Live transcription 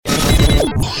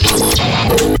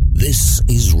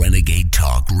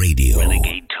Talk Radio.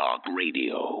 Renegade Talk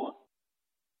Radio.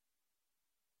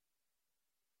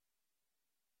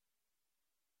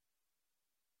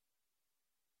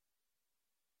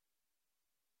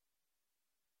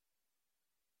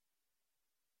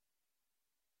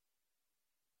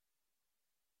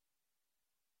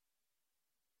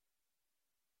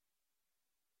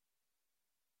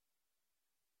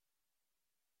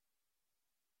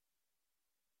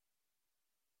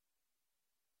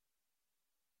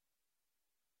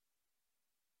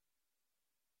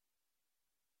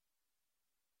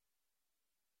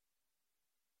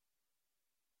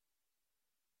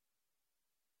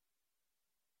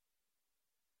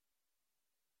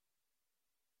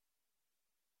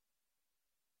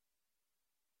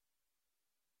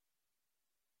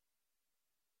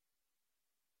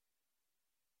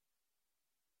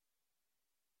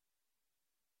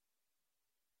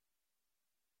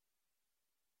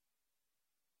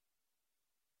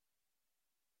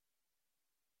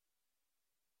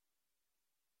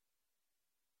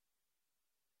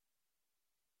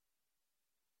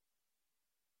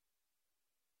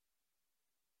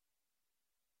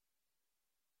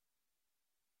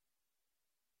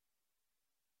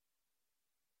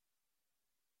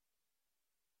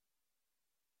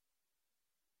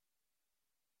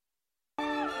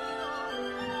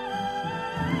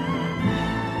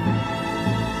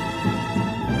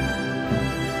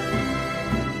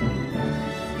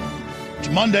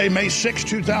 Monday, May 6,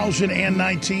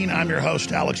 2019. I'm your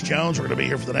host, Alex Jones. We're going to be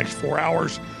here for the next 4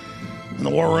 hours in the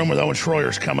War Room with Owen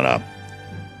Schroyer's coming up.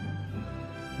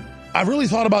 I've really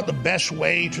thought about the best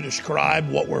way to describe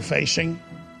what we're facing,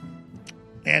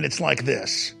 and it's like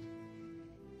this.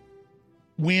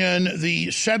 When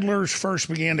the settlers first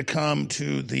began to come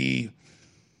to the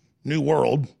New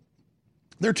World,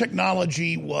 their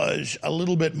technology was a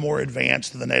little bit more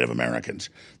advanced than the Native Americans.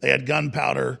 They had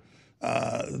gunpowder.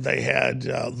 They had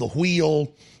the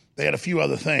wheel. They had a few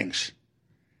other things.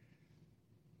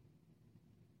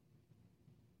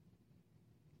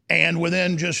 And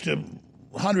within just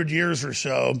 100 years or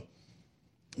so,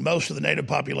 most of the native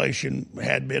population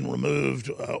had been removed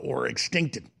or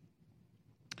extincted.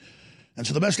 And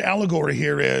so the best allegory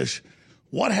here is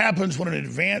what happens when an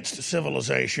advanced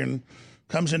civilization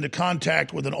comes into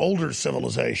contact with an older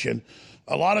civilization.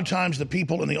 A lot of times the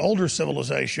people in the older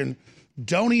civilization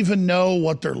don't even know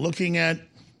what they're looking at,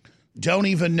 don't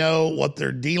even know what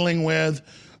they're dealing with,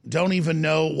 don't even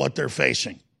know what they're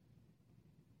facing.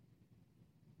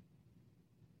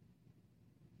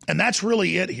 And that's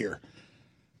really it here.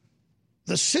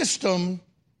 The system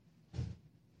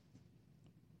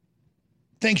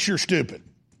thinks you're stupid,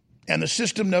 and the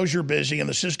system knows you're busy, and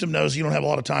the system knows you don't have a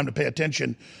lot of time to pay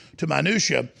attention to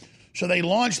minutia. So they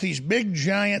launch these big,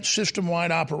 giant,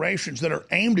 system-wide operations that are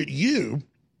aimed at you.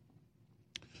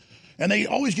 And they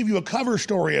always give you a cover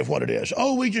story of what it is.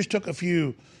 Oh, we just took a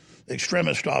few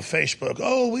extremists off Facebook.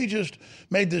 Oh, we just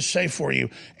made this safe for you.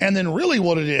 And then really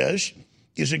what it is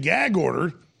a gag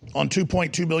order on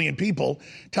 2.2 million people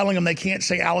telling them they can't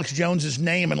say Alex Jones's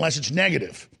name unless it's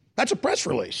negative. That's a press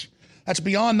release. That's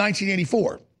beyond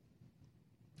 1984.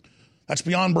 That's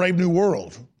beyond Brave New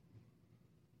World.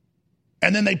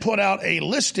 And then they put out a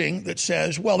listing that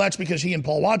says, well, that's because he and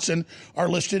Paul Watson are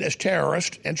listed as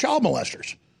terrorists and child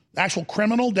molesters. Actual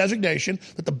criminal designation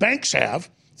that the banks have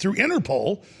through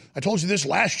Interpol. I told you this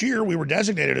last year. We were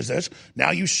designated as this.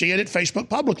 Now you see it at Facebook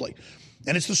publicly.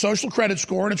 And it's the social credit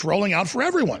score, and it's rolling out for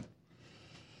everyone.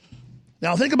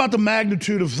 Now think about the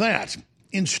magnitude of that.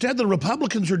 Instead, the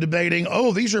Republicans are debating,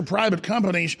 oh, these are private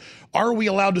companies. Are we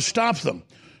allowed to stop them?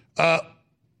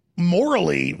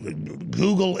 Morally,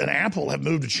 Google and Apple have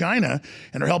moved to China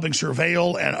and are helping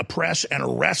surveil and oppress and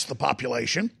arrest the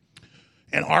population.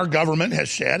 And our government has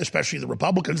said, especially the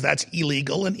Republicans, that's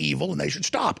illegal and evil and they should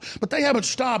stop. But they haven't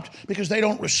stopped because they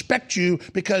don't respect you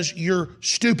because you're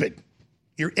stupid.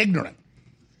 You're ignorant.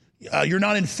 You're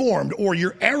not informed, or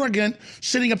you're arrogant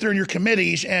sitting up there in your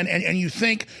committees and you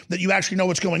think that you actually know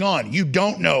what's going on. You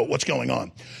don't know what's going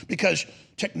on because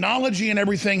technology and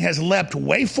everything has leapt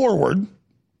way forward.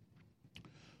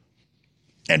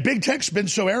 And big tech's been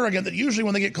so arrogant that usually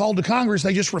when they get called to Congress,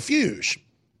 they just refuse.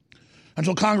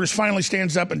 Until Congress finally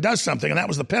stands up and does something, and that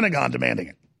was the Pentagon demanding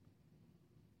it.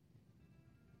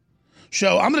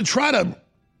 So I'm going to try to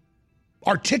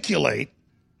articulate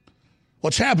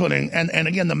what's happening, and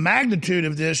again, the magnitude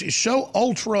of this is so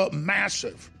ultra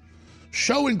massive,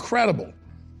 so incredible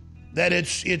that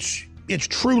it's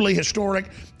truly historic,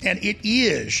 and it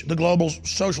is the global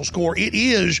social score. It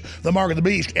is the mark of the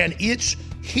beast, and it's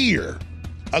here.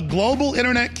 A global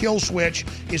internet kill switch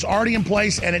is already in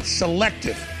place, and it's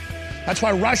selective. That's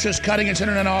why Russia's cutting its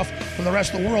internet off from the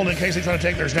rest of the world in case they try to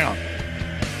take theirs down.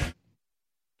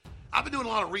 I've been doing a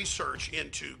lot of research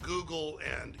into Google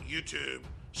and YouTube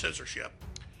censorship,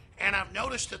 and I've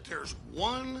noticed that there's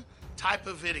one type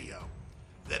of video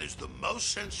that is the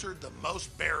most censored, the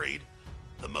most buried,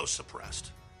 the most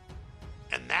suppressed.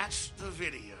 And that's the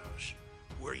videos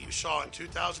where you saw in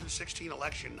 2016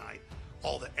 election night,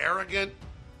 all the arrogant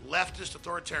leftist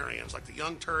authoritarians like the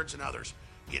Young Turds and others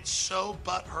get so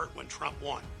butthurt when Trump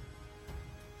won.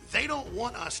 They don't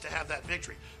want us to have that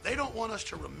victory. They don't want us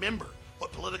to remember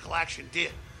what political action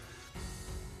did.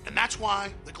 And that's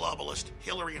why the globalist,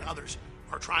 Hillary and others,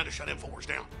 are trying to shut InfoWars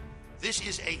down. This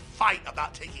is a fight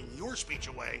about taking your speech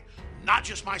away, not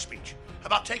just my speech,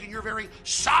 about taking your very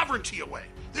sovereignty away.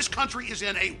 This country is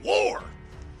in a war.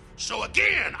 So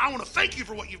again, I want to thank you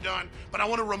for what you've done, but I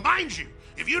want to remind you,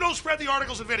 if you don't spread the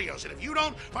articles and videos, and if you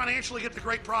don't financially get the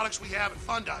great products we have and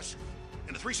fund us,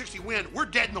 in the 360 win, we're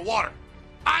dead in the water.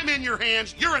 I'm in your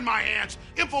hands, you're in my hands,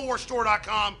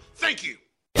 InfoWarsStore.com. Thank you.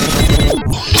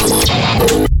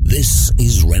 This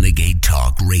is Renegade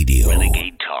Talk Radio.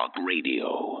 Renegade Talk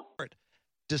Radio.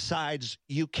 Decides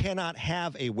you cannot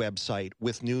have a website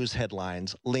with news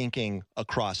headlines linking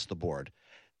across the board,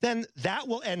 then that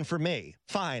will end for me.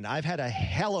 Fine, I've had a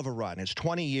hell of a run. It's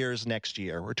 20 years next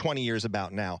year, or 20 years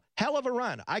about now. Hell of a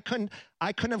run. I couldn't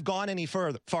have gone any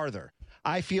farther.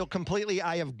 I feel completely,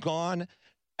 I have gone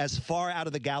as far out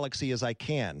of the galaxy as I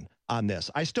can on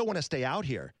this. I still want to stay out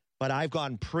here, but I've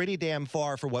gone pretty damn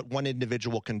far for what one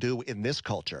individual can do in this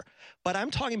culture. But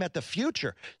I'm talking about the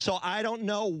future. So I don't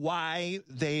know why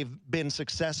they've been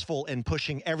successful in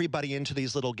pushing everybody into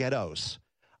these little ghettos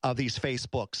of these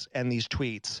Facebooks and these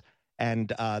tweets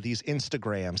and these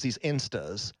Instagrams, these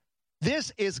Instas.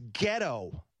 This is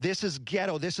ghetto. This is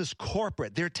ghetto. This is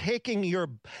corporate. They're taking your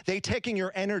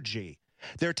energy.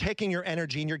 They're taking your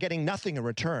energy, and you're getting nothing in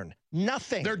return.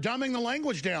 Nothing. They're dumbing the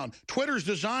language down. Twitter's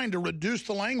designed to reduce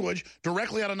the language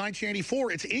directly out of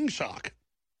 1984. It's ingsoc.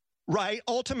 Right.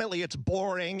 Ultimately, it's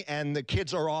boring, and the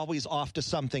kids are always off to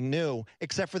something new,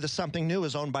 except for the something new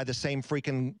is owned by the same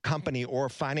freaking company or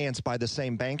financed by the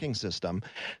same banking system.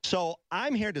 So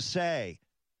I'm here to say,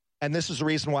 and this is the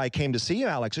reason why I came to see you,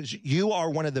 Alex, is you are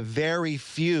one of the very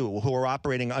few who are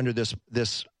operating under this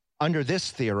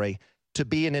theory to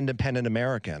be an independent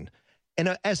American in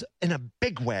a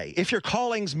big way. If your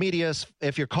calling is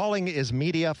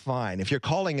media, fine. If your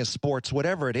calling is sports,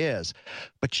 whatever it is,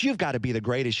 but you've got to be the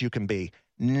greatest you can be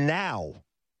now,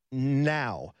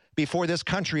 before this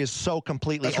country is so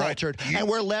completely altered. And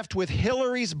we're left with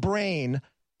Hillary's brain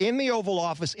in the Oval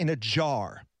Office in a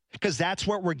jar, because that's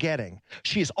what we're getting.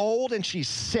 She's old and she's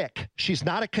sick. She's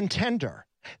not a contender.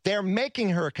 They're making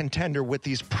her a contender with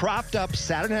these propped up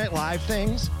Saturday Night Live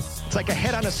things. It's like a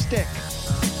head on a stick.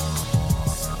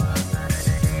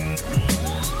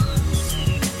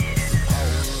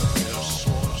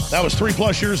 That was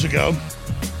 3+ years ago.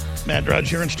 Matt Drudge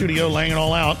here in studio laying it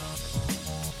all out,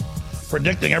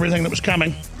 predicting everything that was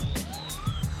coming,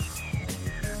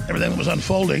 everything that was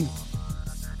unfolding.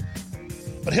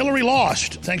 But Hillary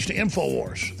lost thanks to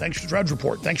InfoWars, thanks to Drudge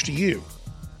Report, thanks to you.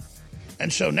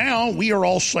 And so now we are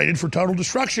all slated for total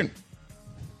destruction.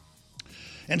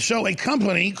 And so a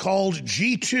company called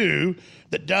G2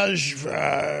 that does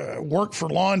work for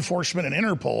law enforcement and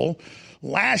Interpol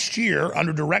last year,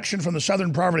 under direction from the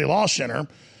Southern Poverty Law Center,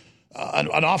 an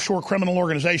offshore criminal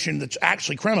organization that's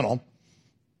actually criminal,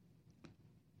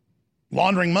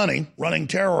 laundering money, running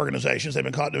terror organizations. They've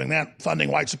been caught doing that,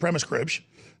 funding white supremacist groups,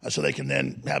 so they can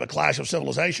then have a clash of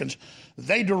civilizations.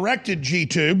 They directed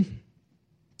G2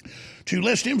 to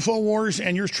list InfoWars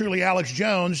and yours truly, Alex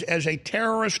Jones, as a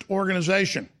terrorist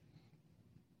organization.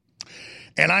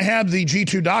 And I have the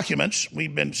G2 documents.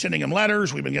 We've been sending them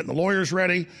letters. We've been getting the lawyers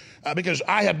ready because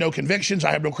I have no convictions.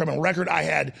 I have no criminal record. I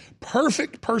had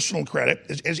perfect personal credit,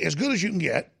 as good as you can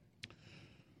get.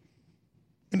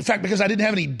 In fact, because I didn't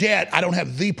have any debt, I don't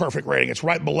have the perfect rating. It's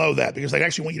right below that because they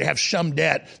actually want you to have some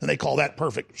debt, and they call that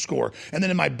perfect score. And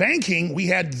then in my banking, we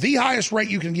had the highest rate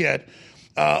you can get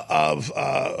of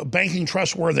banking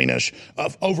trustworthiness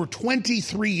of over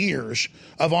 23 years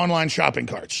of online shopping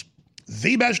carts.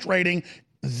 The best rating,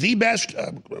 the best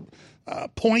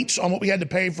points on what we had to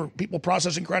pay for people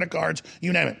processing credit cards,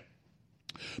 you name it.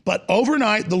 But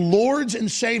overnight, the lords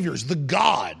and saviors, the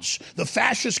gods, the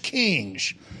fascist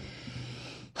kings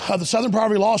of the Southern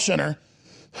Poverty Law Center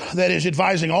that is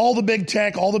advising all the big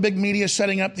tech, all the big media,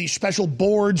 setting up these special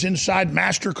boards inside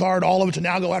MasterCard, all of it to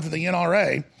now go after the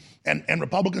NRA and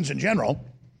Republicans in general,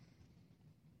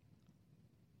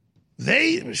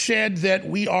 they said that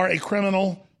we are a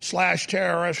criminal /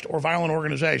 terrorist or violent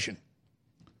organization.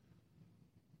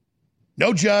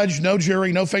 No judge, no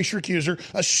jury, no face your accuser.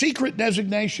 A secret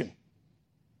designation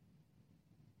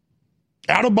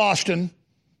out of Boston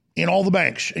in all the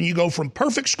banks. And you go from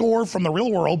perfect score from the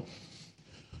real world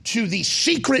to the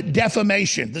secret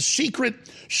defamation, the secret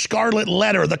scarlet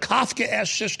letter, the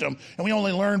Kafka-esque system. And we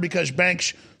only learned because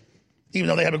banks, even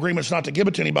though they have agreements not to give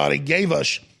it to anybody, gave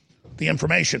us the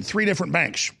information. 3 different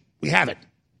banks. We have it.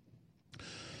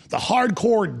 The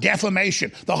hardcore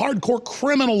defamation, the hardcore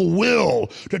criminal will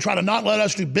to try to not let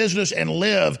us do business and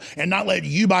live and not let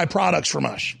you buy products from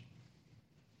us.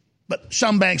 But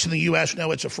some banks in the U.S.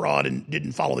 know it's a fraud and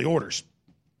didn't follow the orders.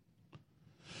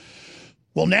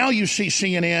 Well, now you see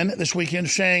CNN this weekend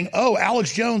saying, oh,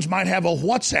 Alex Jones might have a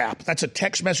WhatsApp. That's a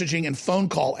text messaging and phone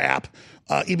call app.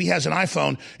 He has an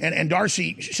iPhone. And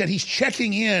Darcy said he's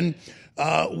checking in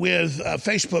with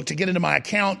Facebook to get into my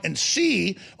account and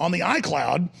see on the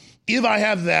iCloud if I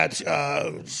have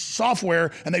that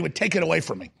software, and they would take it away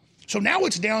from me. So now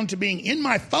it's down to being in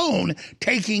my phone,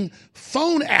 taking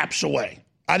phone apps away.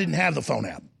 I didn't have the phone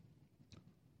app.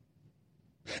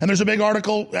 And there's a big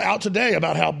article out today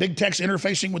about how big tech's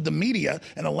interfacing with the media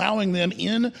and allowing them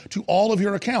in to all of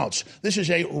your accounts. This is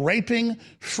a raping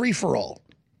free-for-all.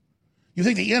 You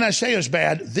think the NSA is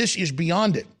bad? This is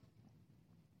beyond it.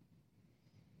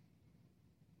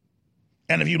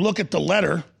 And if you look at the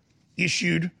letter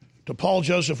issued to Paul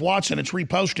Joseph Watson, it's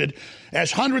reposted.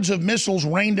 As hundreds of missiles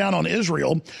rain down on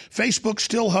Israel, Facebook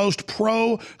still hosts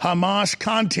pro-Hamas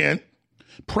content,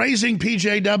 praising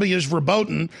PJW's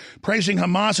verboten, praising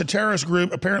Hamas, a terrorist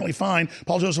group, apparently fine.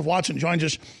 Paul Joseph Watson joins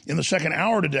us in the second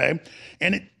hour today.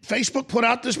 And Facebook put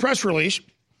out this press release.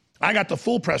 I got the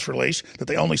full press release that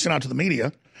they only sent out to the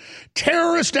media.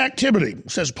 Terrorist activity,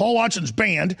 says Paul Watson's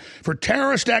banned for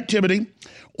terrorist activity,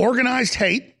 organized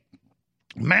hate,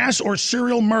 mass or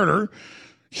serial murder,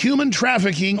 human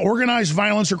trafficking, organized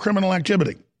violence, or criminal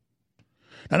activity.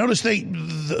 Now notice they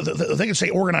can say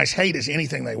organized hate is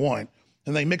anything they want.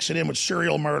 And they mix it in with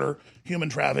serial murder, human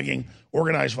trafficking,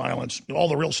 organized violence, all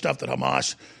the real stuff that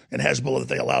Hamas and Hezbollah that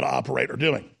they allow to operate are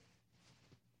doing.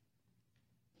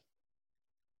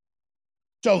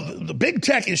 So the big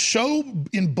tech is so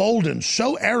emboldened,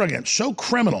 so arrogant, so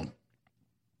criminal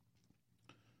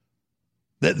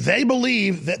that they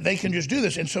believe that they can just do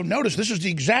this. And so notice this is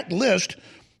the exact list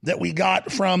that we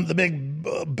got from the big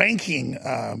banking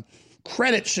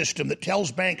credit system that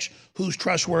tells banks who's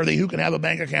trustworthy, who can have a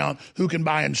bank account, who can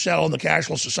buy and sell in the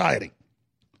cashless society.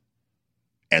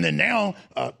 And then now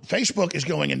Facebook is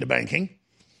going into banking.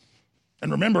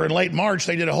 And remember, in late March,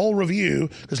 they did a whole review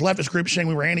because leftist groups saying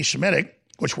we were anti-Semitic,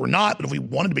 which we're not, but if we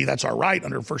wanted to be, that's our right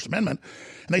under the First Amendment.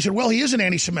 And they said, well, he isn't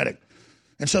anti-Semitic.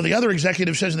 And so the other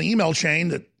executive says in the email chain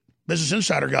that Business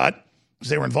Insider got, because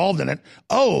they were involved in it,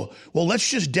 oh, well, let's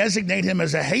just designate him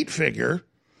as a hate figure,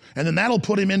 and then that'll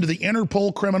put him into the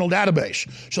Interpol criminal database.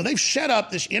 So they've set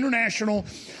up this international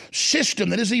system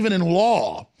that isn't even in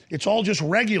law. It's all just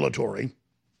regulatory,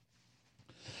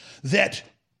 that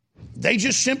they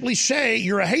just simply say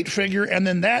you're a hate figure, and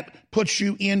then that puts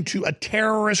you into a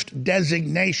terrorist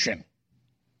designation.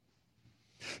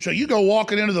 So you go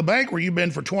walking into the bank where you've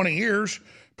been for 20 years,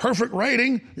 perfect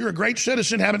rating, you're a great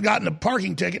citizen, haven't gotten a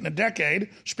parking ticket in a decade,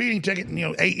 speeding ticket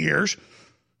in 8 years,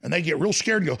 and they get real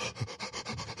scared and go,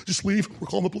 just leave, we're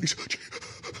calling the police.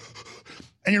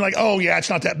 And you're like, oh yeah, it's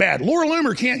not that bad. Laura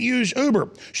Loomer can't use Uber.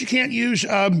 She can't use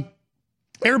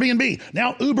Airbnb.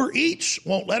 Now Uber Eats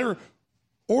won't let her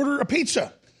order a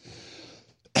pizza.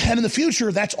 And in the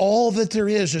future, that's all that there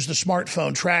is the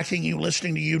smartphone tracking you,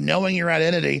 listening to you, knowing your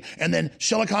identity. And then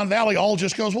Silicon Valley all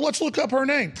just goes, well, let's look up her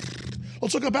name.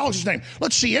 Let's look up Alex's name.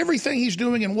 Let's see everything he's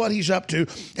doing and what he's up to.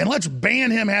 And let's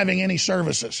ban him having any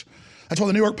services. That's why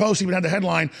the New York Post even had the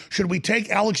headline, should we take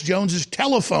Alex Jones's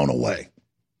telephone away?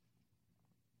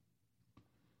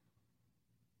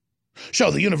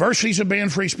 So the universities have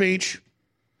banned free speech.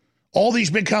 All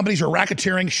these big companies are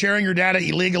racketeering, sharing your data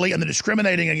illegally, and they're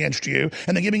discriminating against you,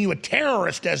 and they're giving you a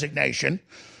terrorist designation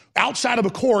outside of a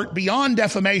court, beyond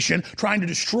defamation, trying to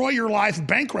destroy your life,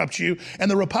 bankrupt you. And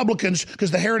the Republicans,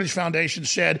 because the Heritage Foundation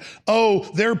said,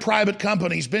 oh, they're private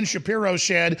companies. Ben Shapiro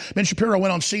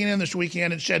went on CNN this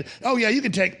weekend and said, oh yeah, you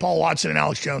can take Paul Watson and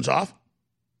Alex Jones off.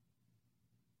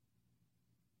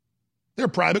 They're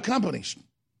private companies.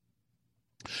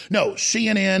 No,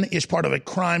 CNN is part of a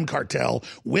crime cartel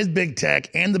with big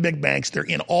tech and the big banks. They're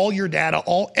in all your data,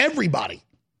 everybody.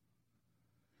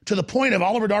 To the point of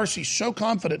Oliver Darcy's so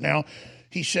confident now,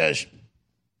 he says,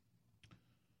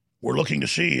 we're looking to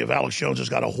see if Alex Jones has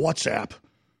got a WhatsApp.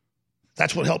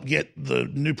 That's what helped get the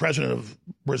new president of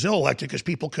Brazil elected, because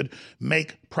people could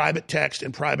make private text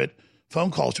and private phone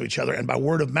calls to each other, and by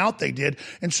word of mouth they did.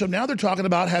 And so now they're talking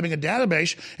about having a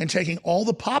database and taking all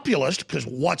the populist, because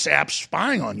WhatsApp's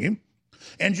spying on you,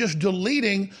 and just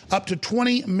deleting up to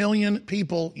 20 million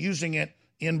people using it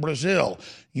in Brazil.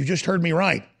 You just heard me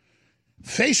right.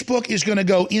 Facebook is going to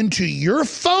go into your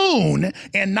phone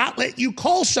and not let you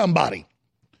call somebody.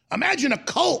 Imagine a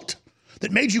cult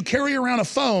that made you carry around a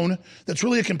phone that's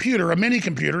really a computer, a mini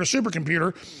computer, a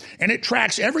supercomputer, and it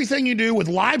tracks everything you do with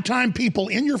live time people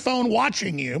in your phone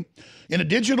watching you in a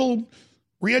digital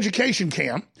re-education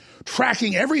camp,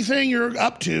 tracking everything you're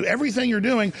up to, everything you're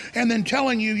doing, and then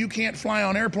telling you you can't fly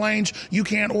on airplanes, you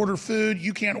can't order food,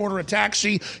 you can't order a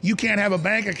taxi, you can't have a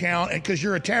bank account because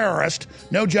you're a terrorist.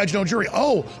 No judge, no jury.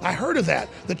 Oh, I heard of that.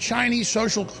 The Chinese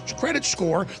social credit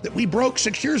score that we broke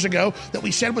 6 years ago that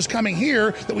we said was coming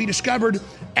here, that we discovered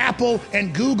Apple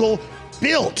and Google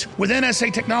built with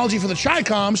NSA technology for the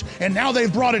Chi-Coms, and now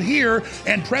they've brought it here,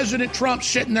 and President Trump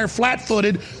sitting there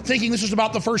flat-footed thinking this is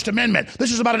about the First Amendment.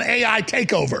 This is about an AI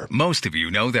takeover. Most of you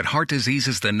know that heart disease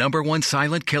is the #1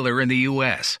 silent killer in the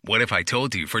U.S. What if I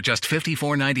told you for just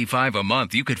 $54.95 a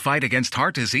month you could fight against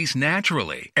heart disease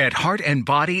naturally? At Heart and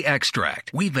Body Extract,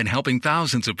 we've been helping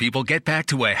thousands of people get back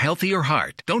to a healthier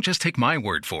heart. Don't just take my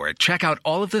word for it. Check out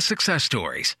all of the success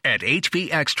stories at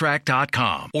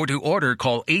hbextract.com, or to order,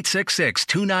 call 866-295-5305.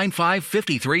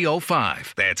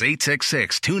 That's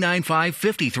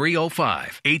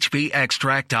 866-295-5305.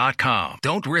 hbextract.com.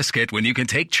 Don't risk it when you can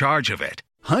take charge of it.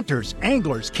 Hunters,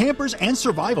 anglers, campers, and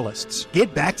survivalists.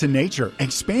 Get back to nature.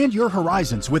 Expand your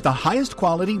horizons with the highest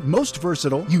quality, most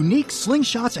versatile, unique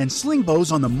slingshots and sling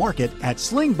bows on the market at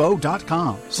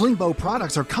slingbow.com. Slingbow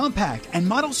products are compact and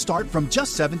models start from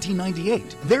just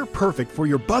 $17.98. They're perfect for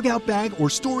your bug-out bag or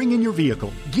storing in your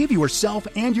vehicle. Give yourself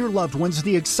and your loved ones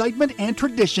the excitement and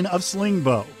tradition of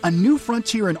Slingbow, a new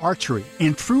frontier in archery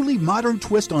and truly modern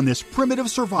twist on this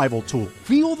primitive survival tool.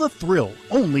 Feel the thrill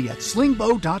only at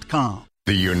slingbow.com.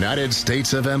 The United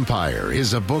States of Empire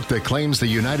is a book that claims the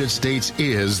United States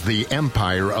is the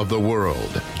empire of the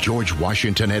world. George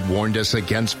Washington had warned us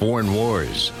against foreign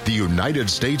wars. The United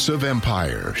States of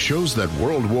Empire shows that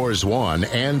World Wars I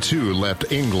and II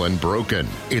left England broken.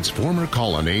 Its former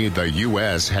colony, the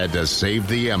U.S., had to save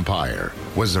the empire.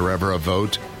 Was there ever a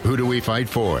vote? Who do we fight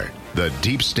for? The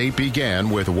deep state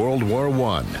began with World War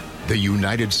I. The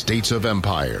United States of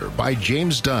Empire by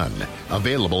James Dunn.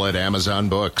 Available at Amazon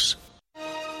Books.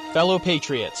 Fellow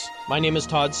Patriots, my name is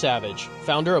Todd Savage,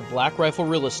 founder of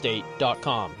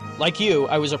BlackRifleRealEstate.com. Like you,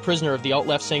 I was a prisoner of the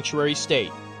alt-left sanctuary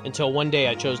state until one day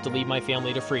I chose to lead my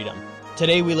family to freedom.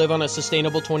 Today we live on a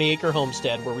sustainable 20-acre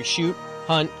homestead where we shoot,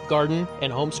 hunt, garden,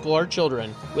 and homeschool our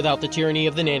children without the tyranny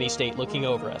of the nanny state looking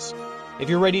over us. If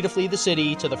you're ready to flee the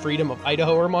city to the freedom of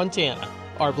Idaho or Montana,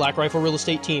 our Black Rifle Real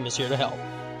Estate team is here to help.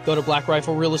 Go to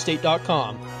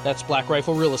BlackRifleRealEstate.com. That's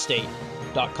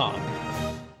BlackRifleRealEstate.com.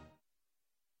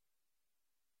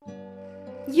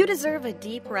 You deserve a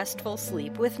deep, restful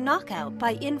sleep with Knockout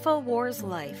by InfoWars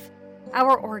Life.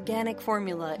 Our organic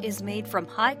formula is made from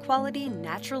high-quality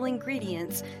natural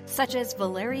ingredients such as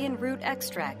valerian root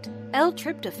extract,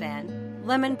 L-tryptophan,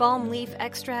 lemon balm leaf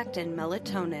extract, and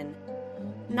melatonin.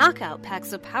 Knockout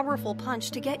packs a powerful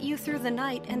punch to get you through the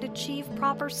night and achieve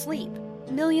proper sleep.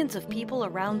 Millions of people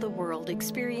around the world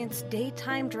experience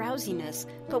daytime drowsiness,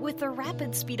 but with the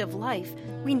rapid speed of life,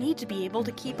 we need to be able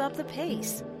to keep up the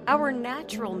pace. Our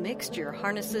natural mixture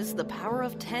harnesses the power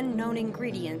of 10 known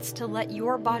ingredients to let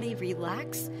your body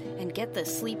relax and get the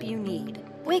sleep you need.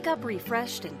 Wake up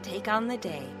refreshed and take on the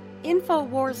day.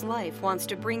 InfoWars Life wants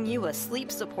to bring you a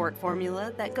sleep support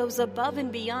formula that goes above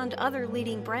and beyond other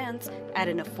leading brands at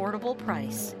an affordable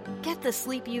price. Get the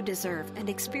sleep you deserve and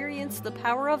experience the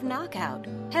power of Knockout.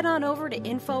 Head on over to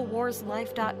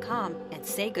InfoWarsLife.com and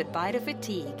say goodbye to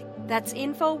fatigue. That's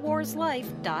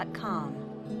InfoWarsLife.com.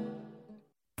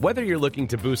 Whether you're looking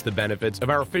to boost the benefits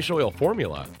of our fish oil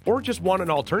formula or just want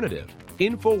an alternative,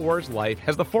 InfoWars Life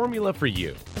has the formula for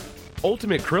you.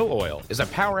 Ultimate Krill Oil is a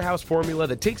powerhouse formula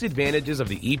that takes advantages of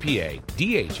the EPA,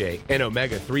 DHA, and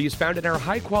omega-3s found in our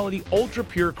high-quality,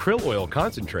 ultra-pure krill oil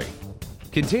concentrate.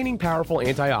 Containing powerful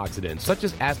antioxidants such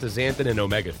as astaxanthin and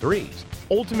omega-3s,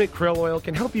 Ultimate Krill Oil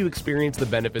can help you experience the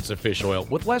benefits of fish oil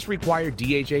with less required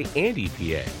DHA and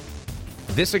EPA.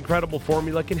 This incredible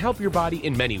formula can help your body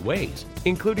in many ways,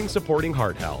 including supporting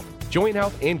heart health, joint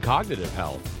health, and cognitive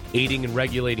health, aiding and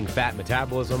regulating fat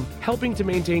metabolism, helping to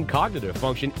maintain cognitive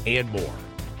function, and more.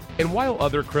 And while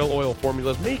other krill oil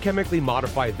formulas may chemically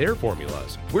modify their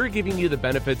formulas, we're giving you the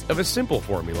benefits of a simple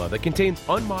formula that contains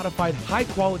unmodified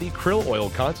high-quality krill oil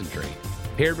concentrate.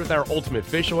 Paired with our Ultimate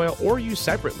Fish Oil or used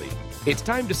separately, It's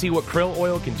time to see what krill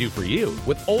oil can do for you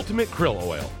with Ultimate Krill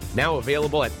Oil. Now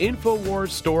available at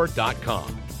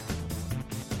InfoWarsStore.com.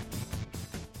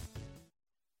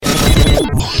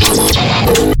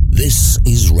 This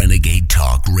is Renegade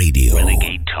Talk Radio.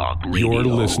 Renegade Talk Radio. You're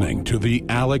listening to The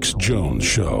Alex Jones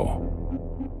Show.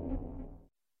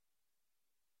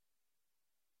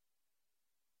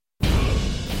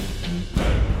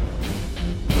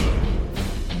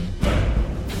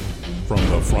 From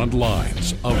the front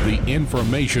lines of the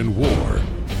information war,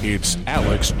 it's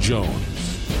Alex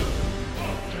Jones.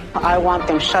 I want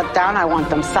them shut down. I want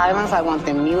them silenced. I want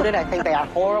them muted. I think they are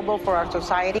horrible for our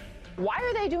society. Why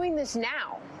are they doing this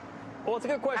now? Well, it's a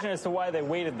good question as to why they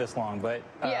waited this long, but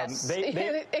yes,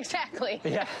 exactly.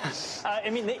 Yeah, I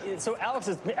mean, so Alex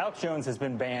Jones has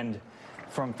been banned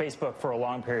from Facebook for a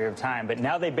long period of time, but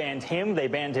now they banned him. They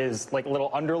banned his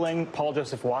little underling, Paul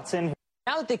Joseph Watson.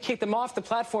 Now that they kicked them off the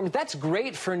platform, that's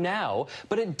great for now,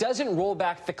 but it doesn't roll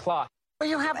back the clock. Well,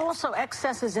 you have also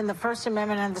excesses in the First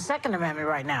Amendment and the Second Amendment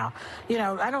right now. You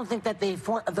know, I don't think that the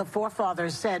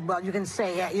forefathers said, well, you can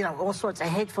say, all sorts of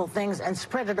hateful things and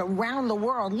spread it around the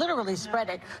world, literally spread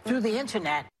it through the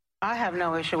internet. I have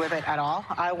no issue with it at all.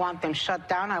 I want them shut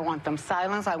down. I want them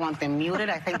silenced. I want them muted.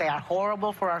 I think they are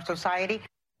horrible for our society.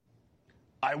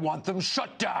 I want them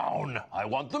shut down. I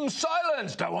want them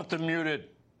silenced. I want them muted.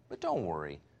 But don't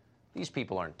worry. These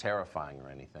people aren't terrifying or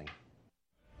anything.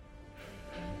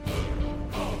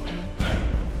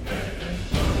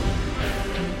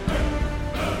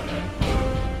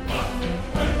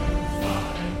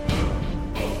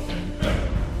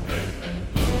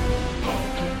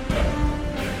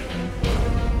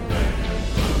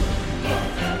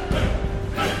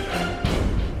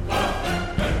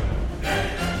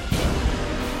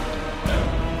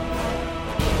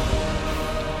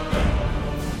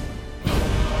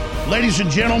 Ladies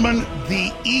and gentlemen,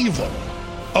 the evil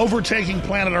overtaking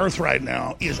planet Earth right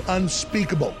now is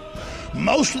unspeakable.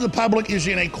 Most of the public is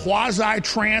in a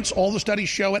quasi-trance, all the studies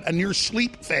show it, a near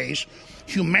sleep phase.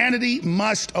 Humanity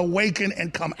must awaken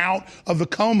and come out of the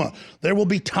coma. There will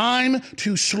be time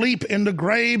to sleep in the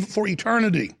grave for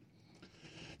eternity.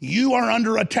 You are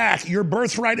under attack. Your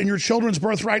birthright and your children's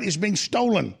birthright is being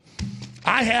stolen.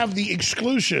 I have the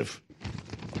exclusive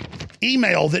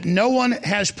email that no one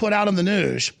has put out in the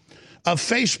news of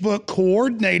Facebook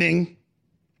coordinating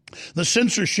the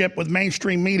censorship with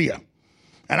mainstream media.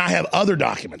 And I have other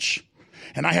documents.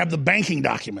 And I have the banking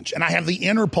documents. And I have the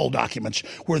Interpol documents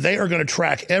where they are going to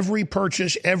track every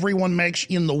purchase everyone makes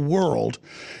in the world.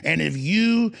 And if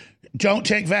you don't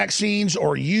take vaccines,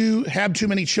 or you have too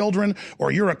many children,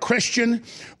 or you're a Christian,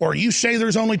 or you say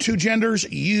there's only two genders,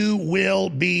 you will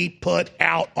be put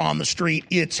out on the street.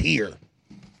 It's here.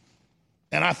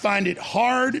 And I find it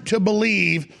hard to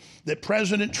believe that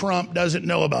President Trump doesn't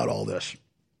know about all this.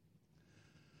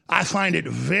 I find it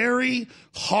very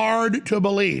hard to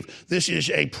believe this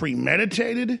is a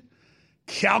premeditated,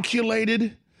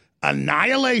 calculated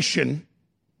annihilation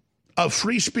of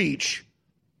free speech,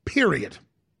 period.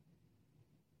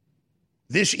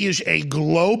 This is a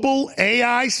global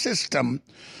AI system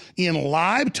in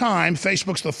live time.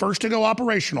 Facebook's the first to go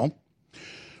operational,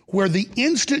 where the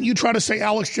instant you try to say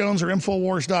Alex Jones or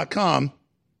Infowars.com,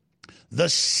 the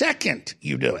second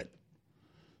you do it,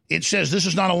 it says this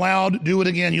is not allowed, do it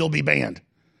again, you'll be banned.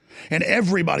 And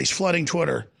everybody's flooding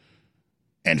Twitter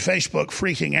and Facebook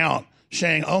freaking out,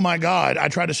 saying, oh my God, I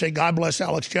tried to say God bless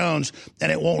Alex Jones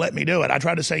and it won't let me do it. I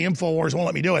tried to say Infowars, won't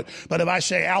let me do it. But if I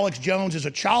say Alex Jones is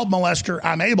a child molester,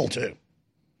 I'm able to.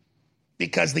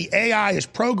 Because the AI is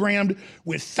programmed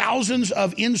with thousands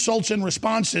of insults and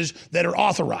responses that are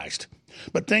authorized.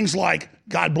 But things like,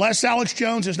 God bless Alex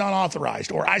Jones is not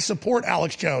authorized, or I support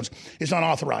Alex Jones is not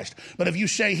authorized. But if you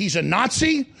say he's a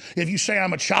Nazi, if you say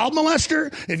I'm a child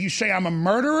molester, if you say I'm a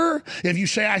murderer, if you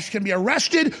say I can be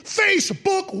arrested,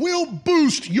 Facebook will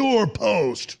boost your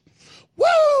post.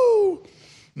 Woo!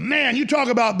 Man, you talk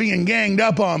about being ganged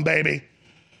up on, baby.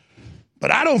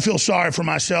 But I don't feel sorry for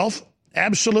myself.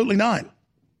 Absolutely not.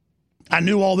 I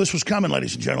knew all this was coming,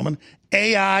 ladies and gentlemen.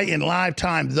 AI in live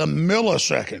time, the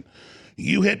millisecond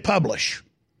you hit publish.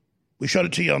 We showed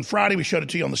it to you on Friday. We showed it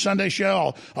to you on the Sunday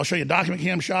show. I'll show you document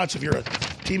cam shots. If you're a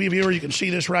TV viewer, you can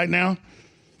see this right now.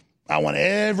 I want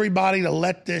everybody to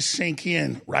let this sink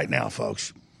in right now,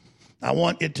 folks. I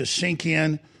want it to sink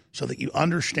in so that you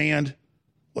understand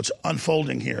what's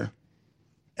unfolding here.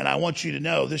 And I want you to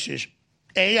know this is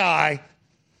AI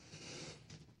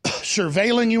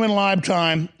surveilling you in live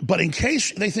time. But in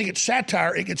case they think it's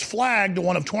satire, it gets flagged to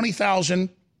one of 20,000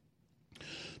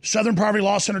 Southern Poverty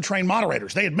Law Center trained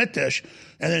moderators. They admit this,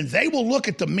 and then they will look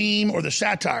at the meme or the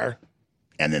satire,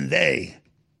 and then they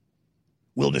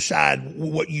will decide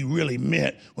what you really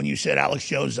meant when you said Alex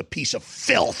Jones is a piece of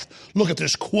filth. Look at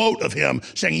this quote of him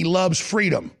saying he loves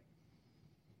freedom.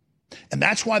 And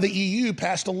that's why the EU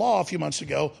passed a law a few months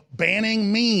ago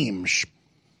banning memes.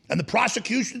 And the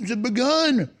prosecutions have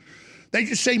begun. They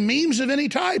just say memes of any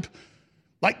type,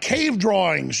 like cave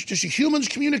drawings, just humans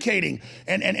communicating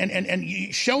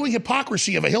and showing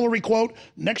hypocrisy of a Hillary quote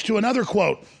next to another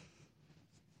quote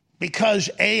because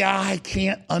AI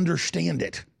can't understand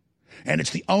it. And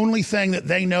it's the only thing that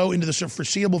they know into the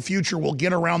foreseeable future will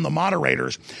get around the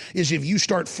moderators is if you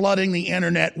start flooding the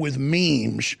internet with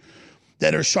memes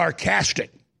that are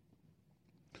sarcastic.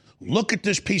 Look at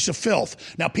this piece of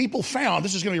filth. Now, people found,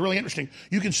 this is going to be really interesting,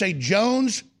 you can say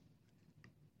Jones,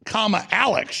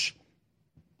 Alex,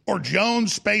 or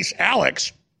Jones space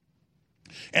Alex,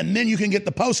 and then you can get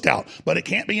the post out. But it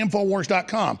can't be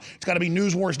Infowars.com. It's got to be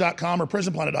Newswars.com or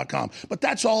PrisonPlanet.com. But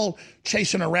that's all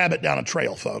chasing a rabbit down a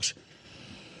trail, folks.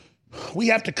 We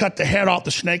have to cut the head off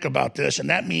the snake about this, and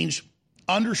that means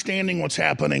understanding what's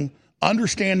happening,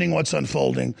 understanding what's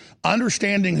unfolding,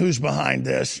 understanding who's behind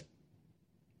this,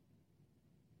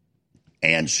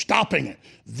 and stopping it.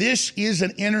 This is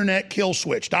an internet kill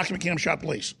switch. Document Cam Shot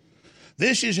Police.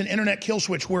 This is an internet kill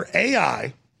switch where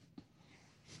AI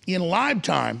in live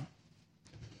time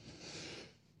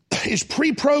is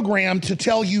pre-programmed to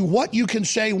tell you what you can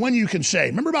say, when you can say.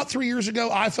 Remember about 3 years ago,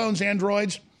 iPhones,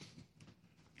 Androids?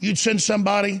 You'd send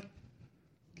somebody,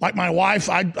 like my wife,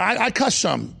 I cuss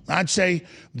some. I'd say,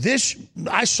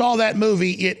 I saw that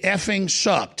movie, it effing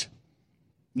sucked.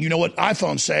 You know what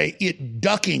iPhones say? It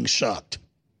ducking sucked.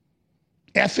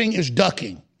 Effing is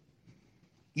ducking.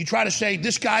 You try to say,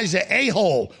 this guy's an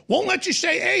a-hole. Won't let you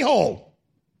say a-hole.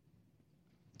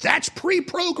 That's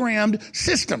pre-programmed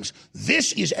systems.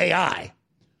 This is AI.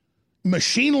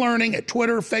 Machine learning at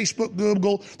Twitter, Facebook,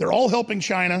 Google. They're all helping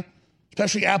China,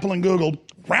 especially Apple and Google,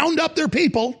 round up their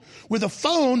people with a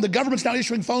phone. The government's now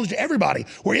issuing phones to everybody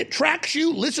where it tracks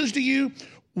you, listens to you,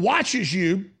 watches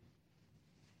you,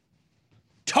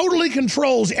 totally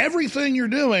controls everything you're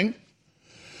doing.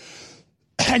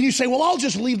 And you say, well, I'll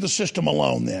just leave the system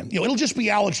alone then. It'll just be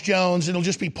Alex Jones, and it'll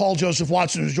just be Paul Joseph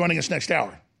Watson who's joining us next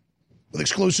hour with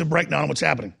exclusive breakdown on what's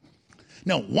happening.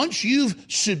 No, once you've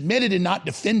submitted and not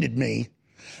defended me,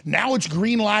 now it's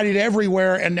green-lighted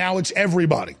everywhere, and now it's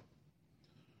everybody.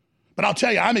 But I'll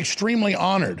tell you, I'm extremely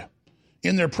honored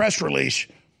in their press release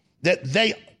that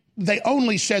they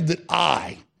only said that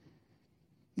I,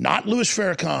 not Louis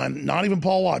Farrakhan, not even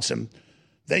Paul Watson,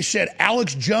 they said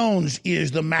Alex Jones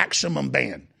is the maximum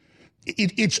ban.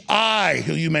 It's I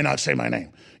who you may not say my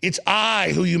name. It's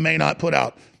I who you may not put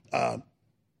out the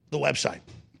website.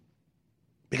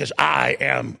 Because I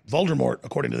am Voldemort,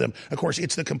 according to them. Of course,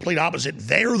 it's the complete opposite.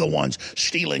 They're the ones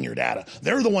stealing your data.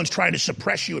 They're the ones trying to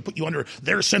suppress you and put you under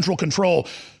their central control.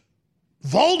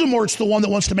 Voldemort's the one that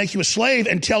wants to make you a slave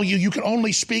and tell you you can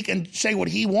only speak and say what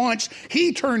he wants.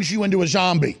 He turns you into a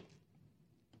zombie.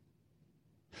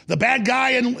 The bad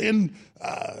guy in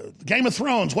Game of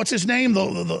Thrones, what's his name?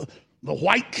 The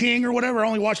White King or whatever. I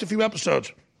only watched a few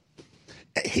episodes.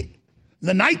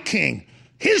 The Night King.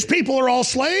 His people are all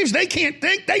slaves. They can't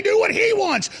think. They do what he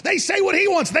wants. They say what he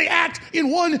wants. They act in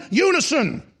one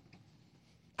unison.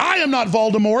 I am not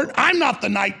Voldemort. I'm not the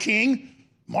Night King.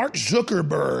 Mark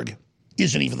Zuckerberg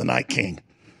isn't even the Night King.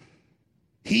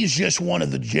 He's just one of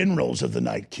the generals of the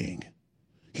Night King.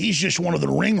 He's just one of the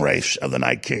ringwraiths of the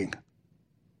Night King.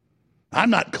 I'm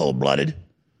not cold-blooded.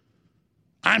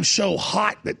 I'm so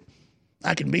hot that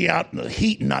I can be out in the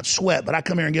heat and not sweat, but I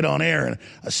come here and get on air in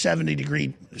a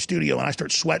 70-degree studio and I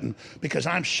start sweating because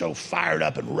I'm so fired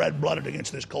up and red-blooded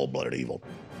against this cold-blooded evil.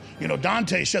 You know,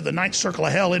 Dante said the ninth circle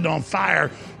of hell isn't on fire.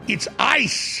 It's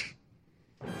ice.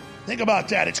 Think about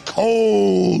that. It's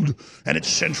cold and it's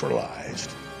centralized.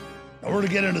 Now, we're going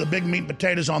to get into the big meat and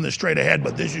potatoes on this straight ahead,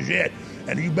 but this is it.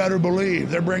 And you better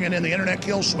believe they're bringing in the internet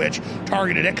kill switch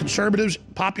targeted at conservatives,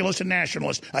 populists, and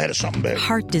nationalists ahead of something big.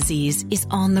 Heart disease is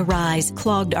on the rise.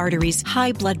 Clogged arteries,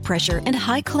 high blood pressure, and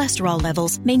high cholesterol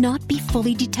levels may not be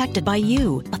fully detected by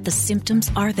you, but the symptoms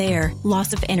are there.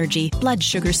 Loss of energy, blood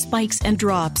sugar spikes and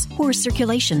drops, poor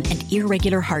circulation, and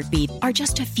irregular heartbeat are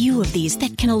just a few of these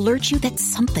that can alert you that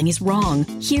something is wrong.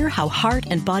 Hear how Heart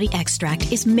and Body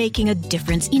Extract is making a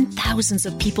difference in thousands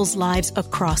of people's lives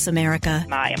across America.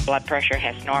 My blood pressure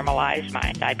pressure has normalized.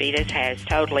 My diabetes has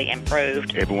totally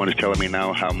improved. Everyone is telling me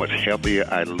now how much healthier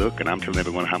I look, and I'm telling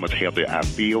everyone how much healthier I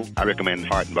feel. I recommend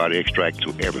Heart and Body Extract to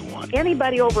everyone.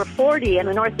 Anybody over 40 in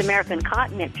the North American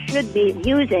continent should be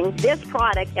using this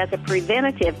product as a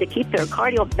preventative to keep their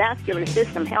cardiovascular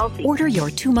system healthy. Order your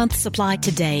 2-month supply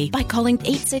today by calling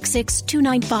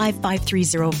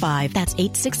 866-295-5305. That's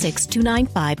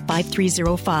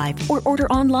 866-295-5305. Or order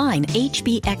online,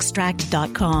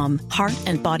 hbextract.com. Heart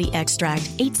and Body Extract,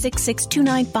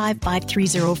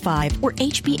 866-295-5305 or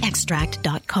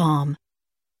hbextract.com.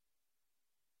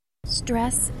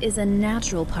 Stress is a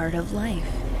natural part of life.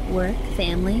 Work,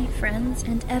 family, friends,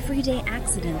 and everyday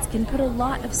accidents can put a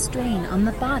lot of strain on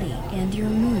the body and your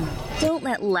mood. Don't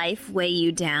let life weigh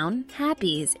you down.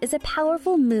 Happies is a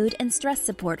powerful mood and stress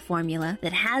support formula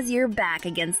that has your back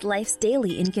against life's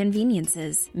daily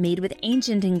inconveniences. Made with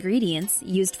ancient ingredients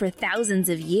used for thousands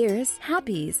of years,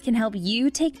 Happies can help you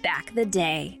take back the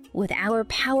day. With our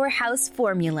powerhouse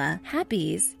formula,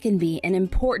 Happies can be an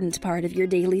important part of your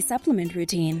daily supplement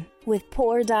routine. With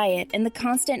poor diet and the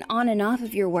constant on and off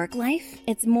of your work life,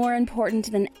 it's more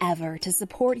important than ever to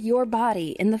support your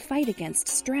body in the fight against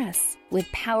stress.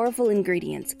 With powerful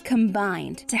ingredients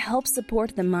combined to help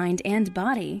support the mind and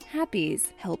body,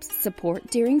 Happies helps support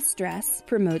during stress,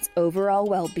 promotes overall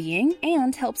well-being,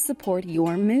 and helps support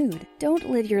your mood.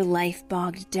 Don't live your life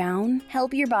bogged down.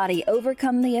 Help your body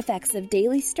overcome the effects of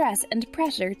daily stress and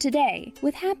pressure today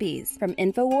with Happies from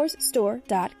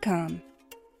InfoWarsStore.com.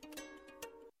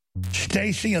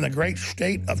 Stacy in the great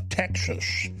state of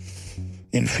Texas,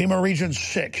 in FEMA Region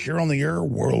 6. You're on the air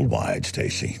worldwide,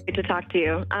 Stacy. Good to talk to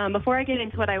you. Before I get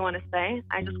into what I want to say,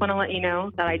 I just want to let you know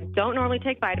that I don't normally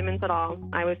take vitamins at all.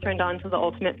 I was turned on to the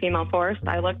Ultimate Female Force.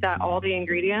 I looked at all the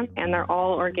ingredients, and they're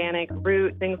all organic,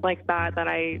 root, things like that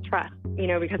I trust.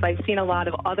 Because I've seen a lot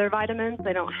of other vitamins.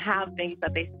 They don't have things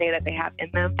that they say that they have in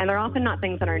them. And they're often not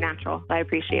things that are natural. So I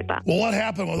appreciate that. Well, what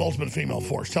happened with Ultimate Female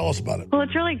Force? Tell us about it. Well,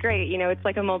 it's really great. It's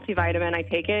like a multivitamin. I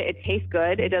take it. It tastes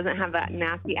good. It doesn't have that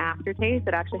nasty aftertaste.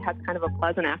 It actually has kind of a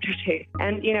pleasant aftertaste.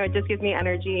 And, it just gives me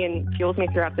energy and fuels me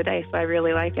throughout the day. So I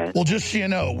really like it. Well, just so you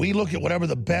know, we look at whatever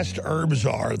the best herbs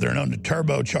are. They're known to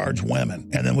turbocharge women.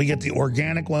 And then we get the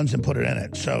organic ones and put it in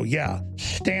it. So, yeah,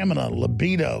 stamina,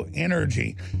 libido,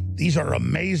 energy. These are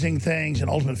amazing things in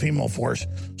Ultimate Female Force,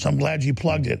 so I'm glad you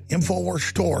plugged it.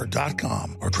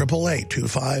 InfoWarsStore.com or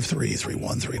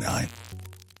 888-253-3139.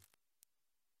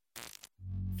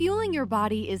 Fueling your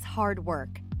body is hard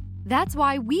work. That's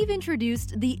why we've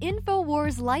introduced the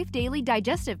InfoWars Life Daily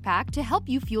Digestive Pack to help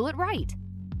you fuel it right.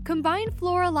 Combine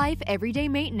Flora Life Everyday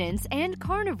Maintenance and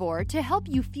Carnivore to help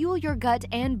you fuel your gut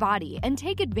and body and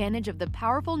take advantage of the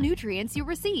powerful nutrients you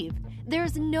receive.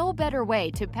 There's no better way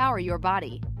to power your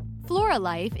body. Flora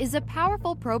Life is a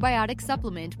powerful probiotic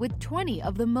supplement with 20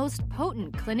 of the most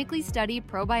potent clinically studied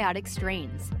probiotic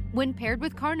strains. When paired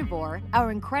with Carnivore,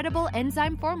 our incredible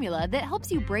enzyme formula that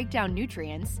helps you break down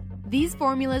nutrients, these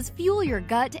formulas fuel your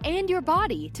gut and your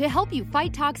body to help you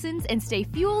fight toxins and stay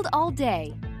fueled all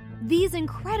day. These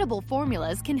incredible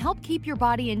formulas can help keep your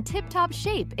body in tip-top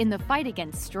shape in the fight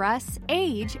against stress,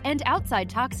 age, and outside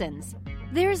toxins.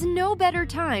 There's no better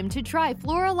time to try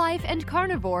Flora Life and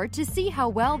Carnivore to see how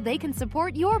well they can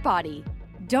support your body.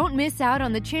 Don't miss out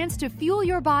on the chance to fuel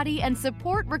your body and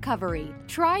support recovery.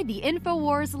 Try the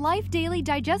InfoWars Life Daily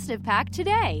Digestive Pack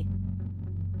today.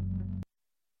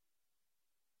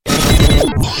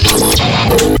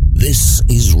 This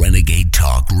is Renegade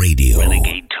Talk Radio.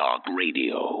 Renegade Talk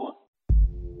Radio.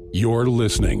 You're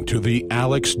listening to The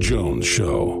Alex Jones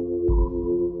Show.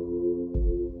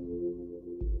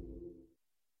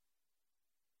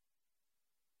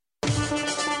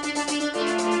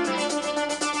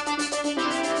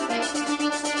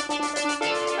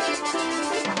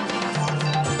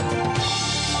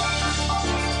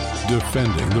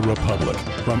 Defending the Republic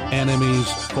from enemies,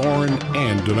 foreign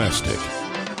and domestic.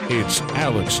 It's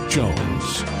Alex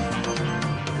Jones.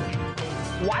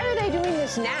 Why are they doing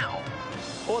this now?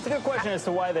 Well, it's a good question as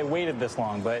to why they waited this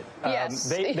long, but yes,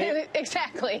 they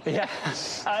exactly. Yeah,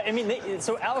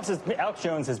 so Alex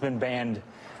Jones has been banned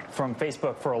from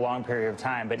Facebook for a long period of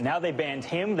time, but now they banned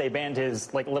him. They banned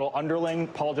his little underling,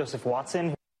 Paul Joseph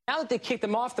Watson. Now that they kicked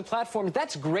them off the platform,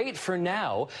 that's great for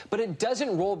now, but it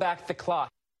doesn't roll back the clock.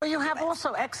 Well, you have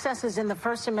also excesses in the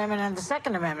First Amendment and the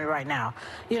Second Amendment right now.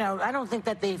 I don't think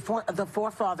that the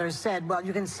forefathers said, well,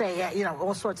 you can say,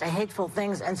 all sorts of hateful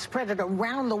things and spread it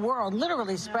around the world,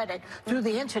 literally spread it through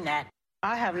the internet.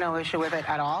 I have no issue with it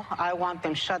at all. I want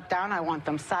them shut down. I want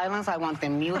them silenced. I want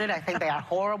them muted. I think they are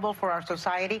horrible for our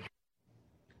society.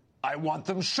 I want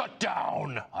them shut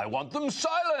down. I want them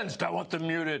silenced. I want them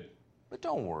muted. But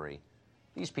don't worry.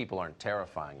 These people aren't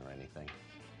terrifying or anything.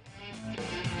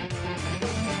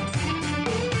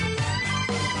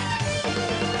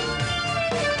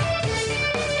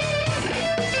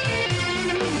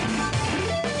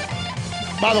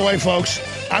 By the way, folks,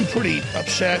 I'm pretty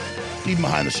upset, even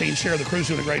behind the scenes here. The crew's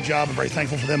doing a great job. I'm very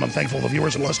thankful for them. I'm thankful for the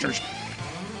viewers and listeners.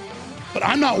 But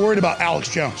I'm not worried about Alex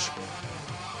Jones.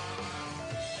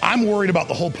 I'm worried about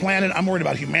the whole planet. I'm worried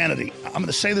about humanity. I'm going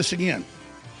to say this again.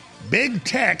 Big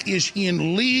tech is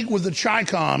in league with the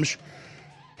Chi-Coms,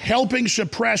 helping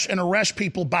suppress and arrest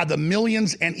people by the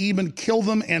millions and even kill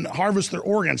them and harvest their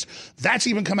organs. That's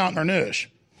even come out in our news.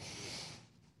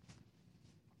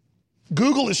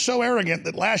 Google is so arrogant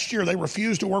that last year they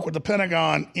refused to work with the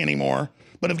Pentagon anymore,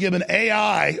 but have given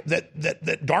AI that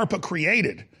DARPA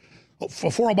created.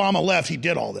 Before Obama left, he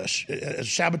did all this as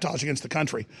sabotage against the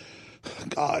country.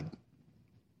 God,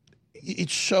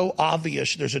 it's so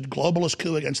obvious there's a globalist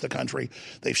coup against the country.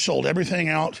 They've sold everything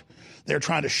out. They're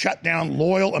trying to shut down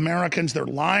loyal Americans. They're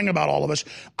lying about all of us.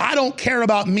 I don't care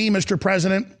about me, Mr.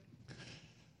 President.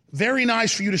 Very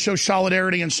nice for you to show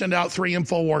solidarity and send out 3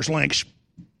 InfoWars links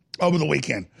over the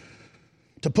weekend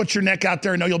to put your neck out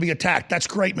there and know you'll be attacked. That's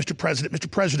great, Mr. President. Mr.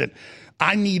 President,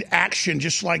 I need action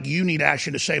just like you need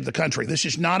action to save the country. This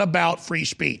is not about free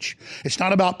speech. It's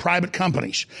not about private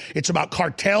companies. It's about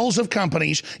cartels of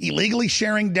companies illegally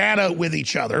sharing data with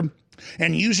each other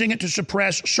and using it to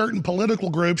suppress certain political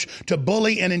groups, to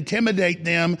bully and intimidate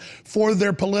them for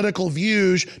their political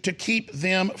views, to keep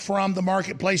them from the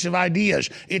marketplace of ideas.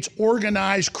 It's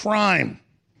organized crime.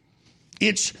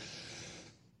 It's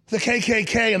the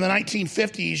KKK in the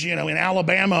 1950s, in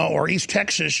Alabama or East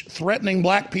Texas, threatening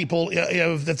black people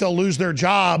that they'll lose their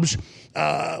jobs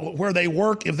where they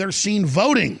work if they're seen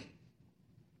voting.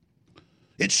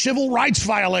 It's civil rights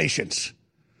violations.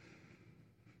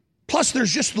 Plus,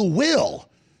 there's just the will.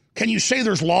 Can you say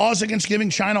there's laws against giving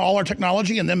China all our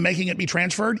technology and then making it be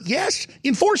transferred? Yes.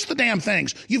 Enforce the damn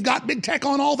things. You've got big tech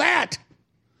on all that.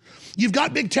 You've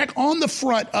got big tech on the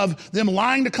front of them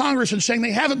lying to Congress and saying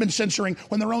they haven't been censoring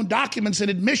when their own documents and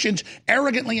admissions,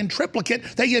 arrogantly in triplicate,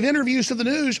 they give interviews to the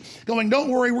news going, don't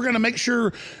worry, we're going to make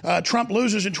sure Trump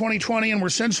loses in 2020 and we're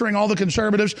censoring all the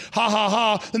conservatives, ha, ha,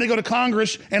 ha. Then they go to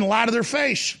Congress and lie to their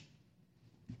face.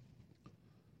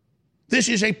 This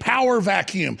is a power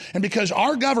vacuum. And because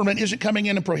our government isn't coming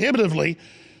in and prohibitively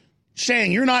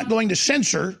saying you're not going to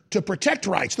censor to protect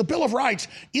rights, the Bill of Rights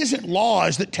isn't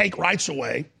laws that take rights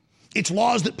away. It's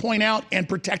laws that point out and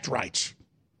protect rights.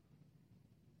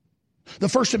 The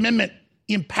First Amendment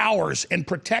empowers and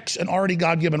protects an already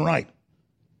God-given right.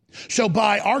 So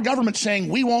by our government saying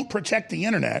we won't protect the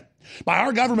internet, by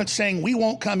our government saying we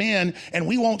won't come in and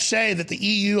we won't say that the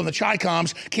EU and the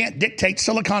Chi-Coms can't dictate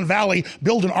Silicon Valley,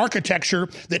 build an architecture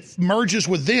that merges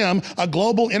with them a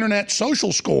global internet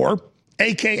social score,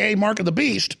 AKA Mark of the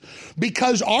Beast,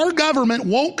 because our government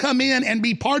won't come in and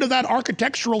be part of that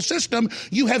architectural system,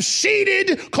 you have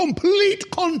ceded complete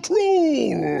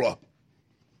control.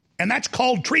 And that's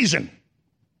called treason.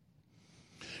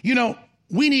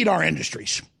 We need our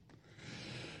industries.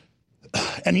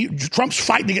 And Trump's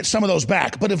fighting to get some of those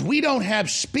back. But if we don't have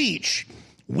speech,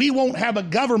 we won't have a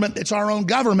government that's our own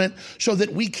government so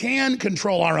that we can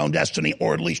control our own destiny,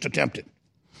 or at least attempt it.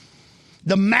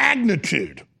 The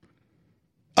magnitude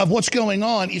of what's going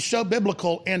on is so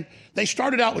biblical, and they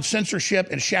started out with censorship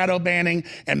and shadow banning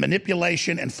and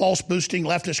manipulation and false boosting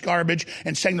leftist garbage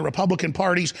and saying the Republican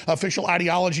Party's official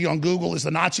ideology on Google is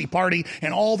the Nazi Party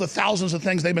and all the thousands of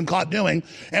things they've been caught doing.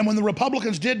 And when the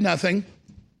Republicans did nothing,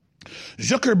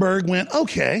 Zuckerberg went,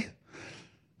 okay,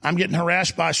 I'm getting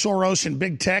harassed by Soros and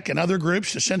big tech and other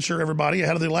groups to censor everybody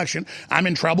ahead of the election. I'm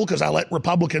in trouble because I let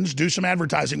Republicans do some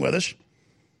advertising with us.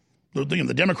 The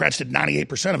Democrats did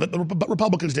 98% of it, but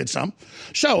Republicans did some.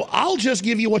 So I'll just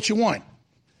give you what you want.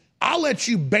 I'll let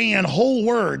you ban whole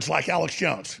words like Alex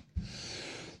Jones,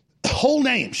 whole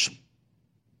names.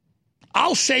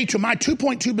 I'll say to my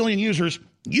 2.2 billion users,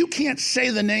 you can't say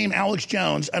the name Alex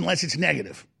Jones unless it's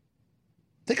negative.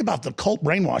 Think about the cult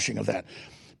brainwashing of that.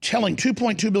 Telling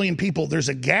 2.2 billion people there's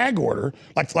a gag order,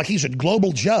 like he's a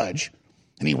global judge,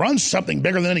 and he runs something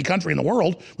bigger than any country in the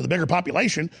world with a bigger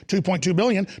population, 2.2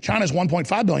 billion. China's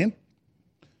 1.5 billion.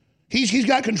 He's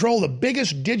got control of the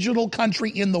biggest digital country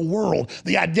in the world.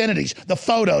 The identities, the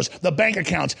photos, the bank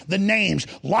accounts, the names,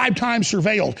 lifetime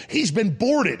surveilled. He's been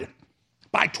boarded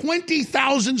by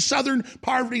 20,000 Southern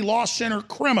Poverty Law Center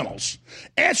criminals,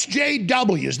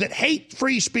 SJWs that hate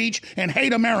free speech and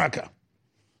hate America.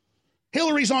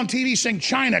 Hillary's on TV saying,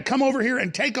 China, come over here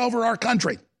and take over our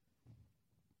country.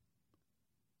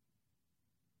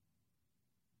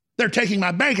 They're taking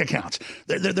my bank accounts.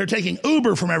 They're taking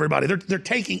Uber from everybody. They're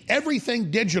taking everything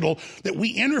digital that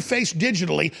we interface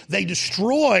digitally. They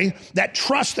destroy that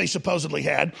trust they supposedly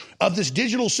had of this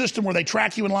digital system where they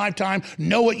track you in lifetime,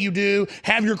 know what you do,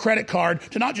 have your credit card,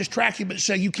 to not just track you, but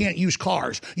say you can't use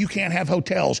cars, you can't have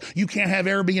hotels, you can't have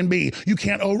Airbnb, you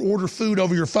can't order food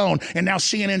over your phone. And now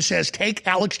CNN says, take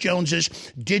Alex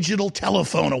Jones's digital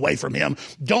telephone away from him.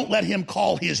 Don't let him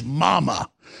call his mama.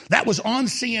 That was on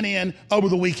CNN over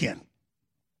the weekend.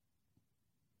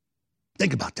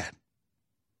 Think about that.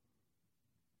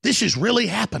 This is really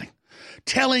happening.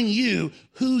 Telling you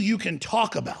who you can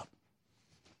talk about.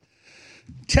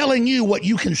 Telling you what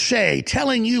you can say.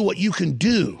 Telling you what you can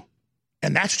do.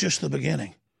 And that's just the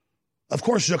beginning. Of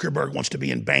course, Zuckerberg wants to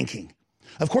be in banking.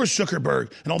 Of course,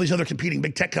 Zuckerberg and all these other competing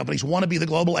big tech companies want to be the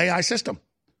global AI system.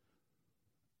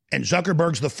 And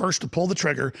Zuckerberg's the first to pull the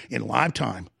trigger in live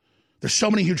time. There's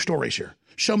so many huge stories here.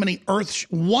 So many Earths.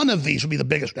 One of these will be the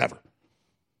biggest ever.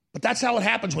 But that's how it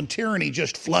happens when tyranny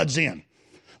just floods in.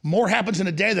 More happens in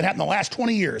a day than happened in the last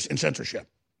 20 years in censorship.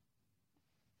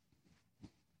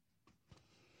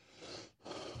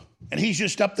 And he's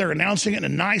just up there announcing it in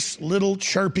a nice little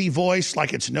chirpy voice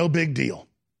like it's no big deal.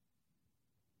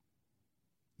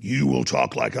 You will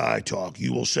talk like I talk.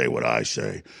 You will say what I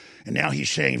say. And now he's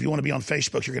saying if you want to be on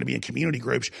Facebook, you're going to be in community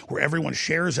groups where everyone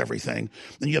shares everything.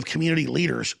 Then you have community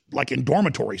leaders like in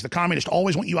dormitories. The communists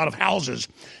always want you out of houses.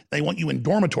 They want you in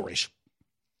dormitories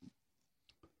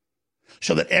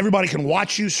so that everybody can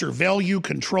watch you, surveil you,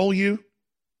 control you.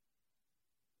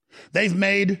 They've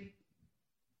made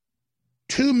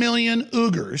 2 million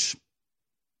Uyghurs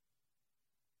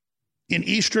in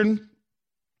eastern,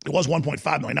 it was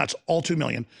 1.5 million, now it's all 2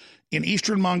 million, in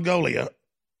eastern Mongolia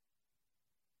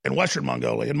and Western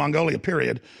Mongolia, in Mongolia,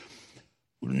 period,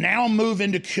 now move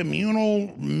into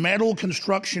communal metal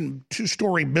construction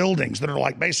 2-story buildings that are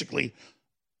like basically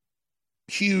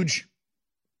huge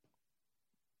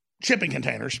shipping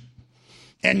containers.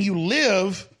 And you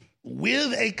live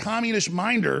with a communist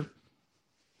minder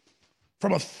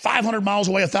from 500 miles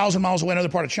away, 1,000 miles away, another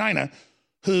part of China,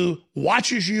 who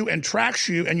watches you and tracks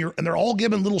you, and they're all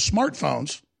given little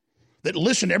smartphones that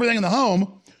listen to everything in the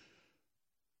home.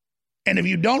 And if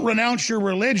you don't renounce your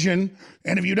religion,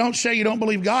 and if you don't say you don't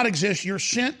believe God exists, you're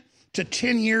sent to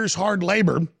 10 years hard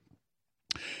labor.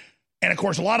 And of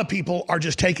course, a lot of people are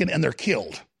just taken and they're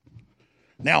killed.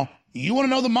 Now, you want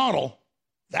to know the model?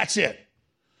 That's it.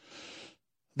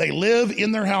 They live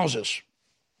in their houses.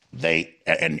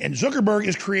 And Zuckerberg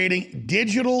is creating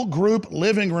digital group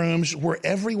living rooms where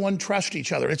everyone trusts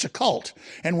each other. It's a cult,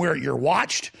 and where you're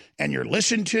watched and you're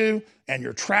listened to and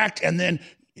you're tracked. And then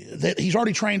he's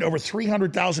already trained over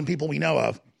 300,000 people we know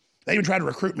of. They even tried to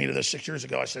recruit me to this 6 years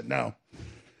ago. I said no.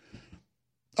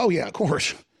 Oh yeah, of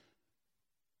course.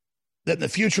 That in the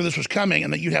future this was coming,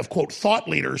 and that you'd have, quote, thought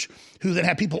leaders who then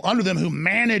have people under them who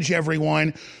manage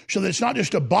everyone, so that it's not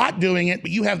just a bot doing it, but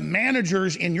you have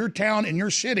managers in your town, in your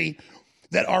city,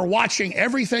 that are watching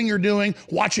everything you're doing,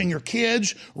 watching your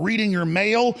kids, reading your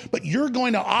mail, but you're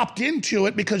going to opt into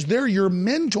it because they're your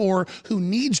mentor who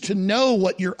needs to know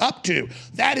what you're up to.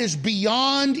 That is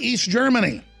beyond East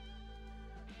Germany.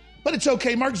 But it's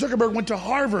okay. Mark Zuckerberg went to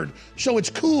Harvard, so it's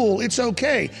cool. It's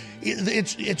okay.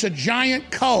 It's a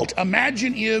giant cult.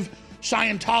 Imagine if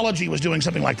Scientology was doing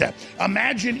something like that.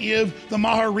 Imagine if the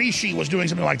Maharishi was doing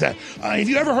something like that. Have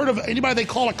you ever heard of anybody they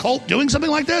call a cult doing something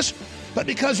like this? But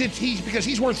because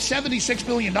he's worth $76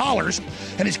 billion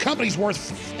and his company's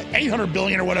worth $800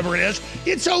 billion or whatever it is,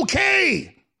 it's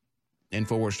okay.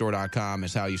 InfoWarsStore.com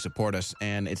is how you support us,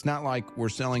 and it's not like we're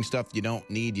selling stuff you don't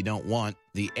need, you don't want.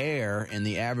 The air in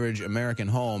the average American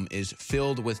home is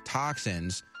filled with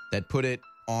toxins that put it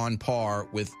on par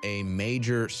with a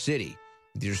major city.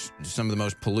 There's some of the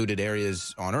most polluted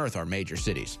areas on Earth are major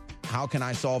cities. How can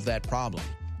I solve that problem?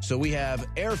 So we have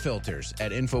air filters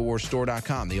at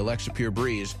InfoWarsStore.com, the Alexa Pure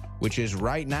Breeze, which is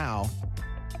right now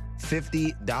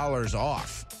 $50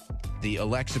 off. The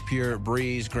Alexa Pure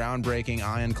Breeze groundbreaking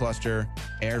ion cluster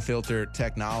air filter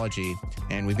technology.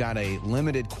 And we've got a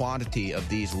limited quantity of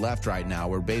these left right now.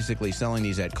 We're basically selling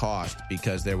these at cost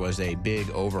because there was a big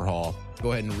overhaul.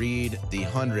 Go ahead and read the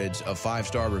hundreds of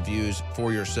 5-star reviews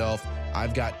for yourself.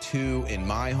 I've got 2 in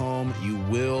my home. You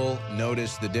will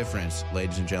notice the difference,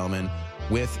 ladies and gentlemen,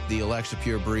 with the Alexa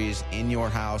Pure Breeze in your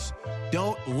house.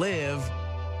 Don't live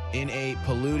in a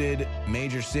polluted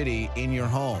major city in your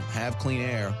home. Have clean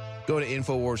air. Go to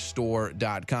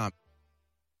InfoWarsStore.com.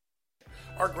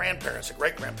 Our grandparents and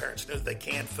great-grandparents knew that they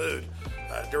canned food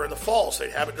during the fall, so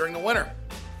they'd have it during the winter.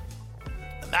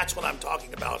 And And that's what I'm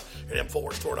talking about at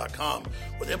InfoWarsStore.com.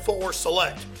 With InfoWars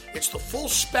Select, it's the full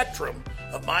spectrum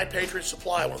of My Patriot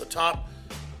Supply, one of the top,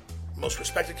 most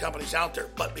respected companies out there.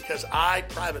 But because I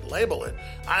private label it,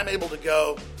 I'm able to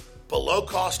go below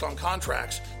cost on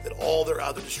contracts that all their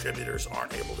other distributors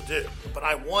aren't able to do. But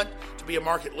I want to be a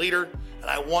market leader, and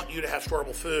I want you to have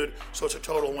storable food, so it's a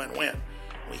total win-win.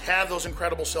 We have those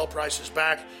incredible sale prices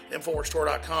back at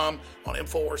InfoWarsStore.com on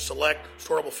InfoWars Select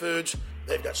storable foods.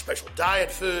 They've got special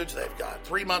diet foods. They've got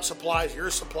 3-month supplies,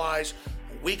 year supplies,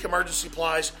 week emergency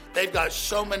supplies. They've got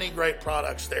so many great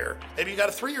products there. Maybe you got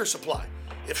a 3-year supply.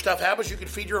 If stuff happens, you can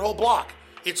feed your whole block.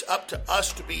 It's up to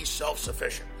us to be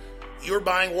self-sufficient. You're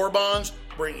buying war bonds,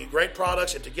 bringing you great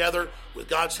products, and together, with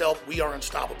God's help, we are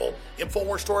unstoppable.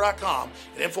 InfoWarsStore.com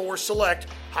and InfoWars Select,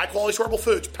 high-quality storable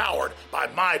foods powered by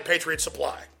My Patriot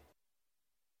Supply.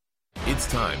 It's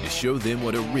time to show them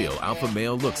what a real alpha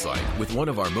male looks like with one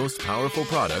of our most powerful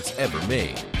products ever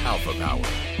made, Alpha Power.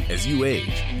 As you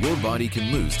age, your body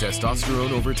can lose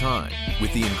testosterone over time.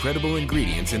 With the incredible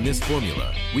ingredients in this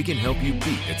formula, we can help you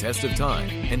beat the test of time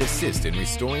and assist in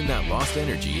restoring that lost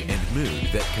energy and mood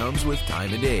that comes with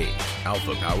time and age.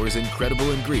 Alpha Power's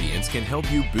incredible ingredients can help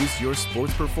you boost your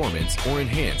sports performance or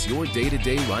enhance your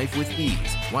day-to-day life with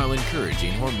ease while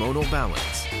encouraging hormonal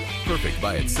balance. Perfect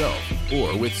by itself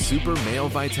or with super male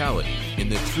vitality in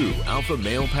the true Alpha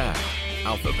Male Pack.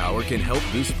 Alpha Power can help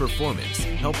boost performance,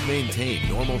 help maintain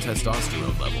normal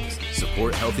testosterone levels,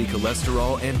 support healthy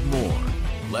cholesterol, and more.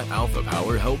 Let Alpha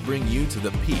Power help bring you to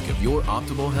the peak of your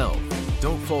optimal health.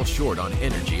 Don't fall short on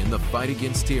energy in the fight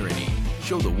against tyranny.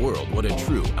 Show the world what a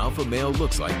true alpha male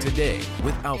looks like today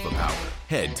with Alpha Power.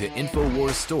 Head to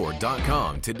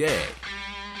InfoWarsStore.com today.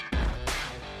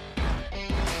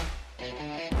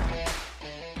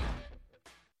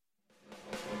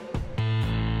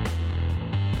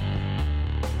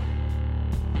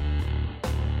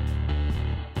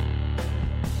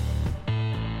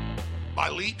 By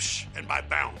leaps and by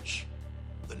bounds,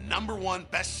 the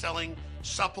 #1 best-selling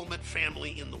supplement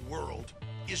family in the world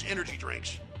is energy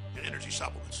drinks and energy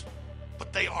supplements.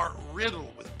 But they are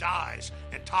riddled with dyes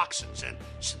and toxins and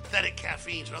synthetic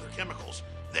caffeines and other chemicals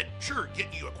that sure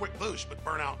get you a quick boost but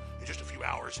burn out in just a few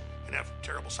hours and have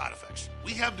terrible side effects.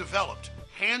 We have developed,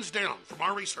 hands down from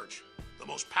our research, the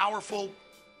most powerful,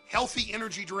 healthy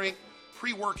energy drink,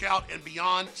 pre-workout, and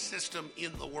beyond system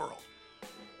in the world.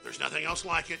 There's nothing else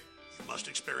like it. You must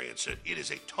experience it. It is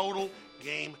a total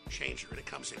game changer, and it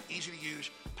comes in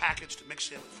easy-to-use packets to mix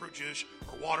in with fruit juice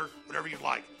or water, whatever you'd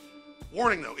like.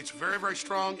 Warning, though, it's very, very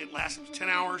strong. It lasts up to 10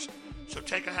 hours, so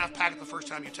take a half packet the first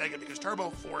time you take it because Turbo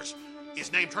Force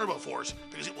is named Turbo Force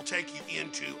because it will take you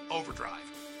into overdrive.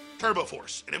 Turbo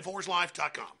Force at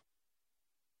InfoWarsLife.com.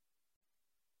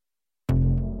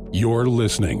 You're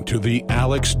listening to The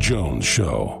Alex Jones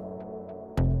Show.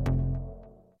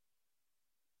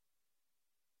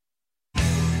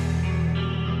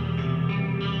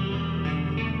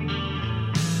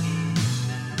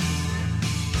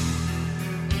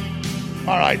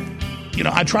 All right,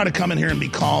 I try to come in here and be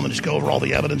calm and just go over all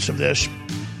the evidence of this. And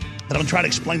I'm going to try to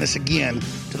explain this again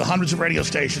to the hundreds of radio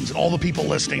stations and all the people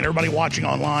listening and everybody watching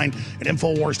online at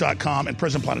Infowars.com and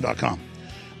PrisonPlanet.com.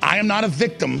 I am not a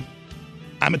victim.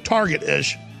 I'm a target,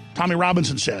 as Tommy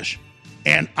Robinson says.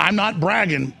 And I'm not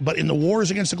bragging, but in the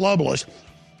wars against the globalists,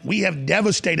 we have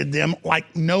devastated them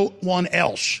like no one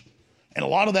else. And a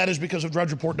lot of that is because of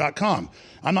DrudgeReport.com.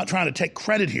 I'm not trying to take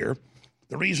credit here.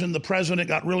 The reason the president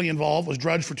got really involved was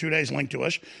Drudge for 2 days linked to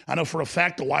us. I know for a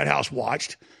fact the White House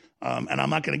watched, and I'm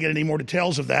not going to get any more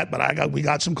details of that, but we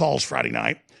got some calls Friday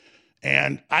night.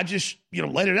 And I just,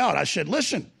 laid it out. I said,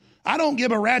 listen, I don't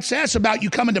give a rat's ass about you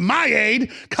coming to my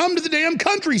aid. Come to the damn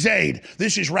country's aid.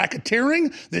 This is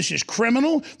racketeering. This is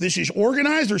criminal. This is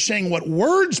organized. They're saying what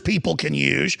words people can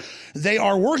use. They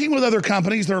are working with other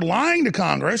companies. They're lying to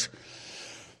Congress.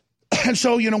 And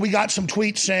so, we got some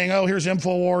tweets saying, oh, here's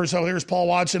InfoWars. Oh, here's Paul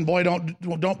Watson. Boy,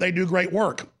 don't they do great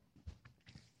work.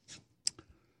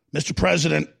 Mr.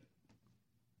 President,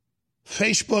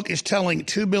 Facebook is telling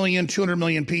 2.2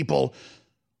 billion people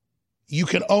you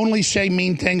can only say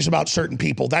mean things about certain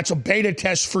people. That's a beta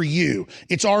test for you.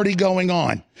 It's already going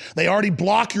on. They already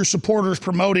block your supporters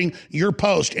promoting your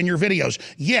post and your videos.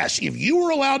 Yes, if you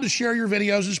were allowed to share your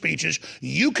videos and speeches,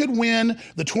 you could win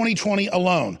the 2020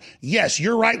 alone. Yes,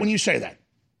 you're right when you say that.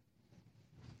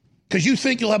 Because you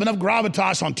think you'll have enough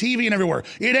gravitas on TV and everywhere.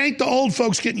 It ain't the old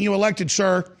folks getting you elected,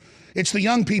 sir. It's the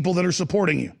young people that are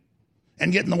supporting you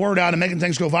and getting the word out and making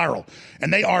things go viral.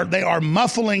 And they are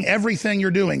muffling everything you're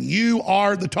doing. You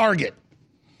are the target.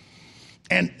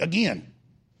 And again,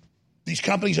 these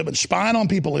companies have been spying on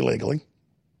people illegally.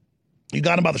 You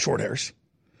got them by the short hairs.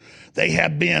 They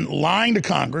have been lying to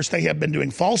Congress. They have been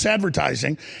doing false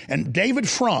advertising. And David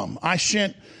Frum, I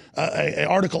sent an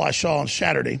article I saw on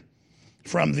Saturday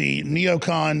from the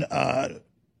Neocon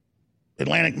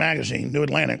Atlantic magazine, New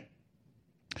Atlantic.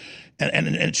 And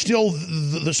it's still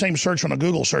the same search on a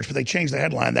Google search, but they changed the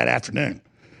headline that afternoon.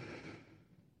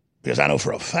 Because I know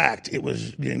for a fact it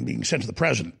was being sent to the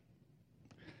president.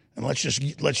 And let's just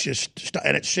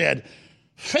and it said,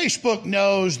 Facebook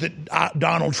knows that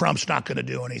Donald Trump's not going to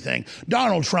do anything.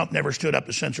 Donald Trump never stood up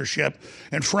to censorship.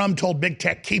 And Frum told Big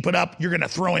Tech, keep it up. You're going to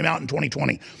throw him out in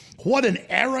 2020. What an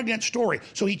arrogant story.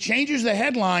 So he changes the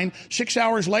headline 6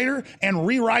 hours later and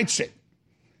rewrites it.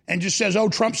 And just says, oh,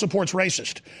 Trump supports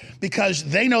racist. Because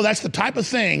they know that's the type of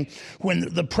thing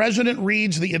when the president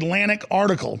reads the Atlantic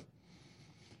article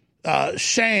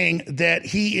saying that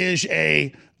he is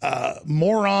a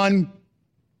moron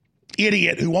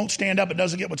idiot who won't stand up and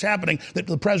doesn't get what's happening, that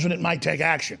the president might take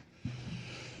action.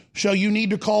 So you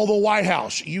need to call the White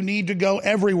House. You need to go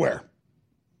everywhere.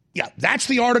 Yeah, that's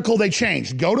the article they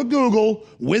changed. Go to Google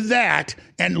with that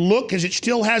and look, because it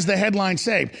still has the headline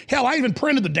saved. Hell, I even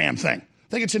printed the damn thing.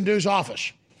 I think it's in Du's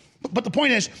office. But the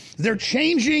point is, they're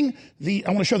changing I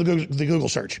want to show the Google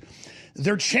search.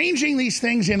 They're changing these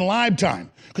things in live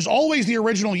time, because always the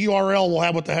original URL will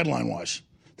have what the headline was.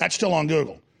 That's still on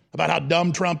Google, about how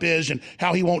dumb Trump is and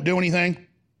how he won't do anything.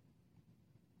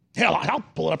 Hell, I'll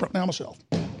pull it up right now myself.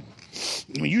 I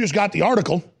mean, you just got the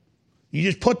article. You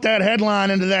just put that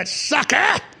headline into that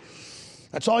sucker.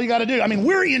 That's all you got to do. I mean,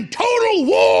 we're in total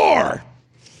war.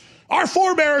 Our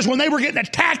forebears, when they were getting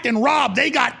attacked and robbed, they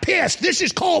got pissed. This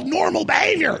is called normal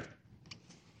behavior.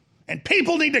 And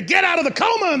people need to get out of the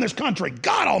coma in this country.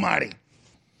 God almighty.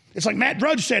 It's like Matt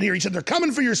Drudge said here. He said, they're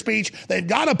coming for your speech. They've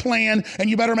got a plan, and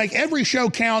you better make every show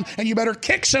count, and you better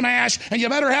kick some ass, and you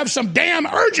better have some damn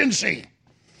urgency.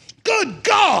 Good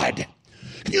God.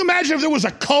 Can you imagine if there was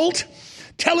a cult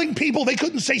telling people they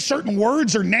couldn't say certain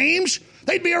words or names?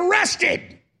 They'd be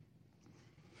arrested.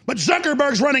 But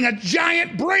Zuckerberg's running a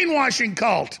giant brainwashing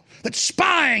cult that's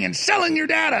spying and selling your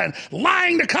data and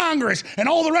lying to Congress, and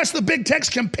all the rest of the big techs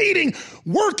competing,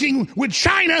 working with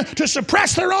China to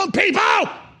suppress their own people.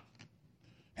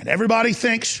 And everybody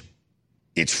thinks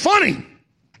it's funny.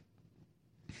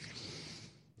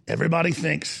 Everybody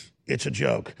thinks it's a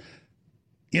joke.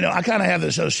 You know, I kind of have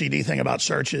this OCD thing about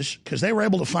searches, because they were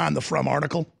able to find the Frum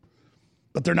article,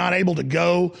 but they're not able to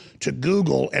go to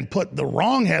Google and put the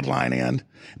wrong headline in,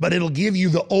 but it'll give you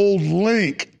the old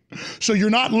link. So you're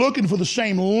not looking for the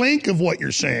same link of what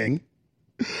you're saying,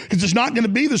 because it's not going to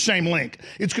be the same link.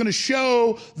 It's going to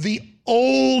show the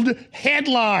old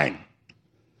headline.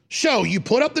 So you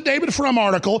put up the David Frum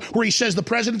article where he says the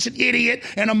president's an idiot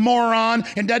and a moron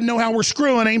and doesn't know how we're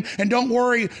screwing him. And don't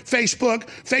worry,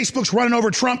 Facebook's running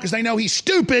over Trump because they know he's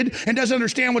stupid and doesn't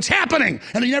understand what's happening.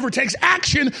 And he never takes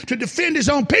action to defend his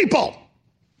own people.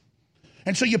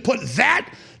 And so you put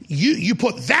that, you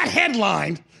put that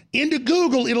headline into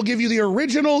Google. It'll give you the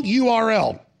original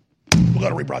URL. We'll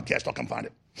go to rebroadcast. I'll come find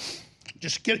it.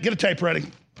 Just get a tape ready.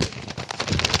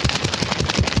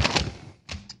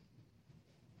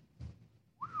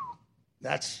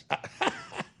 That's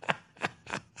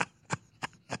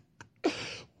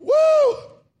woo!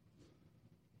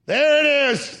 There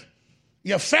it is.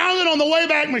 You found it on the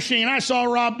Wayback Machine. I saw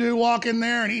Rob Dew walk in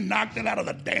there, and he knocked it out of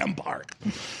the damn park.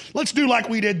 Let's do like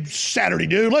we did Saturday,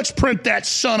 dude. Let's print that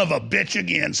son of a bitch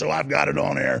again so I've got it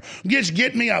on air. Just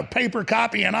get me a paper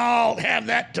copy, and I'll have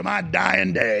that to my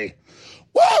dying day.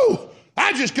 Woo!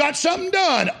 I just got something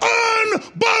done.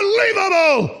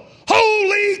 Unbelievable!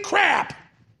 Holy crap!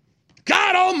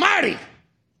 God almighty.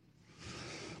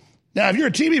 Now, if you're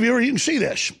a TV viewer, you can see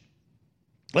this.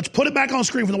 Let's put it back on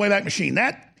screen from the Wayback Machine.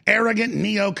 That arrogant,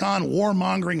 neocon,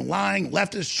 warmongering, lying,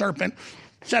 leftist serpent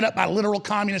set up by literal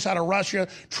communists out of Russia,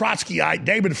 Trotskyite,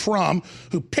 David Frum,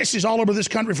 who pisses all over this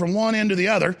country from one end to the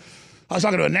other. I was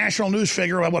talking to a national news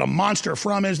figure about what a monster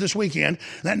Frum is this weekend.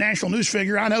 That national news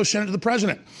figure, I know, sent it to the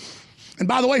president. And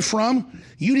by the way, Frum,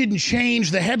 you didn't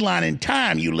change the headline in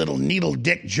time, you little needle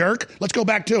dick jerk. Let's go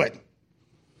back to it.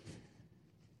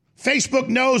 Facebook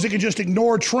knows it can just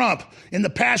ignore Trump. In the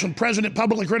past, when president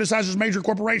publicly criticizes major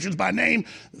corporations by name,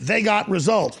 they got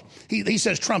results. He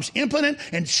says Trump's impotent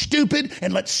and stupid,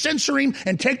 and let's censor him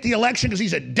and take the election because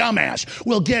he's a dumbass.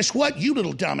 Well, guess what, you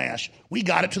little dumbass? We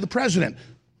got it to the president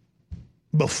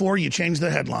before you changed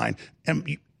the headline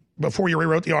and before you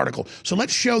rewrote the article. So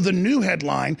let's show the new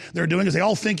headline they're doing, because they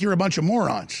all think you're a bunch of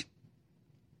morons.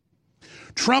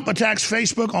 Trump attacks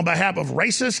Facebook on behalf of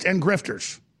racists and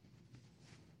grifters.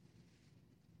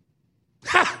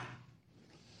 Ha!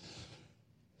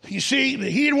 You see,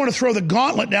 he didn't want to throw the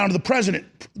gauntlet down to the president.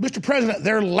 Mr. President,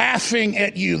 they're laughing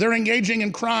at you. They're engaging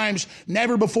in crimes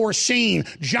never before seen.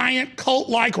 Giant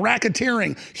cult-like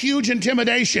racketeering, huge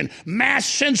intimidation, mass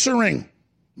censoring,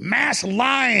 mass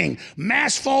lying,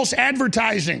 mass false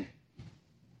advertising.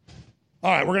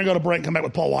 All right, we're going to go to break and come back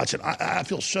with Paul Watson. I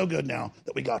feel so good now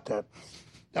that we got that.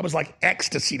 That was like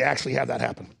ecstasy to actually have that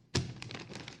happen.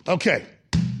 Okay.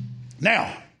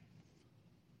 Now,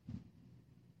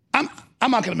 I'm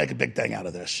not going to make a big thing out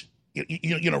of this.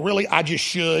 You know, really, I just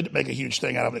should make a huge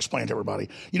thing out of it and explain to everybody.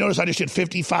 You notice I just did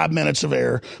 55 minutes of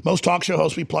air. Most talk show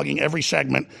hosts be plugging every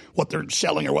segment, what they're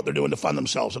selling or what they're doing to fund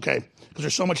themselves, okay? Because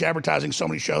there's so much advertising, so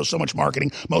many shows, so much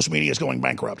marketing. Most media is going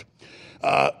bankrupt.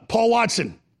 Paul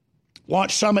Watson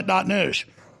launched Summit.News.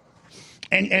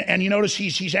 And you notice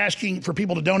he's asking for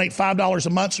people to donate $5 a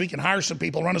month so he can hire some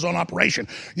people, run his own operation.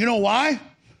 You know why?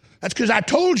 That's because I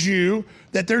told you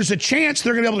that there's a chance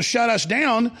they're going to be able to shut us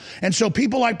down. And so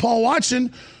people like Paul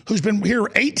Watson, who's been here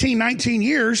 18, 19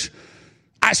 years,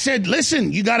 I said,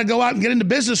 listen, you got to go out and get into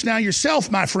business now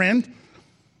yourself, my friend.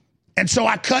 And so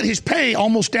I cut his pay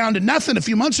almost down to nothing a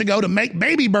few months ago to make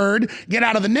Baby Bird get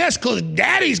out of the nest because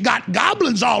Daddy's got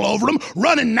goblins all over him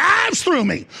running knives through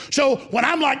me. So when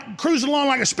I'm like cruising along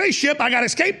like a spaceship, I got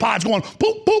escape pods going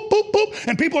poop, poop, poop, poop.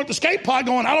 And people at the escape pod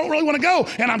going, I don't really want to go.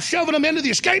 And I'm shoving them into the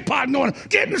escape pod and going,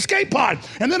 get in the escape pod.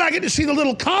 And then I get to see the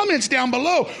little comments down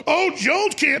below. Oh,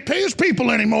 Jones can't pay his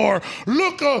people anymore.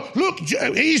 Look,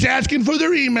 he's asking for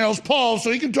their emails, Paul,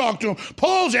 so he can talk to them.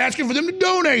 Paul's asking for them to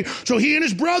donate so he and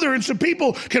his brother and some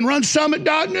people can run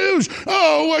Summit.News.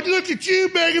 Oh, look at you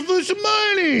begging for some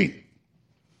money.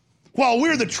 While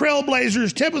we're the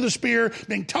trailblazers, tip of the spear,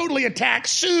 being totally attacked,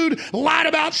 sued, lied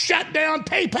about, shut down,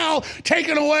 PayPal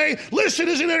taken away, listed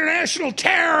as an international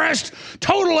terrorist,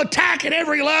 total attack at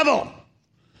every level.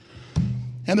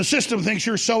 And the system thinks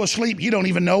you're so asleep you don't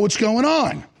even know what's going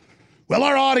on. Well,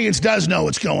 our audience does know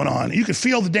what's going on. You can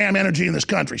feel the damn energy in this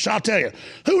country. So I'll tell you,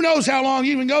 who knows how long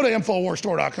you even go to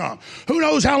InfoWarsStore.com? Who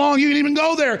knows how long you can even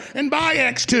go there and buy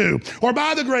X2 or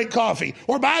buy the great coffee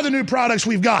or buy the new products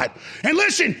we've got. And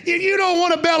listen, if you don't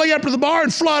want to belly up to the bar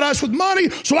and flood us with money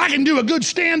so I can do a good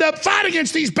stand-up fight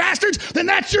against these bastards, then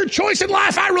that's your choice in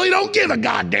life. I really don't give a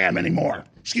goddamn anymore.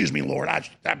 Excuse me, Lord.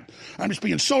 I'm just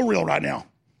being so real right now.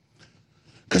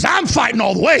 Because I'm fighting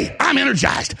all the way. I'm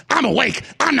energized. I'm awake.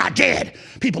 I'm not dead.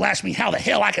 People ask me how the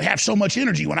hell I could have so much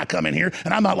energy when I come in here,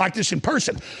 and I'm not like this in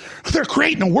person. They're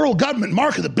creating a world government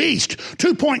mark of the beast.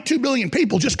 2.2 billion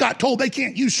people just got told they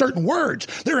can't use certain words.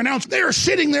 They're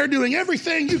sitting there doing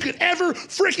everything you could ever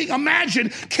freaking imagine,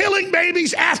 killing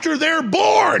babies after they're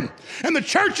born. And the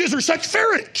churches are such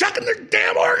ferrets, chucking their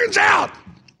damn organs out.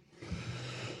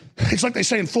 It's like they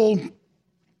say in Full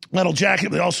Metal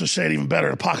Jacket, they also say it even better,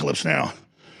 Apocalypse Now.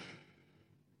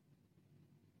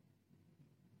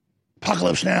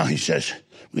 Apocalypse Now, he says,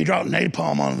 we drop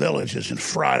napalm on villages and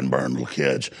fry and burn little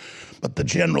kids, but the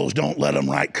generals don't let them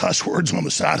write cuss words on the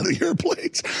side of the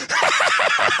airplanes.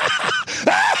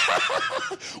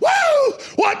 Woo!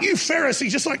 What, you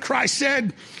Pharisees, just like Christ said.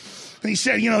 And he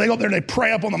said, you know, they go up there and they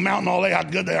pray up on the mountain all day how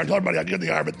good they are, tell everybody how good they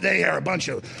are, but they are a bunch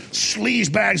of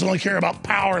sleaze bags that only care about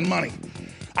power and money.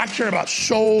 I care about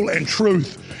soul and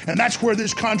truth. And that's where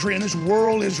this country and this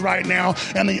world is right now.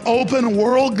 And the open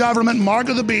world government mark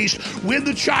of the beast with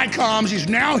the Chi-Coms is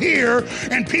now here.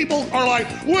 And people are like,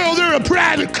 well, they're a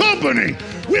private company.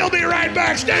 We'll be right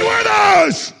back. Stay with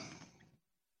us.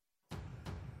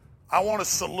 I want to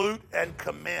salute and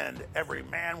commend every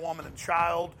man, woman, and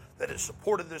child that has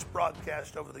supported this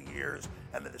broadcast over the years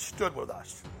and that has stood with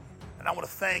us. And I want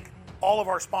to thank all of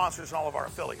our sponsors and all of our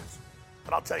affiliates.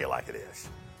 But I'll tell you like it is.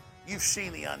 You've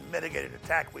seen the unmitigated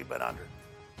attack we've been under.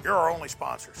 You're our only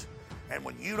sponsors. And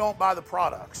when you don't buy the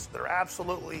products that are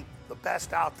absolutely the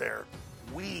best out there,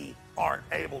 we aren't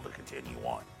able to continue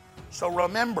on. So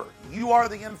remember, you are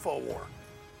the InfoWar.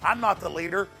 I'm not the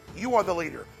leader. You are the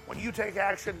leader. When you take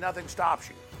action, nothing stops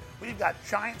you. We've got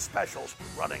giant specials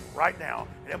running right now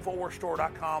at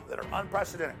InfoWarsStore.com that are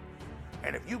unprecedented.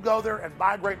 And if you go there and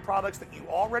buy great products that you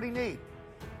already need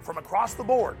from across the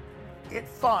board, it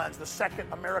funds the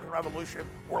second American Revolution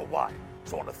worldwide.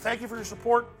 So I want to thank you for your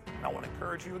support, and I want to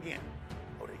encourage you again.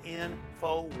 Go to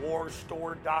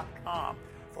InfoWarsStore.com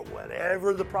for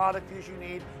whatever the product is you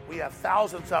need. We have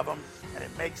thousands of them, and it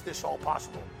makes this all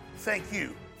possible. Thank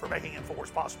you for making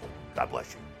InfoWars possible. God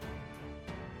bless you.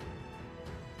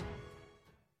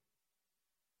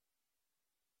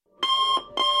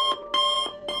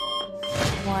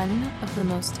 One of the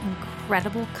most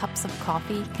incredible cups of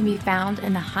coffee can be found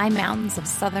in the high mountains of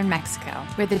southern Mexico,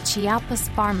 where the Chiapas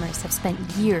farmers have spent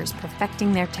years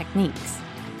perfecting their techniques.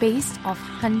 Based off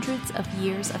hundreds of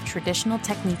years of traditional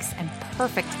techniques and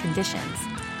perfect conditions,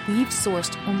 we've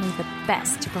sourced only the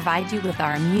best to provide you with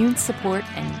our immune support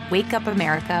and Wake Up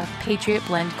America Patriot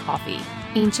Blend coffee.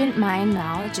 Ancient Mayan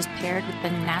knowledge is paired with the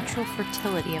natural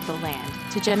fertility of the land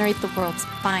to generate the world's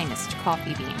finest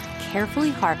coffee bean,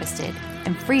 carefully harvested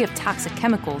and free of toxic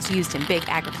chemicals used in big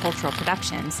agricultural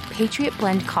productions. Patriot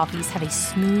Blend coffees have a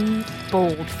smooth,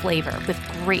 bold flavor with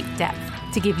great depth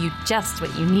to give you just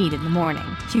what you need in the morning.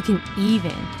 You can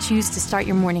even choose to start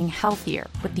your morning healthier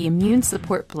with the Immune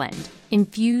Support Blend,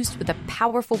 infused with a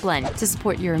powerful blend to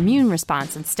support your immune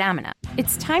response and stamina.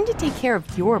 It's time to take care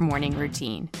of your morning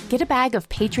routine. Get a bag of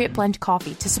Patriot Blend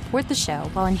coffee to support the show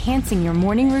while enhancing your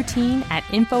morning routine at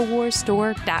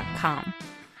InfoWarsStore.com.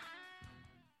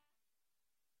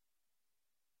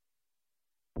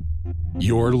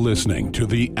 You're listening to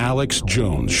The Alex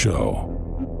Jones Show.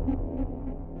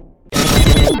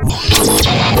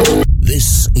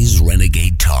 This is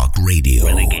Renegade Talk Radio.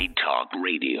 Renegade Talk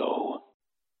Radio.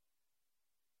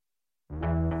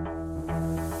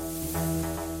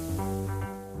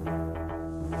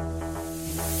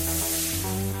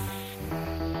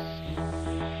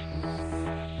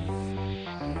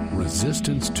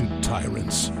 Resistance to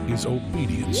tyrants is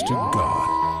obedience to God.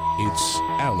 It's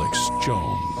Alex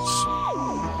Jones.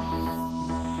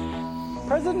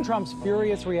 President Trump's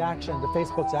furious reaction to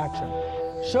Facebook's action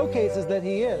showcases that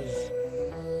he is,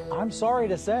 I'm sorry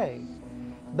to say,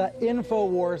 the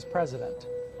InfoWars president.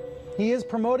 He is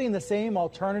promoting the same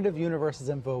alternative universe as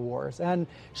InfoWars and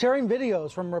sharing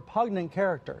videos from repugnant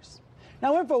characters.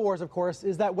 Now, InfoWars, of course,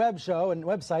 is that web show and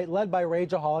website led by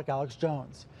rageaholic Alex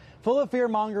Jones. Full of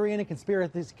fear-mongering and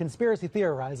conspiracy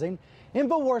theorizing,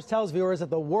 InfoWars tells viewers that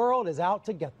the world is out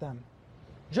to get them.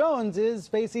 Jones is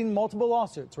facing multiple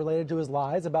lawsuits related to his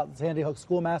lies about the Sandy Hook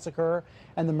school massacre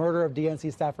and the murder of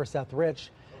DNC staffer Seth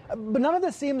Rich. But none of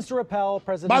this seems to repel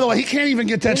President By the way, Trump. he can't even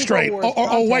get that straight.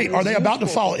 Wait, are they about to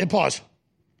file it? Pause.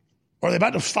 Are they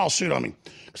about to file suit on me?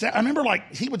 Because I remember,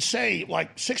 he would say,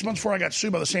 6 months before I got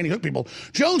sued by the Sandy Hook people,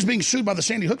 Jones being sued by the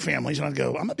Sandy Hook families, and I'd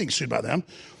go, I'm not being sued by them.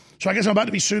 So I guess I'm about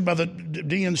to be sued by the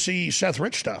DNC Seth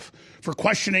Rich stuff for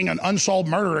questioning an unsolved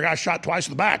murder, a guy shot twice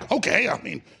in the back. Okay, I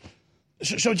mean,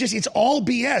 so it's all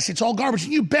BS. It's all garbage.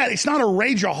 You bet it's not a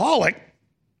rageaholic.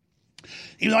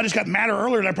 Even though I just got madder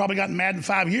earlier than I've probably gotten mad in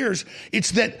 5 years, it's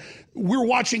that we're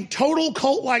watching total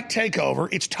cult-like takeover.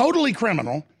 It's totally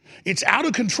criminal. It's out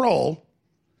of control.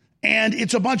 And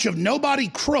it's a bunch of nobody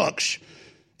crooks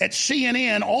at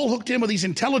CNN all hooked in with these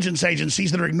intelligence agencies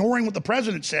that are ignoring what the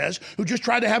president says, who just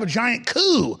tried to have a giant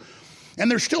coup. And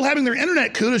they're still having their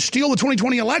internet coup to steal the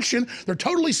 2020 election. They're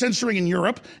totally censoring in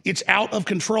Europe. It's out of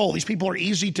control. These people are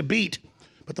easy to beat.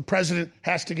 But the president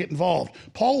has to get involved.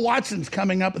 Paul Watson's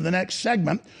coming up in the next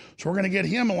segment, so we're going to get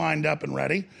him lined up and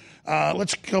ready.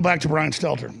 Let's go back to Brian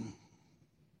Stelter.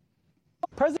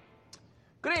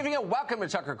 Good evening and welcome to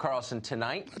Tucker Carlson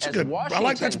Tonight. That's good.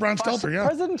 That's Brian Stelter, yeah.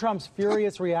 President Trump's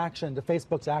furious reaction to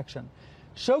Facebook's action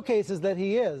showcases that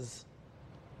he is,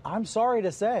 I'm sorry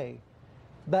to say,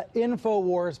 the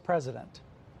InfoWars president.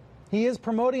 He is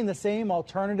promoting the same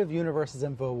alternative universe as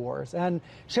InfoWars and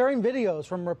sharing videos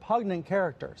from repugnant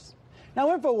characters. Now,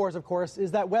 InfoWars, of course,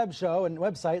 is that web show and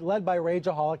website led by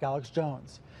rageaholic Alex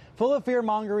Jones. Full of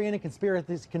fear-mongering and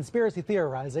conspiracy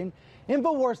theorizing,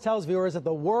 InfoWars tells viewers that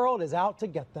the world is out to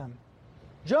get them.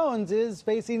 Jones is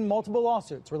facing multiple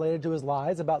lawsuits related to his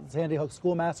lies about the Sandy Hook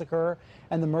school massacre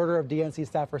and the murder of DNC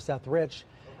staffer Seth Rich.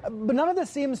 But none of this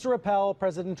seems to repel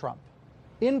President Trump.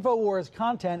 InfoWars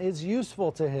content is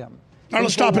useful to him. All right,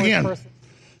 let's stop again.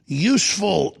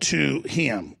 Useful to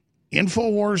him.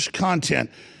 InfoWars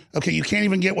content. Okay, you can't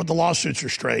even get what the lawsuits are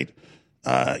straight.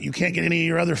 You can't get any of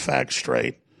your other facts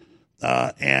straight.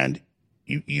 And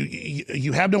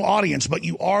you have no audience, but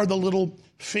you are the little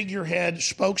figurehead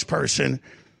spokesperson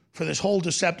for this whole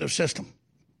deceptive system.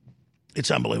 It's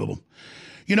unbelievable.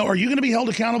 Are you going to be held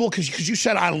accountable because you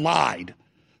said I lied?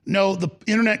 No, the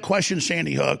internet questioned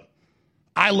Sandy Hook.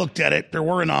 I looked at it. There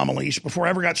were anomalies. Before I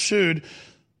ever got sued,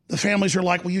 the families are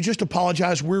like, well, you just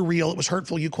apologize. We're real. It was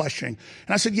hurtful. You questioning.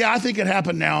 And I said, yeah, I think it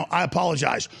happened now. I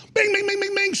apologize. Bing, bing, bing,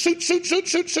 bing, bing. Suit, suit, suit,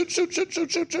 suit, suit, suit, suit,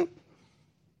 suit, suit, suit.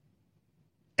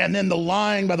 And then the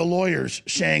lying by the lawyers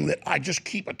saying that I just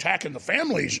keep attacking the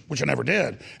families, which I never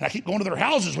did. And I keep going to their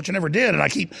houses, which I never did. And I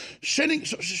keep sending.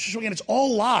 So again, it's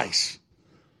all lies.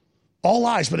 All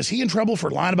lies. But is he in trouble for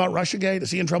lying about Russiagate?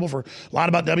 Is he in trouble for lying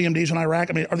about WMDs in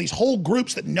Iraq? I mean, are these whole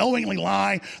groups that knowingly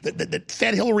lie, that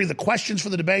fed Hillary the questions for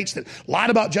the debates, that lied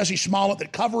about Jussie Smollett,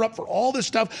 that cover up for all this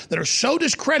stuff, that are so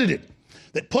discredited,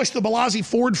 that push the Blasey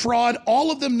Ford fraud? All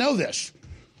of them know this.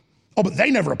 Oh, but they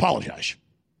never apologize.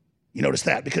 You notice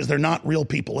that? Because they're not real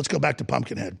people. Let's go back to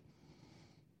Pumpkinhead.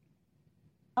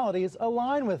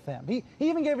 Align with him. He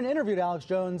even gave an interview to Alex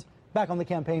Jones back on the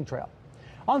campaign trail.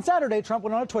 On Saturday, Trump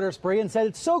went on a Twitter spree and said,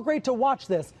 "It's so great to watch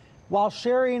this," while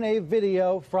sharing a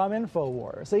video from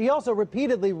InfoWars. He also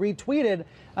repeatedly retweeted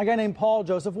a guy named Paul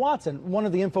Joseph Watson, one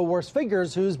of the InfoWars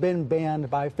figures who's been banned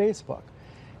by Facebook.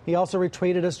 He also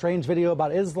retweeted a strange video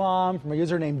about Islam from a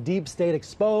user named Deep State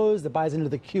Exposed that buys into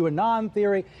the QAnon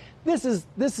theory. This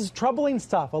is troubling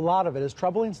stuff. A lot of it is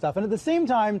troubling stuff. And at the same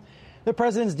time, the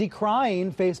president's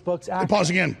decrying Facebook's action.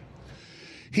 Pause again.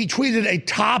 He tweeted a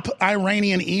top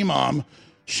Iranian imam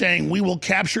saying, "We will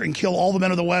capture and kill all the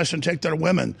men of the West and take their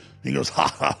women." He goes, "Ha,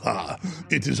 ha, ha.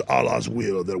 It is Allah's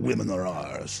will that women are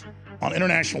ours," on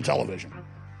international television.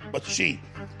 But see,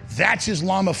 that's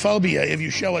Islamophobia if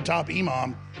you show a top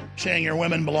imam saying your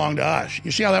women belong to us.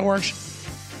 You see how that works?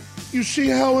 You see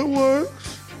how it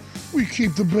works? We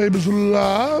keep the babies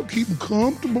alive, keep them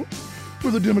comfortable.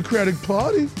 We're the Democratic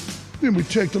Party. Then we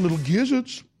take the little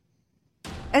gizzards.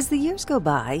 As the years go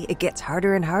by, it gets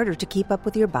harder and harder to keep up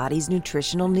with your body's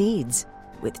nutritional needs.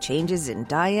 With changes in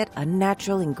diet,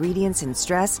 unnatural ingredients, and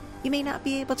stress, you may not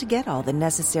be able to get all the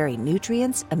necessary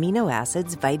nutrients, amino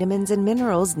acids, vitamins, and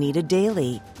minerals needed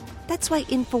daily. That's why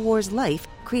InfoWars Life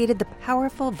created the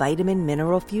powerful Vitamin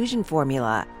Mineral Fusion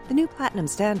formula. The new platinum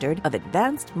standard of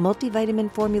advanced multivitamin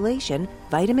formulation,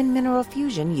 Vitamin Mineral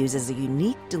Fusion uses a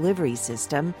unique delivery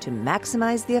system to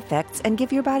maximize the effects and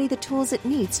give your body the tools it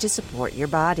needs to support your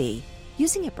body.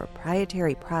 Using a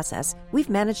proprietary process, we've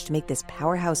managed to make this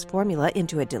powerhouse formula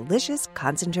into a delicious,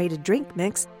 concentrated drink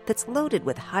mix that's loaded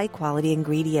with high-quality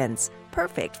ingredients.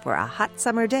 Perfect for a hot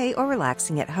summer day or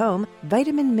relaxing at home,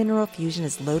 Vitamin Mineral Fusion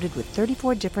is loaded with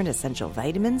 34 different essential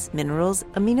vitamins, minerals,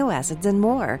 amino acids, and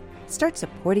more. Start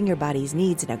supporting your body's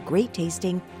needs in a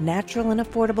great-tasting, natural, and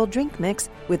affordable drink mix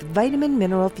with Vitamin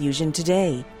Mineral Fusion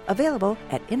today. Available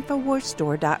at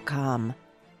InfoWarsStore.com.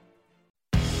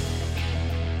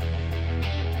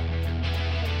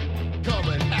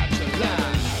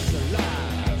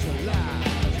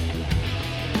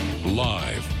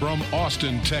 Live from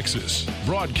Austin, Texas,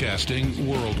 broadcasting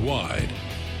worldwide,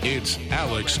 it's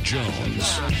Alex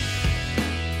Jones.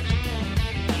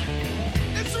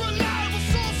 It's a reliable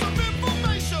source of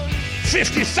information.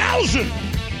 50,000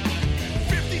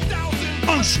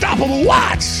 unstoppable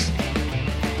watts.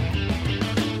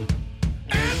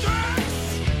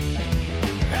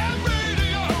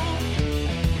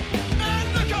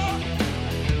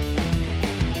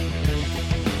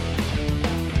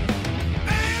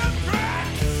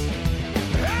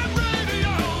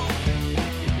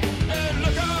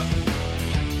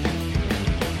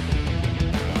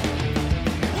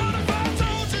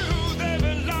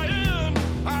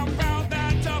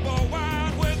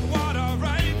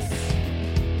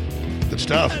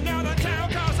 Stuff.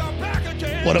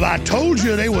 What if I told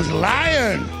you they was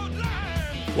lying?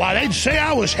 Why, they'd say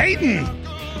I was hating,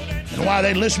 and why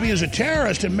they'd list me as a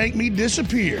terrorist and make me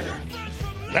disappear.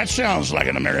 That sounds like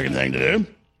an American thing to do.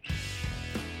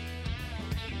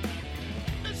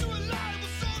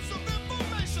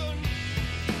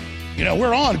 You know,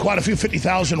 we're on quite a few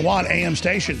 50,000 watt AM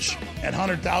stations and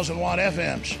 100,000 watt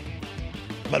FMs.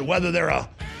 But whether they're a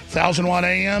 1,000 watt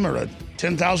AM or a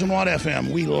 10,000 watt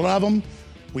FM, we love them,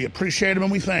 we appreciate them,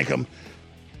 and we thank them.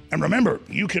 And remember,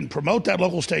 you can promote that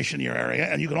local station in your area,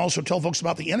 and you can also tell folks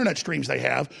about the internet streams they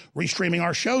have, restreaming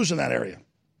our shows in that area.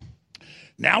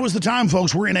 Now is the time,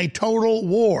 folks. We're in a total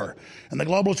war, and the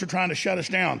globalists are trying to shut us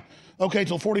down. Okay,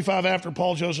 till 45 after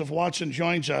Paul Joseph Watson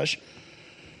joins us,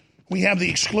 we have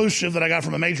the exclusive that I got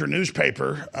from a major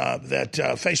newspaper that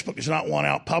Facebook does not want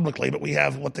out publicly, but we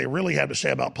have what they really have to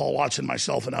say about Paul Watson,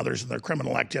 myself, and others and their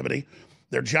criminal activity,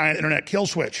 their giant internet kill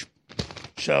switch.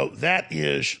 So that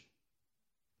is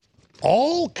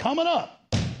all coming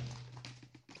up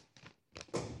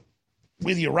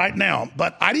with you right now.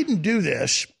 But I didn't do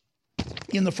this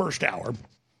in the first hour.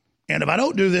 And if I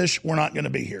don't do this, we're not going to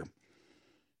be here.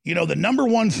 You know, the number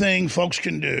one thing folks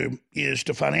can do is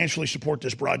to financially support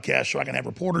this broadcast so I can have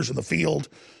reporters in the field,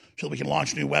 so that we can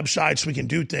launch new websites, so we can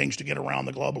do things to get around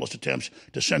the globalist attempts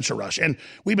to censor us. And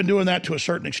we've been doing that to a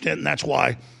certain extent, and that's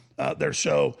why they're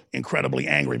so incredibly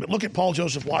angry. But look at Paul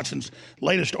Joseph Watson's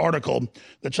latest article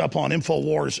that's up on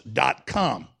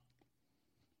Infowars.com.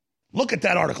 Look at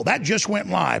that article. That just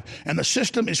went live, and the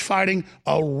system is fighting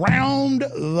around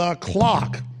the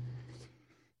clock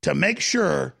to make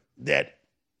sure that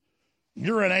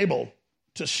you're unable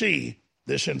to see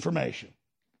this information.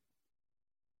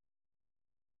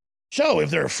 So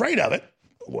if they're afraid of it,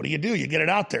 what do? You get it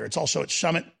out there. It's also at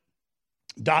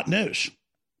summit.news,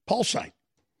 Paul's site.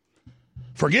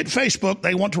 Forget Facebook.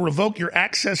 They want to revoke your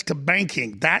access to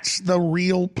banking. That's the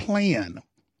real plan.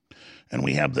 And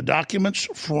we have the documents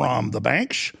from the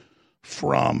banks,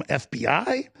 from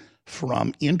FBI,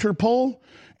 from Interpol.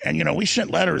 And, you know, we sent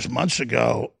letters months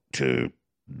ago to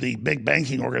the big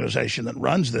banking organization that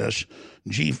runs this,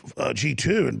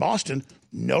 G2 in Boston.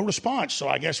 No response. So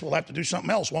I guess we'll have to do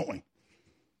something else, won't we?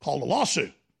 Called a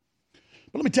lawsuit.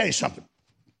 But let me tell you something.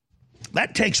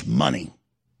 That takes money.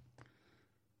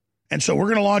 And so we're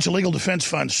going to launch a legal defense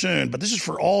fund soon, but this is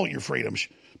for all your freedoms.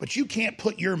 But you can't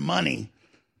put your money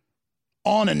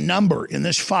on a number in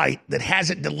this fight that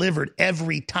hasn't delivered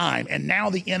every time. And now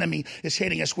the enemy is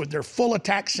hitting us with their full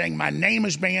attack saying my name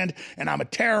is banned and I'm a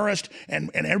terrorist and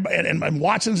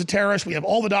Watson's a terrorist. We have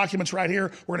all the documents right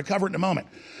here. We're going to cover it in a moment.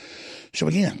 So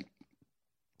again,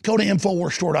 go to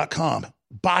InfoWarsStore.com.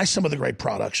 Buy some of the great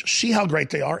products, see how great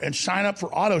they are, and sign up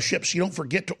for auto ship so you don't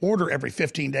forget to order every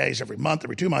 15 days, every month,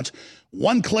 every 2 months.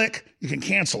 One click, you can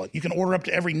cancel it. You can order up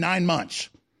to every 9 months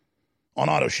on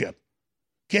auto ship.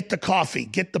 Get the coffee,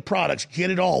 get the products,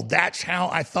 get it all. That's how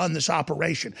I fund this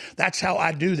operation. That's how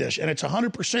I do this. And it's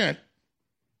 100%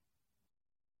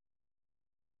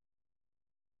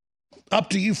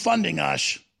 up to you funding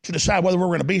us to decide whether we're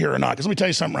going to be here or not. Because let me tell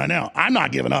you something right now. I'm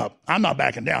not giving up. I'm not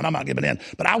backing down. I'm not giving in.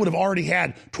 But I would have already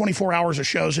had 24 hours of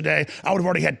shows a day. I would have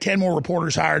already had 10 more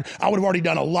reporters hired. I would have already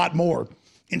done a lot more.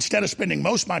 Instead of spending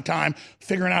most of my time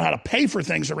figuring out how to pay for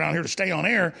things around here to stay on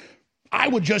air, I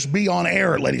would just be on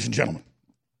air, ladies and gentlemen.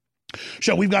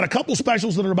 So we've got a couple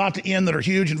specials that are about to end that are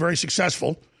huge and very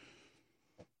successful.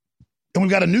 And we've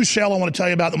got a new sale I want to tell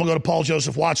you about. Then we'll go to Paul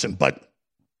Joseph Watson. But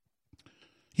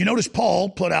you notice Paul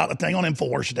put out a thing on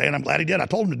InfoWars today, and I'm glad he did. I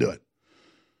told him to do it.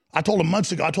 I told him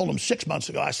months ago. I told him 6 months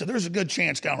ago. I said, there's a good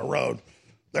chance down the road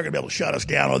they're going to be able to shut us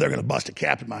down or they're going to bust a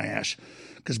cap in my ass.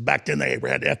 Because back then they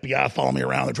had the FBI follow me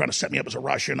around. They're trying to set me up as a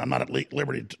Russian. I'm not at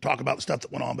liberty to talk about the stuff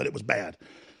that went on, but it was bad.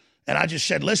 And I just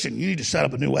said, listen, you need to set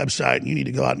up a new website and you need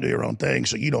to go out and do your own thing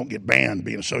so you don't get banned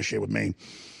being associated with me.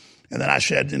 And then I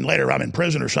said, and later I'm in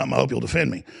prison or something, I hope you'll defend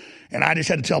me. And I just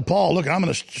had to tell Paul, look, I'm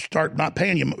going to start not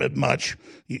paying you much,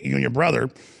 you and your brother,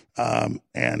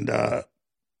 and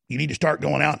you need to start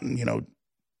going out and,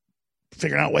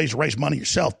 figuring out ways to raise money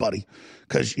yourself, buddy,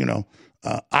 because,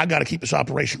 I got to keep this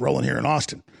operation rolling here in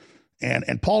Austin.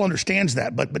 And Paul understands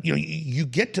that, but you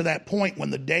get to that point when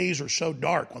the days are so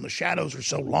dark, when the shadows are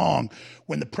so long,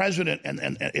 when the president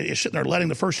and is sitting there letting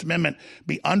the First Amendment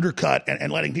be undercut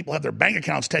and letting people have their bank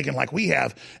accounts taken like we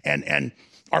have, and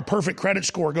our perfect credit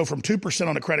score go from 2%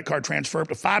 on a credit card transfer up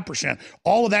to 5%.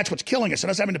 All of that's what's killing us,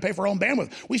 and us having to pay for our own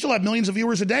bandwidth. We still have millions of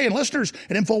viewers a day and listeners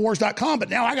at Infowars.com, but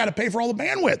now I got to pay for all the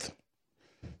bandwidth.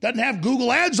 Doesn't have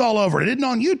Google ads all over it. It isn't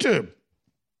on YouTube.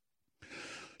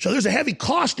 So there's a heavy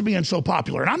cost to being so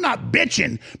popular. And I'm not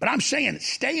bitching, but I'm saying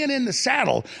staying in the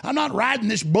saddle. I'm not riding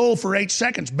this bull for 8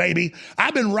 seconds, baby.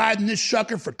 I've been riding this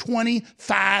sucker for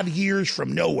 25 years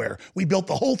from nowhere. We built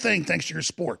the whole thing thanks to your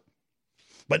support.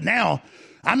 But now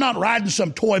I'm not riding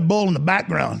some toy bull in the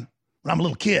background when I'm a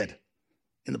little kid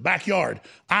in the backyard.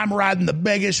 I'm riding the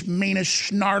biggest, meanest,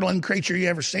 snarling creature you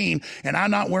ever seen. And I'm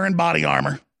not wearing body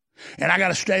armor. And I got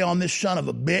to stay on this son of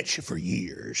a bitch for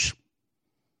years.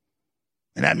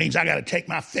 And that means I got to take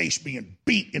my face being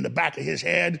beat in the back of his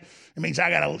head. It means I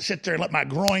got to sit there and let my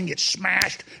groin get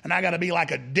smashed. And I got to be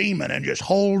like a demon and just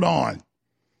hold on.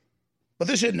 But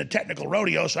this isn't a technical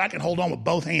rodeo, so I can hold on with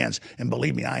both hands. And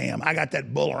believe me, I am. I got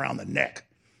that bull around the neck.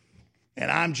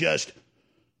 And I'm just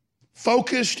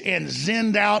focused and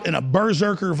zenned out in a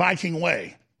berserker Viking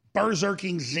way.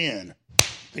 Berserking Zen.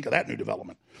 Think of that new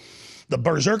development. The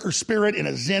berserker spirit in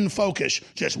a Zen focus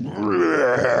just...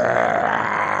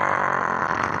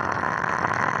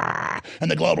 And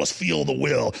the globalists feel the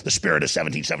will, the spirit of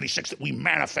 1776 that we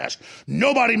manifest.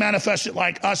 Nobody manifests it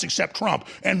like us except Trump.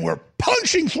 And we're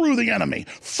punching through the enemy.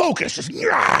 Focus. Just,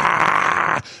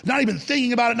 not even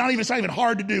thinking about it. It's not even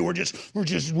hard to do. We're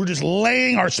just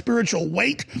laying our spiritual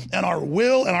weight and our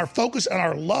will and our focus and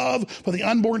our love for the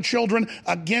unborn children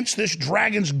against this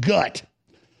dragon's gut.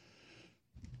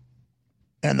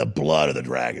 And the blood of the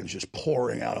dragon's just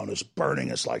pouring out on us,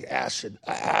 burning us like acid.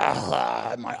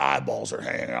 My eyeballs are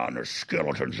hanging out, and their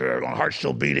skeletons there, my heart's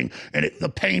still beating. And the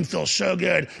pain feels so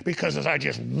good because as I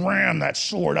just ram that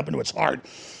sword up into its heart,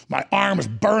 my arm is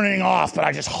burning off, but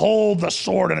I just hold the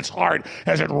sword in its heart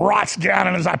as it rots down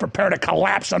and as I prepare to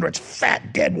collapse under its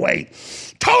fat, dead weight.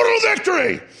 Total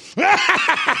victory!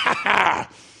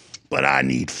 but I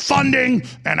need funding,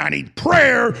 and I need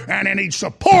prayer, and I need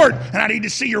support, and I need to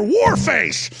see your war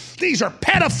face. These are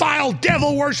pedophile,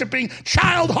 devil-worshiping,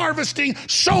 child-harvesting,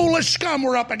 soulless scum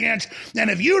we're up against. And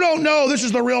if you don't know this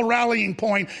is the real rallying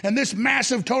point, and this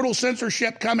massive total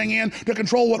censorship coming in to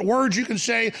control what words you can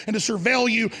say and to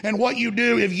surveil you and what you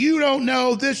do, if you don't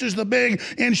know this is the big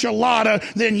enchilada,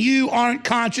 then you aren't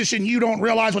conscious and you don't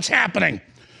realize what's happening.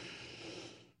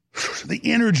 The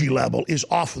energy level is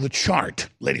off the chart,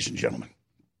 ladies and gentlemen.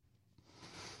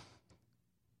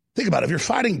 Think about it. If you're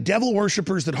fighting devil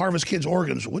worshipers that harvest kids'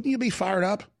 organs, wouldn't you be fired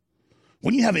up?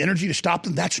 Wouldn't you have energy to stop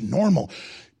them? That's normal.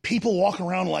 People walking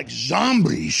around like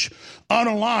zombies,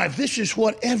 unalive. This is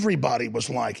what everybody was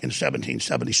like in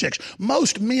 1776.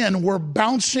 Most men were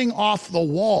bouncing off the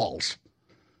walls.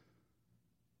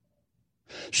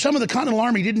 Some of the Continental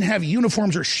Army didn't have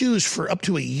uniforms or shoes for up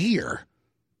to a year.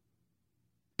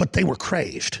 But they were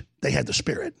crazed. They had the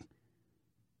spirit.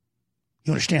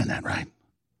 You understand that, right?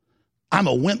 I'm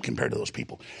a wimp compared to those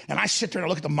people. And I sit there and I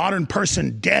look at the modern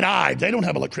person dead-eyed. They don't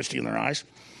have electricity in their eyes.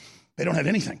 They don't have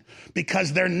anything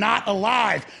because they're not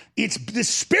alive. It's the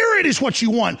spirit is what you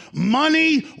want.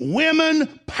 Money, women,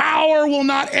 power will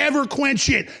not ever quench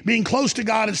it. Being close to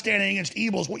God and standing against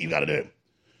evil is what you got to do.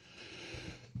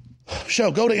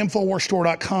 So go to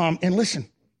InfoWarsStore.com and listen.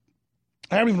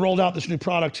 I haven't even rolled out this new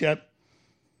product yet.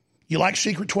 You like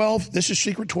Secret 12? This is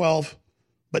Secret 12,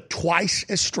 but twice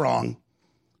as strong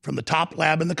from the top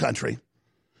lab in the country.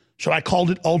 So I called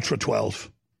it Ultra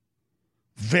 12.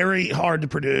 Very hard to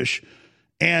produce.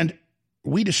 And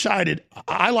we decided,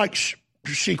 I like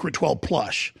Secret 12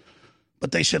 Plus.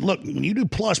 But they said, look, when you do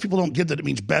Plus, people don't get that it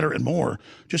means better and more.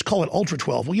 Just call it Ultra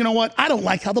 12. Well, you know what? I don't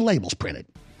like how the label's printed.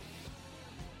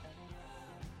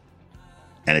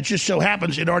 And it just so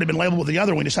happens it had already been labeled with the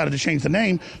other. We decided to change the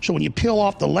name. So when you peel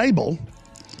off the label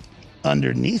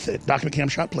underneath it, Dr. McCam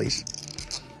shot, please.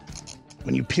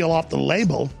 When you peel off the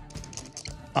label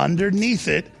underneath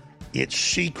it, it's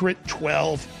Secret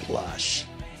 12 Plus.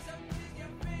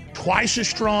 Twice as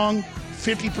strong,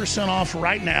 50% off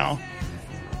right now.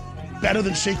 Better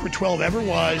than Secret 12 ever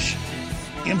was.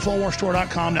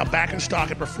 InfoWarsStore.com, now back in stock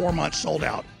after 4 months, sold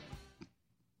out.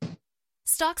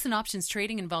 Stocks and options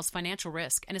trading involves financial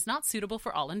risk and is not suitable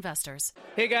for all investors.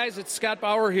 Hey guys, it's Scott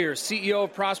Bauer here, CEO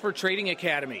of Prosper Trading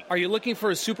Academy. Are you looking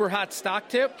for a super hot stock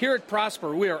tip? Here at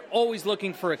Prosper, we are always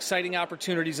looking for exciting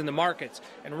opportunities in the markets.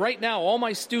 And right now, all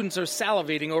my students are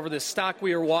salivating over this stock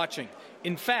we are watching.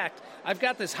 In fact, I've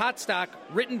got this hot stock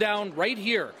written down right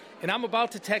here, and I'm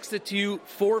about to text it to you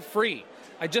for free.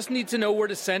 I just need to know where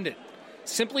to send it.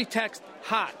 Simply text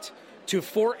HOT to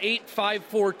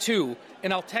 48542,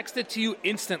 and I'll text it to you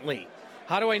instantly.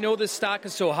 How do I know this stock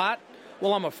is so hot?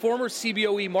 Well, I'm a former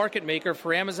CBOE market maker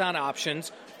for Amazon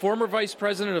Options, former vice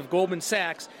president of Goldman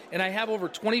Sachs, and I have over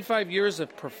 25 years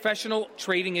of professional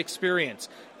trading experience.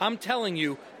 I'm telling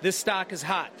you, this stock is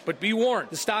hot. But be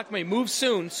warned, the stock may move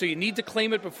soon, so you need to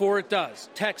claim it before it does.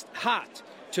 Text HOT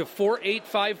to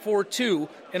 48542,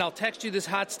 and I'll text you this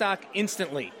hot stock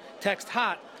instantly. Text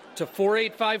HOT to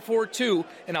 48542,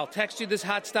 and I'll text you this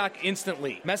hot stock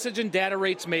instantly. Message and data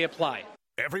rates may apply.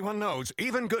 Everyone knows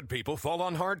even good people fall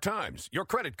on hard times. Your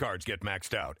credit cards get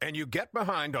maxed out, and you get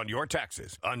behind on your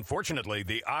taxes. Unfortunately,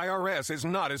 the IRS is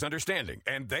not as understanding,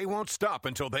 and they won't stop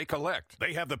until they collect.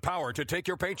 They have the power to take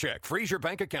your paycheck, freeze your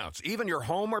bank accounts. Even your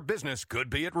home or business could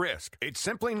be at risk. It's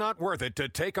simply not worth it to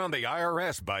take on the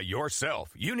IRS by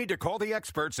yourself. You need to call the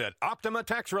experts at Optima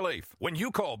Tax Relief. When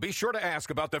you call, be sure to ask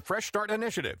about the Fresh Start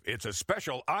Initiative. It's a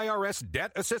special IRS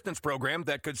debt assistance program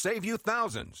that could save you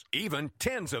thousands, even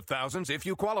tens of thousands if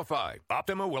you qualify.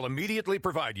 Optima will immediately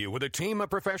provide you with a team of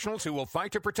professionals who will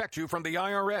fight to protect you from the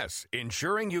IRS,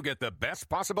 ensuring you get the best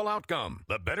possible outcome.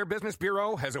 The Better Business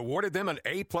Bureau has awarded them an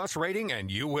A+ rating, and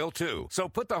you will too. So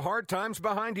put the hard times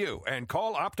behind you and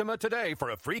call Optima today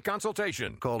for a free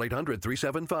consultation. Call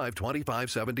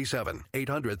 800-375-2577.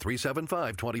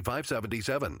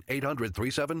 800-375-2577.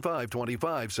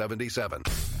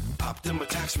 800-375-2577. Optima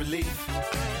Tax Relief.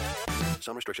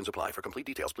 Some restrictions apply. For complete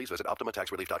details, please visit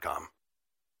OptimaTaxRelief.com.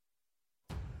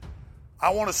 I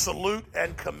want to salute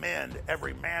and commend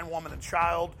every man, woman, and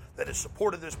child that has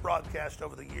supported this broadcast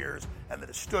over the years and that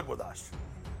has stood with us.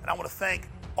 And I want to thank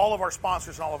all of our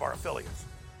sponsors and all of our affiliates.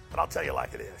 But I'll tell you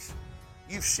like it is.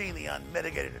 You've seen the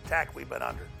unmitigated attack we've been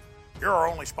under. You're our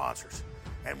only sponsors.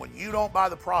 And when you don't buy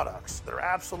the products that are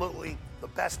absolutely the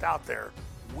best out there,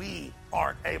 we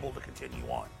aren't able to continue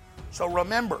on. So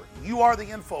remember, you are the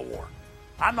InfoWar.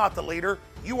 I'm not the leader.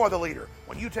 You are the leader.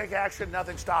 When you take action,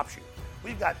 nothing stops you.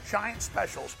 We've got giant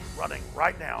specials running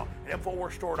right now at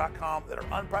InfoWarsStore.com that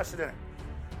are unprecedented.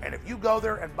 And if you go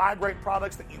there and buy great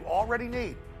products that you already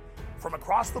need, from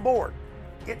across the board,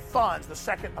 it funds the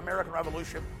second American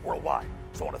Revolution worldwide.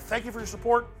 So I want to thank you for your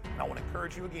support, and I want to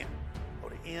encourage you again. Go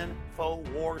to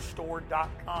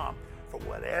InfoWarsStore.com for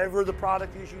whatever the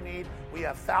product is you need. We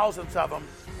have thousands of them,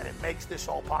 and it makes this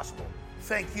all possible.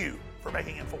 Thank you for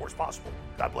making InfoWars possible.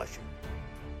 God bless you.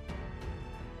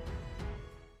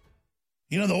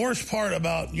 You know, the worst part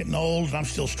about getting old, and I'm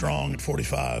still strong at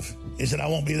 45, is that I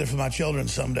won't be there for my children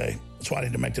someday. That's why I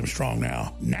need to make them strong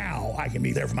now. Now I can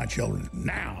be there for my children.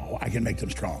 Now I can make them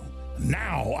strong.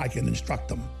 Now I can instruct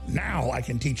them. Now I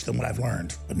can teach them what I've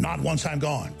learned, but not once I'm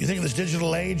gone. You think in this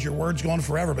digital age, your word's going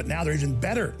forever, but now they're even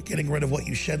better at getting rid of what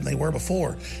you said than they were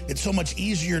before. It's so much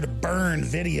easier to burn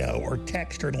video or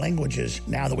text or languages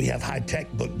now that we have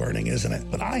high-tech book burning, isn't it?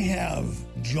 But I have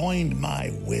joined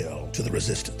my will to the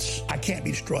resistance. I can't be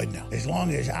destroyed now. As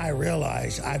long as I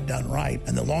realize I've done right,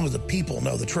 and as long as the people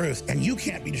know the truth, and you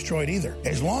can't be destroyed either.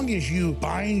 As long as you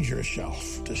bind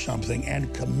yourself to something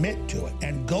and commit to it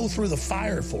and go through the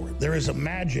fire for it, there is a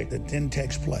magic that then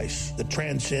takes place that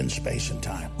transcends space and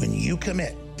time. When you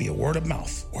commit via word of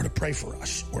mouth, or to pray for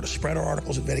us, or to spread our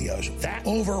articles and videos, that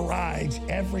overrides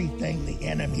everything the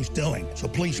enemy's doing. So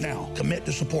please now commit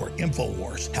to support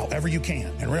InfoWars however you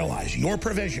can, and realize your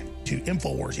provision to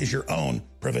InfoWars is your own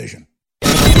provision.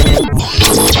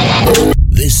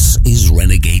 This is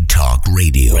Renegade Talk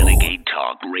Radio. Renegade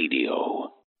Talk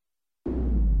Radio.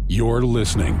 You're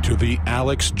listening to The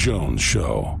Alex Jones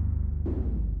Show.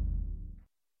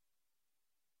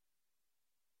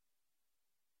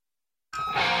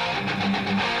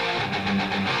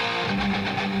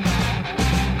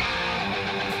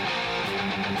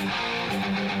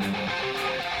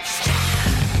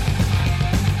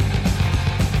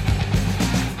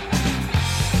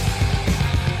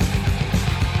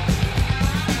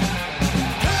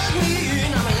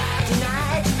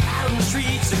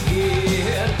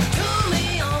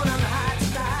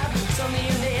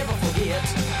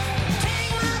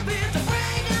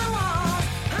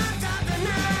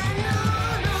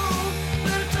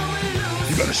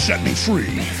 Set me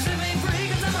free.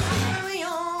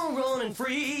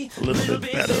 A little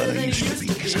bit better than I used to be,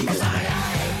 because I'm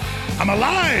alive. I'm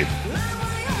alive!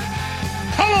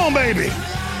 Come on, baby!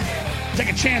 Take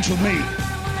a chance with me.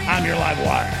 I'm your live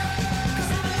wire.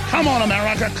 Come on,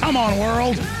 America. Come on,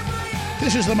 world.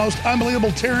 This is the most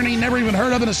unbelievable tyranny never even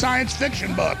heard of in a science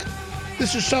fiction book.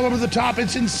 This is so over the top,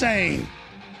 it's insane.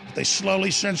 They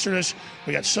slowly censored us.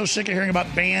 We got so sick of hearing about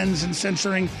bans and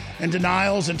censoring and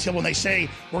denials until when they say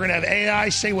we're going to have AI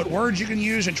say what words you can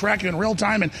use and track you in real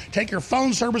time and take your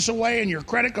phone service away and your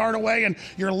credit card away and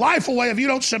your life away if you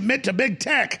don't submit to big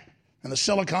tech and the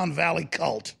Silicon Valley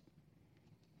cult.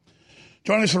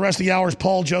 Joining us for the rest of the hour is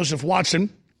Paul Joseph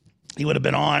Watson. He would have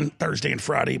been on Thursday and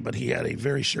Friday, but he had a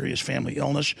very serious family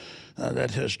illness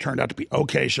that has turned out to be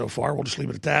okay so far. We'll just leave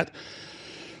it at that.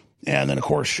 And then, of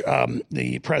course,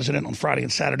 the president on Friday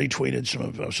and Saturday tweeted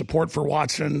some support for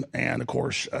Watson. And, of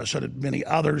course, so did many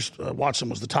others. Watson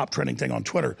was the top trending thing on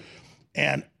Twitter.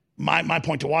 And my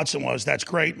point to Watson was, that's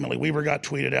great. Millie Weaver got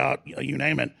tweeted out, you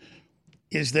name it,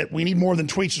 is that we need more than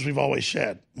tweets, as we've always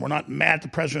said. We're not mad at the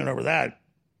president over that.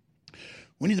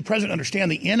 We need the president to understand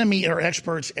the enemy are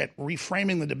experts at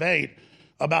reframing the debate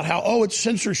about how, it's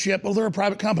censorship. Well, they're a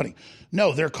private company.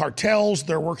 No, they're cartels.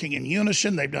 They're working in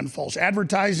unison. They've done false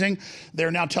advertising. They're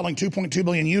now telling 2.2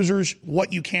 billion users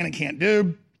what you can and can't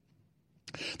do.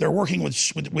 They're working with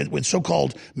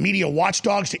so-called media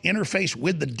watchdogs to interface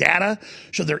with the data,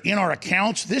 so they're in our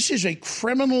accounts. This is a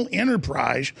criminal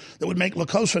enterprise that would make La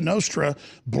Cosa Nostra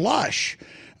blush.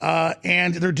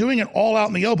 And they're doing it all out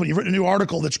in the open. You've written a new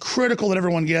article that's critical that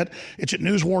everyone get. It's at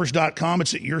newswars.com.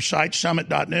 It's at your site,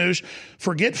 summit.news.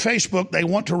 Forget Facebook. They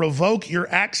want to revoke your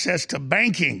access to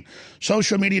banking.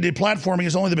 Social media deplatforming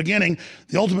is only the beginning.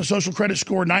 The ultimate social credit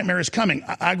score nightmare is coming.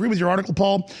 I agree with your article,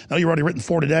 Paul. I know you've already written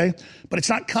 4 today, but it's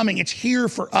not coming. It's here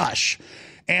for us.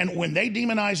 And when they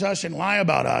demonize us and lie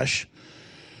about us,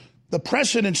 the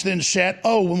precedent's then set,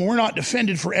 when we're not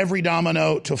defended for every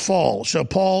domino to fall. So,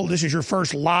 Paul, this is your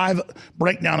first live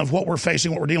breakdown of what we're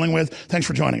facing, what we're dealing with. Thanks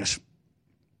for joining us.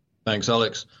 Thanks,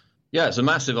 Alex. Yeah, it's a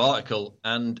massive article,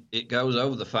 and it goes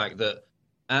over the fact that,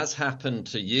 as happened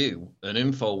to you and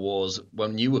InfoWars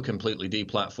when you were completely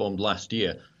deplatformed last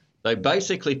year, they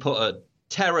basically put a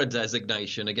terror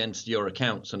designation against your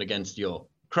accounts and against your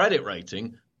credit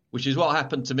rating, which is what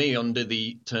happened to me under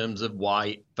the terms of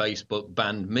why Facebook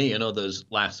banned me and others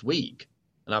last week.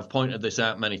 And I've pointed this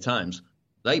out many times.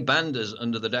 They banned us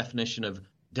under the definition of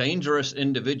dangerous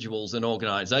individuals and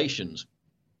organizations.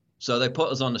 So they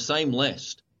put us on the same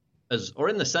list as, or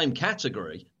in the same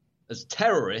category as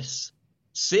terrorists,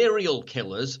 serial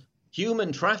killers,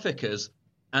 human traffickers,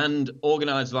 and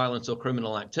organized violence or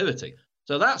criminal activity.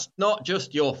 So that's not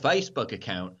just your Facebook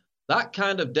account. That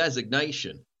kind of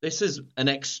designation, this is an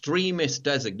extremist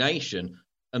designation.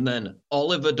 And then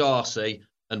Oliver Darcy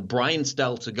and Brian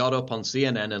Stelter got up on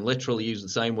CNN and literally used the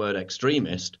same word,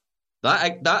 extremist.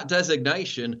 That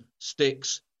designation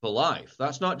sticks for life.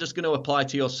 That's not just going to apply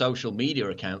to your social media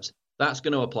accounts. That's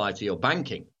going to apply to your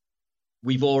banking.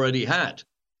 We've already had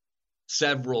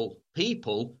several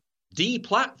people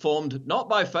deplatformed, not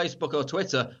by Facebook or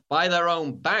Twitter, by their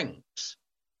own banks.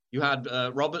 You had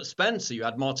Robert Spencer, you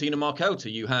had Martina Marcotta,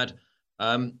 you had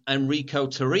Enrico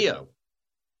Tarrio,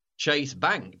 Chase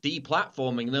Bank,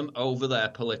 deplatforming them over their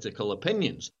political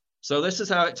opinions. So this is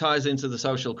how it ties into the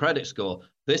social credit score.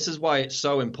 This is why it's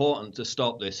so important to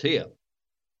stop this here.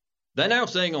 They're now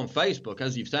saying on Facebook,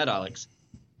 as you've said, Alex,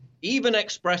 even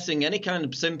expressing any kind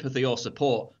of sympathy or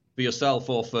support for yourself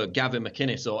or for Gavin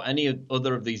McInnes or any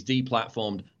other of these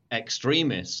deplatformed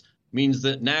extremists means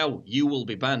that now you will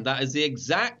be banned. That is the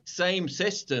exact same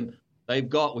system they've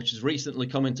got, which has recently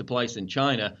come into place in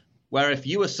China, where if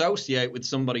you associate with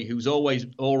somebody who's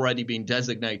already been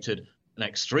designated an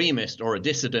extremist or a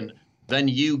dissident, then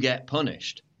you get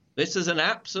punished. This is an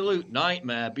absolute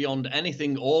nightmare beyond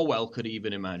anything Orwell could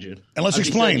even imagine. And let's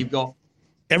explain.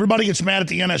 Everybody gets mad at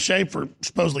the NSA for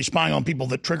supposedly spying on people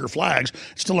that trigger flags.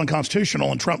 It's still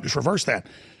unconstitutional, and Trump just reversed that.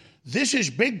 This is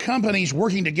big companies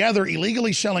working together,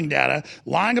 illegally selling data,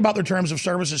 lying about their terms of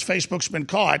service as Facebook's been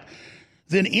caught,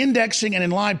 then indexing and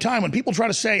in live time. When people try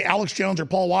to say Alex Jones or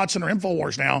Paul Watson or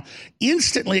InfoWars now,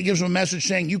 instantly it gives them a message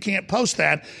saying you can't post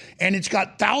that. And it's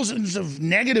got thousands of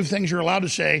negative things you're allowed to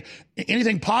say.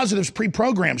 Anything positive is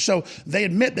pre-programmed. So they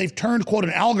admit they've turned, quote,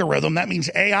 an algorithm. That means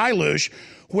AI loose,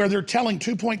 where they're telling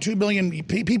 2.2 billion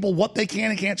people what they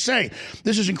can and can't say.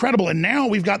 This is incredible. And now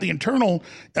we've got the internal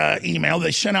email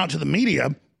they sent out to the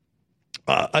media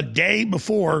a day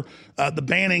before the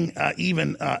banning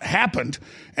even happened.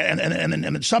 And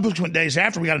then subsequent days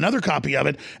after, we got another copy of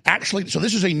it. Actually, so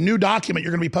this is a new document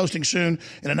you're going to be posting soon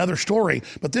in another story.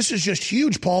 But this is just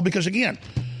huge, Paul, because, again,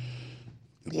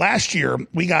 last year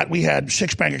we had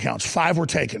 6 bank accounts. 5 were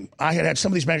taken. I had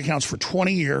some of these bank accounts for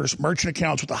 20 years, merchant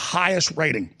accounts with the highest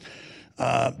rating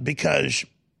because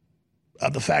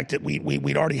of the fact that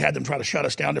we'd already had them try to shut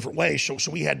us down different ways.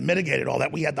 So we had mitigated all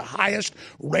that. We had the highest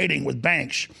rating with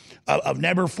banks of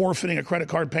never forfeiting a credit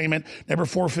card payment, never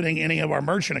forfeiting any of our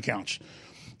merchant accounts.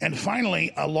 And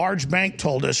finally, a large bank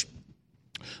told us,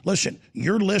 listen,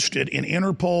 you're listed in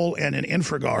Interpol and in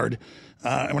Infraguard,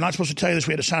 and we're not supposed to tell you this.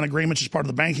 We had to sign agreements as part of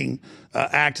the Banking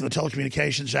Act and the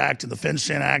Telecommunications Act and the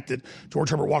FinCEN Act that George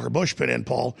Herbert Walker Bush put in,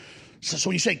 Paul. So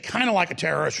when you say kind of like a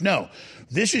terrorist, no.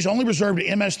 This is only reserved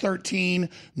to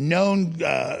MS-13, known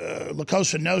La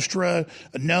Cosa Nostra,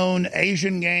 known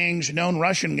Asian gangs, known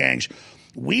Russian gangs.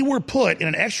 We were put in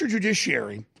an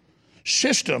extrajudiciary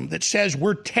system that says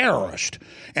we're terrorist,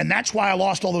 and that's why I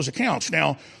lost all those accounts.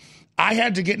 Now, I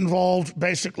had to get involved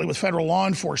basically with federal law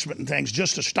enforcement and things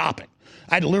just to stop it.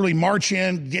 I had to literally march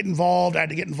in, get involved. I had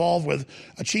to get involved with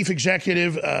a chief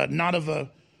executive, not of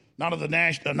the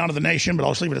nation, but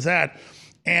I'll just leave it at that,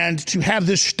 and to have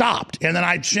this stopped. And then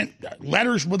I sent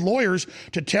letters with lawyers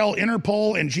to tell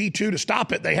Interpol and G2 to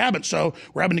stop it. They haven't, so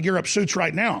we're having to gear up suits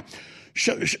right now.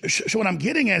 So what I'm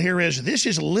getting at here is this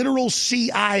is literal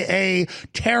CIA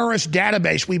terrorist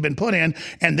database we've been put in,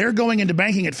 and they're going into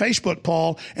banking at Facebook,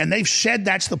 Paul, and they've said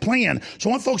that's the plan. So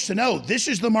I want folks to know this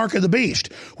is the mark of the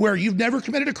beast, where you've never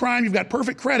committed a crime, you've got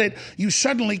perfect credit, you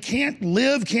suddenly can't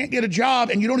live, can't get a job,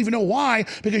 and you don't even know why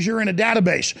because you're in a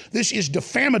database. This is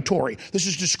defamatory. This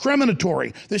is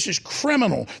discriminatory. This is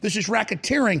criminal. This is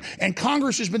racketeering. And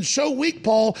Congress has been so weak,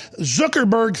 Paul,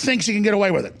 Zuckerberg thinks he can get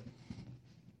away with it.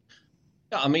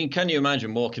 I mean, can you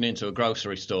imagine walking into a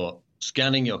grocery store,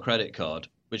 scanning your credit card,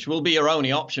 which will be your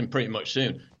only option pretty much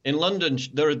soon. In London,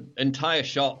 there are entire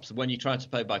shops, when you try to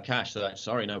pay by cash, they're like,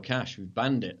 sorry, no cash, we've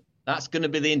banned it. That's going to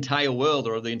be the entire world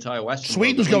or the entire Western world.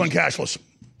 Sweden's going cashless.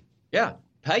 Yeah.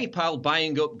 PayPal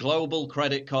buying up global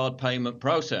credit card payment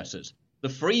processors. The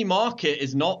free market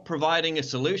is not providing a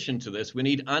solution to this. We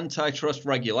need antitrust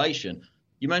regulation.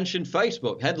 You mentioned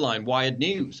Facebook, headline, Wired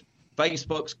News.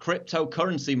 Facebook's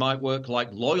cryptocurrency might work like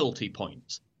loyalty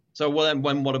points. So then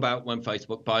what about when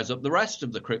Facebook buys up the rest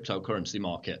of the cryptocurrency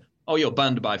market? Oh, you're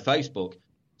banned by Facebook.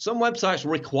 Some websites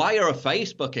require a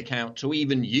Facebook account to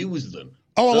even use them.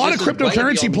 Oh, a lot of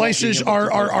cryptocurrency places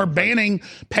are banning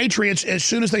patriots as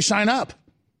soon as they sign up.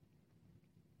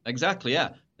 Exactly, yeah.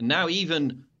 And now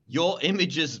even your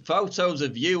images, photos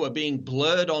of you are being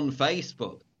blurred on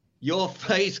Facebook. Your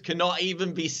face cannot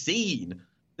even be seen.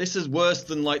 This is worse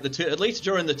than at least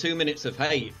during the 2 minutes of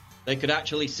hate, they could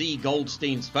actually see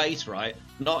Goldstein's face, right?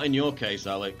 Not in your case,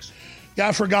 Alex. Yeah,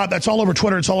 I forgot. That's all over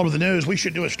Twitter. It's all over the news. We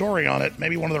should do a story on it.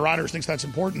 Maybe one of the writers thinks that's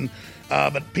important.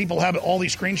 But people have all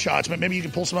these screenshots. But maybe you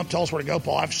can pull some up, tell us where to go,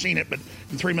 Paul. I've seen it, but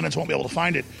in 3 minutes I won't be able to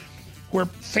find it. Where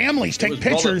families take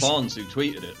pictures. Robert Barnes who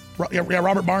tweeted it. Yeah,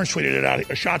 Robert Barnes tweeted it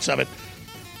out, shots of it.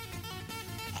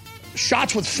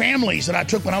 Shots with families that I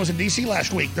took when I was in D.C.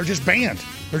 last week. They're just banned.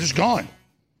 They're just gone.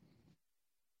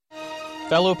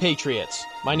 Fellow Patriots,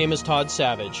 my name is Todd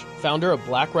Savage, founder of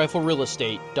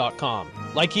BlackRifleRealEstate.com.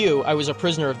 Like you, I was a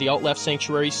prisoner of the alt-left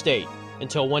sanctuary state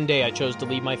until one day I chose to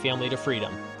lead my family to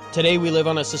freedom. Today we live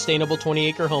on a sustainable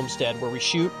 20-acre homestead where we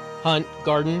shoot, hunt,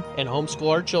 garden, and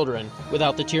homeschool our children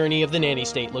without the tyranny of the nanny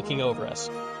state looking over us.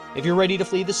 If you're ready to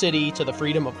flee the city to the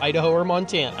freedom of Idaho or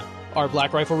Montana, our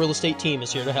Black Rifle Real Estate team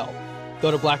is here to help.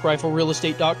 Go to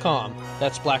BlackRifleRealEstate.com.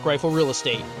 That's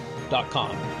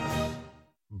BlackRifleRealEstate.com.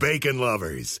 Bacon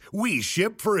lovers, we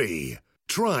ship free.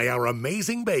 Try our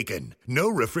amazing bacon. No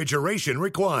refrigeration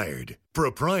required.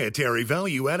 Proprietary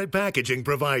value-added packaging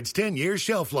provides 10-year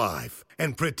shelf life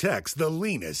and protects the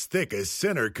leanest, thickest,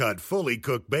 center-cut, fully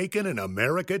cooked bacon in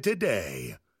America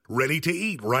today. Ready to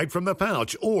eat right from the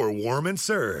pouch or warm and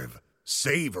serve.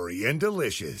 Savory and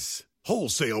delicious.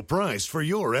 Wholesale price for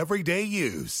your everyday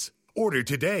use. Order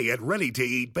today at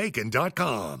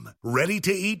ReadyToEatBacon.com.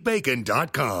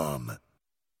 ReadyToEatBacon.com.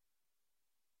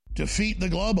 Defeat the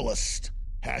globalists.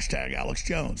 Hashtag Alex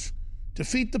Jones.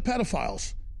 Defeat the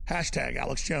pedophiles. Hashtag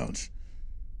Alex Jones.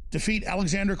 Defeat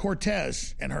Alexandra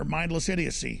Cortez and her mindless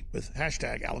idiocy with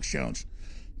hashtag Alex Jones.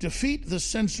 Defeat the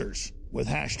censors with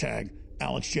hashtag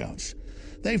Alex Jones.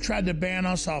 They've tried to ban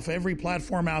us off every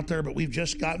platform out there, but we've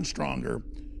just gotten stronger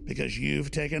because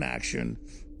you've taken action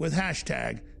with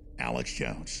hashtag Alex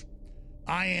Jones.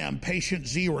 I am patient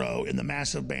zero in the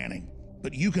massive banning.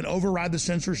 But you can override the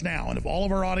censors now. And if all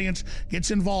of our audience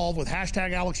gets involved with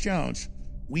hashtag Alex Jones,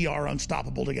 we are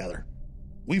unstoppable together.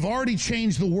 We've already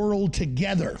changed the world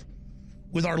together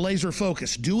with our laser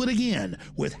focus. Do it again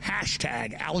with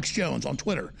hashtag Alex Jones on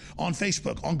Twitter, on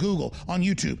Facebook, on Google, on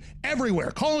YouTube,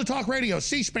 everywhere. Call in to Talk Radio,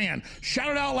 C-SPAN.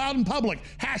 Shout it out loud in public.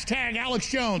 Hashtag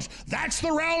Alex Jones. That's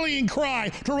the rallying cry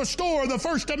to restore the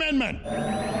First Amendment.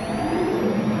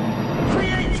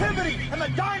 Creativity and the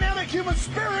dynamic human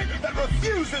spirit that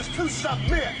refuses to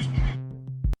submit.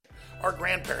 Our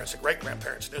grandparents and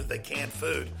great-grandparents knew that they canned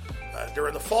food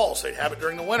during the fall, so they'd have it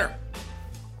during the winter.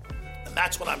 And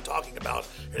that's what I'm talking about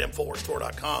at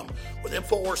InfoWarsStore.com with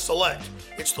InfoWars Select.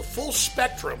 It's the full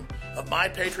spectrum of My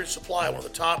Patriot Supply, one of the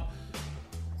top,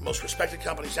 most respected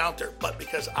companies out there. But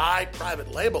because I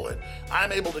private label it,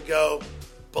 I'm able to go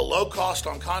below cost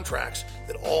on contracts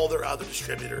that all their other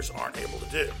distributors aren't able to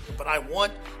do. But I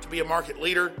want to be a market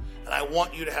leader, and I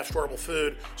want you to have storable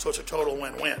food, so it's a total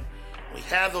win-win. We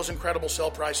have those incredible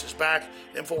sale prices back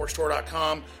at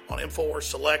InfoWarsStore.com on InfoWars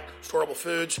Select storable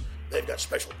foods. They've got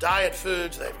special diet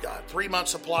foods. They've got 3-month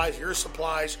supplies, year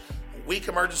supplies, week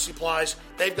emergency supplies.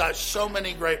 They've got so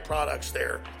many great products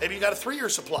there. Maybe you got a 3-year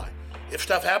supply. If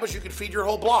stuff happens, you can feed your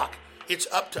whole block.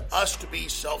 It's up to us to be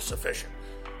self-sufficient.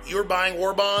 You're buying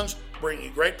war bonds, bringing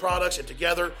you great products, and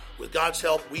together, with God's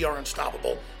help, we are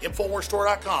unstoppable.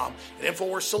 InfoWarsStore.com and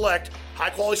InfoWars Select,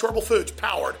 high-quality storable foods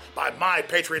powered by My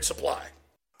Patriot Supply.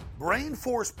 Brain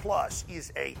Force Plus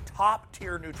is a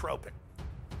top-tier nootropic.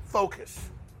 Focus,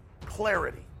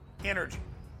 clarity, energy.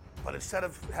 But instead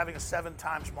of having a 7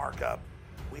 times markup,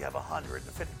 we have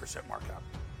 150% markup.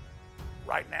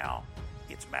 Right now,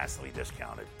 it's massively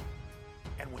discounted.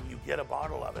 And when you get a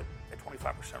bottle of it at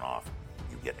 25% off,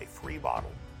 you get a free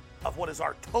bottle of what is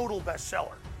our total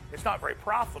bestseller. It's not very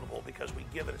profitable because we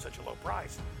give it at such a low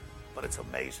price, but it's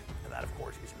amazing. And that, of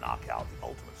course, is Knockout, the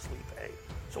ultimate sleep aid.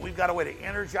 So we've got a way to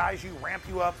energize you, ramp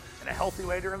you up in a healthy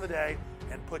way during the day,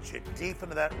 and put you deep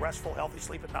into that restful, healthy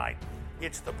sleep at night.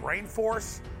 It's the Brain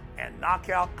Force and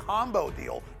Knockout combo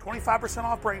deal. 25%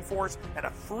 off Brain Force and a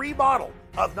free bottle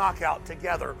of Knockout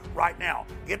together right now.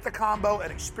 Get the combo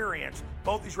and experience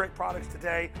both these great products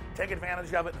today. Take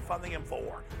advantage of it and fund the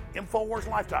InfoWar.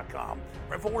 InfoWarsLife.com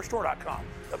or InfoWarsStore.com.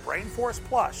 The Brain Force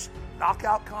Plus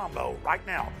Knockout combo right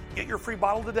now. Get your free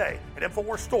bottle today at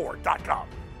InfoWarsStore.com.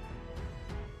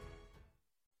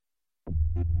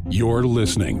 You're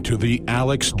listening to The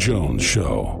Alex Jones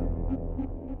Show.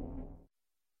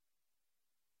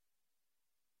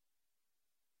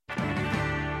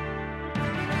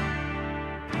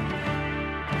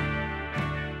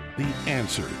 The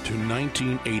answer to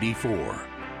 1984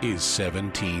 is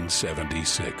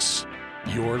 1776.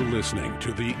 You're listening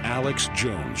to The Alex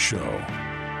Jones Show.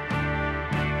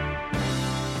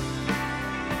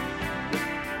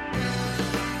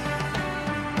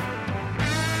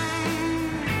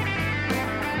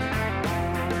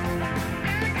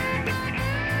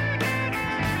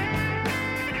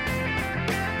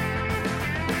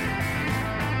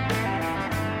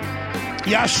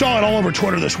 Yeah, I saw it all over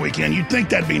Twitter this weekend. You'd think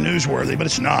that'd be newsworthy, but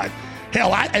it's not.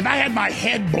 Hell, if I had my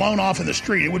head blown off in the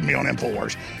street, it wouldn't be on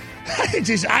InfoWars. It's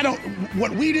just,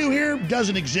 what we do here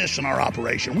doesn't exist in our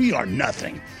operation. We are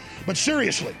nothing. But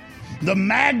seriously, the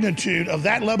magnitude of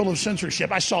that level of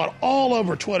censorship, I saw it all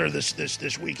over Twitter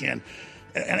this weekend,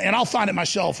 and I'll find it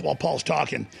myself while Paul's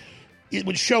talking. It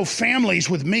would show families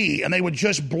with me, and they would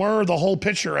just blur the whole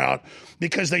picture out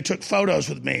because they took photos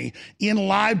with me in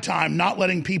live time, not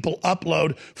letting people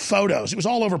upload photos. It was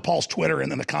all over Paul's Twitter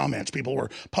and in the comments. People were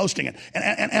posting it.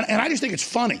 And I just think it's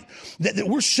funny that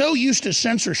we're so used to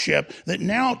censorship that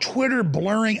now Twitter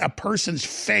blurring a person's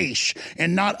face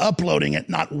and not uploading it,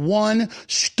 not one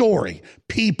story.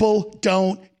 People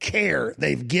don't care.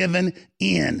 They've given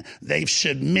in. They've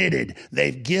submitted.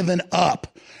 They've given up.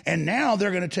 And now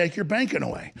they're going to take your banking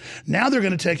away. Now they're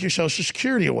going to take your Social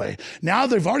Security away. Now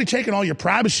they've already taken all your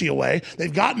privacy away.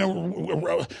 They've gotten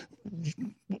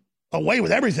away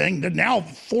with everything. Now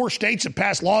 4 states have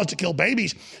passed laws to kill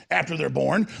babies after they're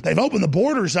born. They've opened the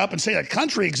borders up and say that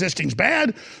country existing is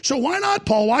bad. So why not,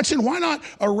 Paul Watson? Why not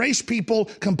erase people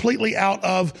completely out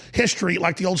of history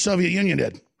like the old Soviet Union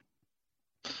did?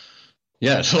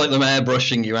 Yeah, it's like them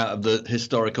airbrushing you out of the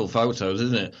historical photos,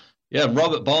 isn't it? Yeah,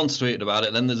 Robert Barnes tweeted about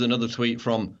it. Then there's another tweet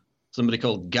from somebody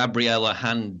called Gabriella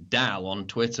Handal on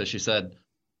Twitter. She said,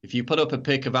 if you put up a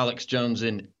pic of Alex Jones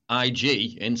in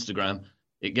IG, Instagram,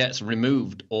 it gets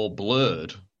removed or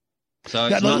blurred. So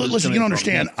it's listen, you don't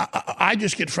understand. I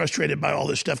just get frustrated by all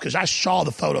this stuff because I saw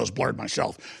the photos blurred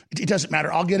myself. It doesn't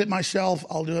matter. I'll get it myself.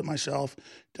 I'll do it myself.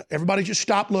 Everybody just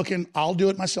stop looking. I'll do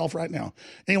it myself right now.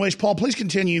 Anyways, Paul, please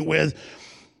continue with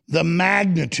the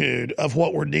magnitude of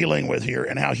what we're dealing with here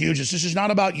and how huge this is.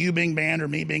 Not about you being banned or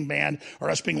me being banned or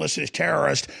us being listed as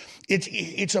terrorists.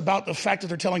 It's about the fact that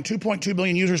they're telling 2.2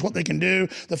 billion users what they can do,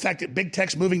 the fact that big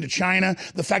tech's moving to China,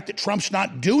 the fact that Trump's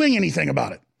not doing anything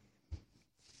about it.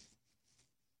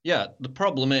 Yeah, the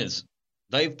problem is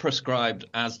they've prescribed,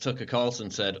 as Tucker Carlson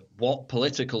said, what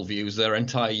political views their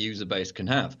entire user base can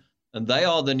have. And they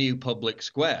are the new public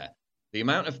square. The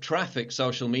amount of traffic,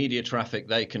 social media traffic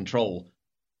they control,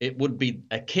 it would be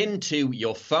akin to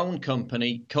your phone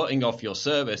company cutting off your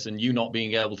service and you not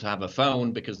being able to have a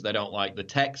phone because they don't like the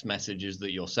text messages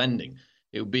that you're sending.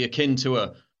 It would be akin to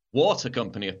a water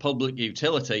company, a public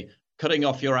utility, cutting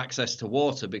off your access to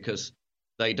water because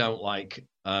they don't like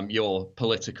your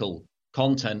political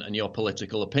content and your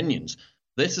political opinions.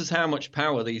 This is how much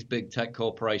power these big tech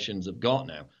corporations have got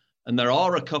now. And there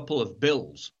are a couple of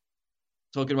bills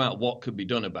talking about what could be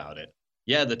done about it.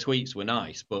 Yeah, the tweets were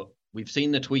nice, but we've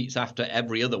seen the tweets after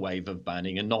every other wave of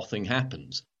banning and nothing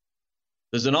happens.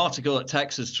 There's an article at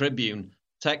Texas Tribune.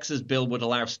 Texas bill would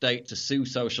allow state to sue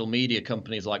social media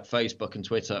companies like Facebook and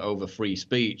Twitter over free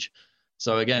speech.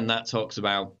 So again, that talks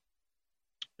about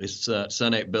this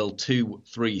Senate Bill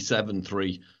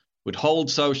 2373 would hold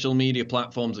social media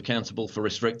platforms accountable for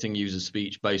restricting user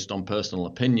speech based on personal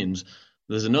opinions.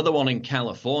 There's another one in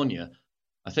California.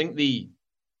 I think the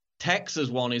Texas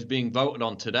one is being voted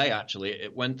on today, actually.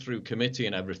 It went through committee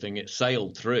and everything. It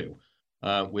sailed through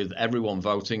with everyone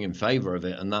voting in favor of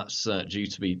it. And that's due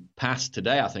to be passed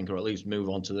today, I think, or at least move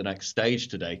on to the next stage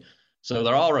today. So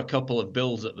there are a couple of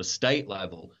bills at the state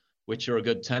level, which are a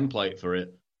good template for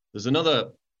it. There's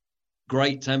another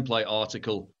great template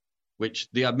article, which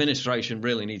the administration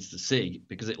really needs to see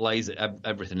because it lays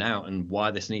everything out and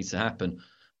why this needs to happen.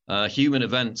 Human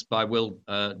Events by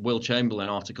Will Chamberlain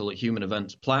article at Human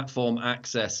Events. Platform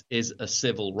access is a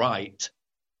civil right.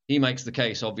 He makes the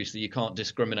case, obviously, you can't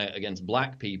discriminate against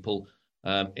black people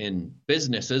in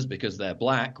businesses because they're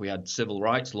black. We had civil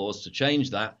rights laws to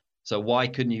change that. So why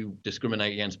couldn't you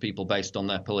discriminate against people based on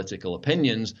their political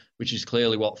opinions, which is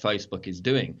clearly what Facebook is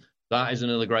doing? That is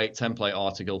another great template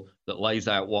article that lays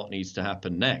out what needs to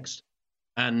happen next.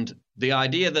 And the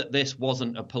idea that this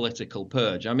wasn't a political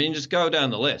purge, I mean, just go down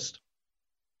the list.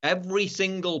 Every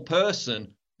single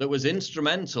person that was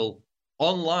instrumental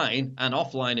online and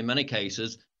offline in many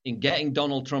cases in getting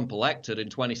Donald Trump elected in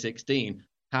 2016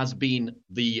 has been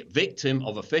the victim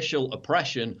of official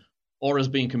oppression or has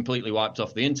been completely wiped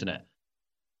off the internet.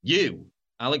 You,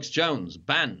 Alex Jones,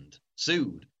 banned,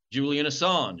 sued. Julian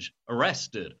Assange,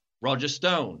 arrested. Roger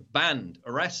Stone, banned,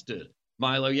 arrested.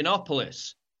 Milo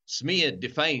Yiannopoulos, smeared,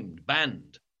 defamed,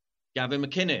 banned. Gavin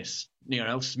McInnes,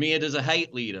 smeared as a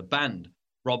hate leader, banned.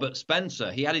 Robert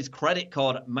Spencer, he had his credit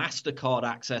card, MasterCard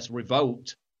access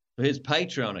revoked for his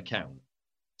Patreon account.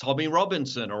 Tommy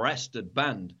Robinson, arrested,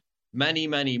 banned. Many,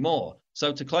 many more.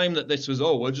 So to claim that this was,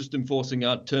 we're just enforcing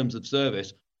our terms of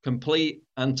service, complete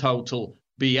and total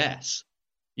BS.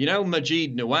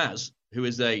 Majid Nawaz, who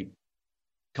is a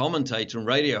commentator and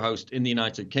radio host in the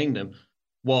United Kingdom,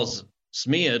 was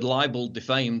smeared, libeled,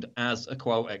 defamed as a,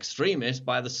 quote, extremist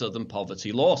by the Southern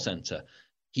Poverty Law Center.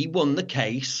 He won the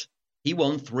case. He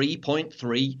won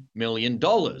 $3.3 million.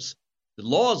 The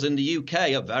laws in the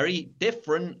UK are very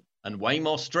different and way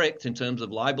more strict in terms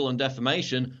of libel and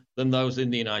defamation than those in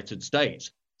the United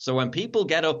States. So when people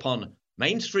get up on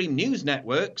mainstream news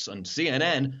networks and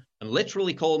CNN and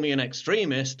literally call me an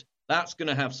extremist, that's going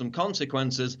to have some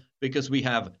consequences because we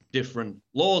have different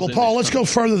laws. Well, in Paul, this let's go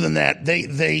further than that.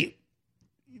 They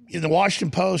in the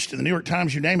Washington Post and the New York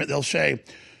Times, you name it, they'll say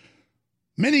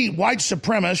many white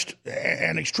supremacists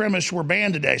and extremists were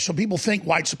banned today. So people think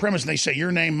white supremacists, and they say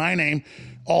your name, my name,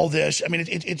 all this. I mean,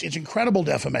 it's incredible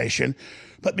defamation.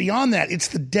 But beyond that, it's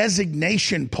the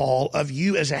designation, Paul, of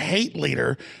you as a hate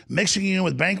leader, mixing you in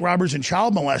with bank robbers and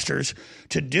child molesters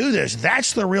to do this.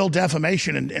 That's the real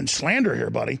defamation and slander here,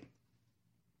 buddy.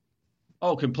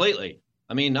 Oh, completely.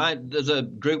 I mean, there's a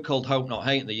group called Hope Not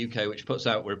Hate in the UK which puts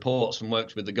out reports and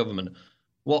works with the government.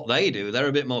 What they do, they're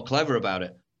a bit more clever about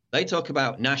it. They talk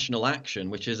about National Action,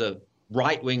 which is a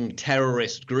right-wing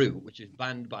terrorist group which is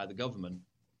banned by the government.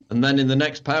 And then in the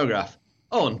next paragraph,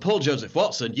 oh, and Paul Joseph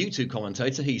Watson, YouTube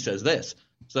commentator, he says this.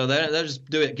 So they just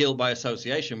do it guilt by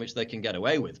association, which they can get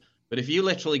away with. But if you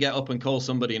literally get up and call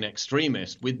somebody an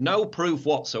extremist with no proof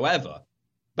whatsoever,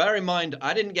 bear in mind,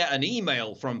 I didn't get an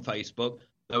email from Facebook.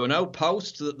 There were no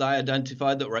posts that they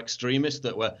identified that were extremists,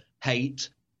 that were hate.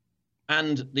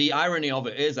 And the irony of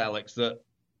it is, Alex, that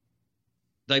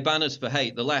they ban us for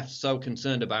hate. The left's so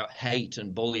concerned about hate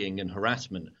and bullying and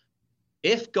harassment.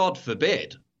 If, God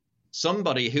forbid,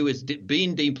 somebody who is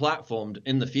being deplatformed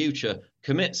in the future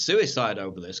commits suicide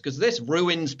over this, because this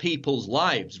ruins people's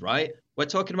lives, right? We're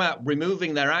talking about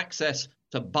removing their access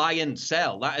to buy and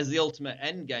sell. That is the ultimate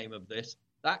end game of this.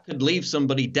 That could leave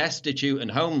somebody destitute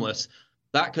and homeless.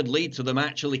 That could lead to them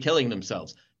actually killing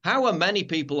themselves. How are many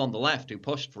people on the left who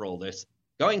pushed for all this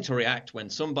going to react when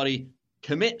somebody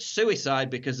commits suicide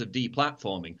because of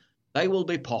deplatforming? They will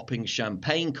be popping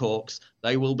champagne corks.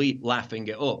 They will be laughing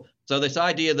it up. So this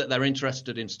idea that they're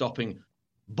interested in stopping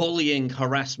bullying,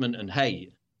 harassment, and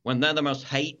hate, when they're the most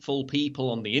hateful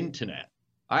people on the internet.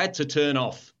 I had to turn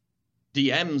off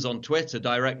DMs on Twitter,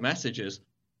 direct messages,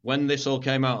 when this all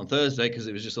came out on Thursday, because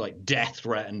it was just like death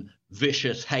threat and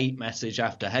vicious hate message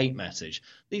after hate message.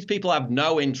 These people have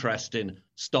no interest in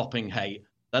stopping hate.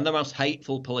 They're the most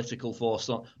hateful political force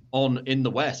on in the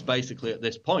West, basically, at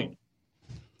this point.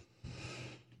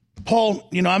 Paul,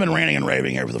 you know, I've been ranting and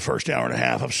raving here for the first hour and a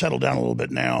half. I've settled down a little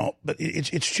bit now, but it's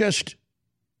just,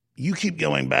 you keep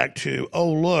going back to,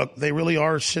 oh, look, they really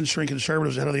are censoring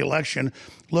conservatives ahead of the election.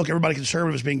 Look, everybody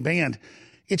conservative is being banned.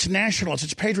 It's nationalists.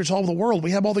 It's patriots all over the world.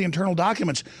 We have all the internal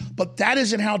documents, but that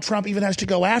isn't how Trump even has to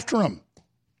go after them.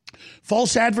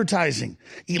 False advertising,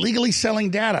 illegally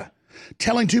selling data,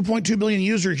 telling 2.2 billion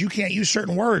users you can't use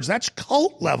certain words. That's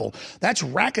cult level. That's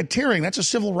racketeering. That's a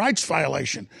civil rights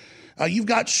violation. You've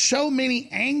got so many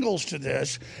angles to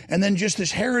this, and then just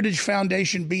this Heritage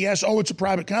Foundation BS, oh, it's a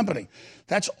private company.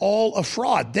 That's all a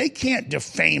fraud. They can't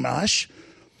defame us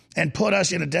and put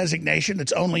us in a designation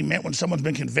that's only meant when someone's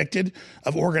been convicted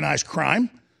of organized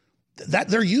crime. That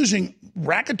they're using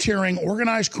racketeering,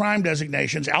 organized crime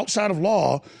designations outside of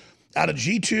law, out of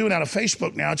G2 and out of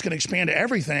Facebook now. It's going to expand to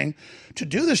everything to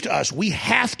do this to us. We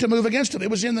have to move against it. It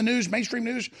was in the news, mainstream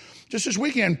news, just this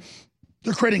weekend.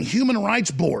 They're creating human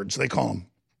rights boards, they call them,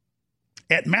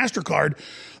 at MasterCard,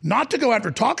 not to go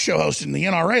after talk show hosts in the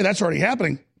NRA. That's already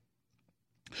happening.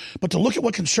 But to look at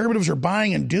what conservatives are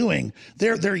buying and doing,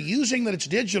 they're using that it's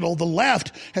digital. The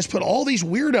left has put all these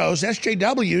weirdos,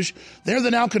 SJWs, they're the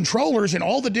now controllers in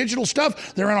all the digital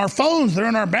stuff. They're in our phones. They're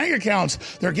in our bank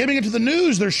accounts. They're giving it to the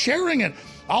news. They're sharing it.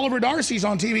 Oliver Darcy's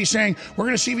on TV saying, we're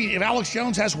going to see if Alex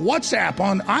Jones has WhatsApp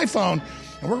on iPhone.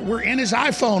 And we're in his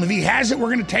iPhone. If he has it,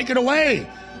 we're going to take it away.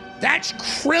 That's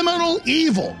criminal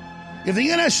evil. If the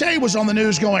NSA was on the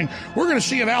news going, we're going to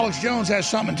see if Alex Jones has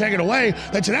something and take it away,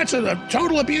 that's a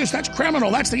total abuse. That's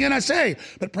criminal. That's the NSA.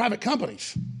 But private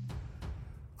companies.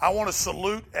 I want to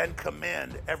salute and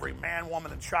commend every man,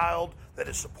 woman, and child that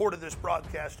has supported this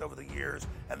broadcast over the years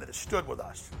and that has stood with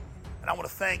us. And I want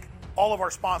to thank all of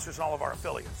our sponsors and all of our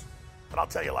affiliates. But I'll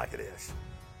tell you like it is.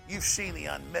 You've seen the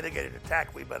unmitigated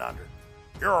attack we've been under.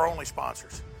 You're our only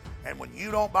sponsors. And when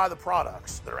you don't buy the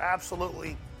products that are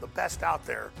absolutely the best out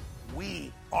there,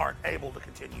 we aren't able to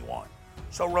continue on.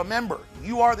 So remember,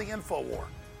 you are the InfoWar.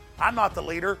 I'm not the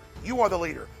leader. You are the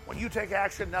leader. When you take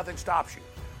action, nothing stops you.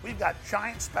 We've got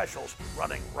giant specials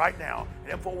running right now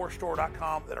at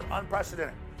InfoWarsStore.com that are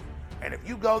unprecedented. And if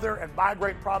you go there and buy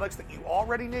great products that you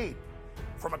already need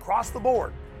from across the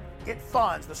board, It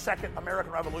funds the Second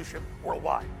American Revolution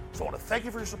worldwide. So I want to thank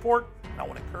you for your support, and I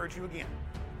want to encourage you again.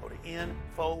 Go to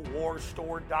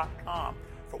InfoWarsStore.com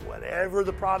for whatever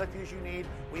the product is you need.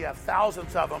 We have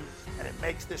thousands of them, and it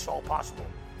makes this all possible.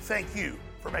 Thank you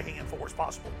for making InfoWars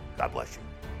possible. God bless you.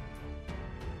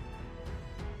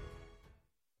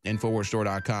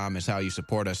 InfoWarsStore.com is how you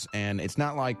support us. And it's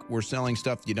not like we're selling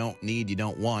stuff you don't need, you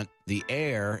don't want. The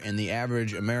air in the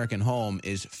average American home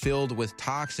is filled with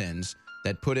toxins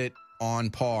that put it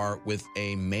on par with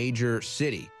a major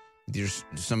city. There's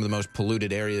some of the most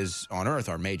polluted areas on Earth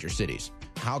are major cities.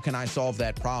 How can I solve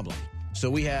that problem?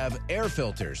 So we have air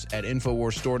filters at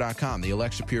InfoWarsStore.com, the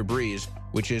Alexa Pure Breeze,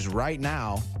 which is right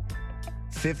now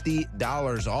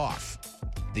 $50 off.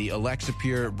 The Alexa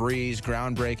Pure Breeze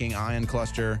groundbreaking ion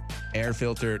cluster air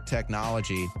filter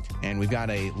technology. And we've got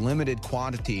a limited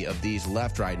quantity of these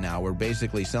left right now. We're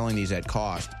basically selling these at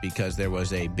cost because there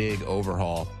was a big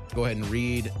overhaul. Go ahead and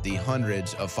read the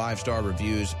hundreds of 5-star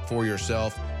reviews for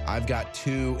yourself. I've got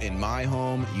 2 in my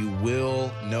home. You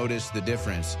will notice the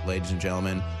difference, ladies and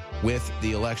gentlemen, with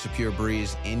the Alexa Pure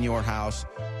Breeze in your house.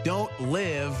 Don't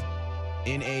live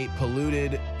in a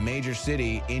polluted major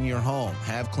city in your home.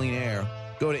 Have clean air.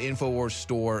 Go to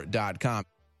InfoWarsStore.com.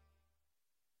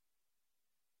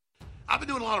 I've been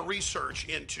doing a lot of research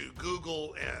into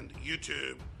Google and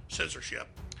YouTube censorship,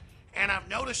 and I've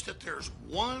noticed that there's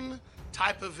one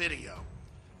type of video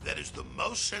that is the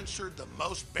most censored, the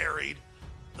most buried,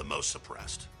 the most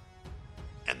suppressed.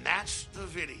 And that's the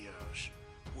videos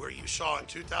where you saw in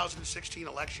 2016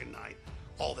 election night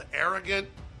all the arrogant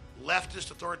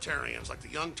leftist authoritarians like the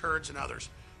Young Turds and others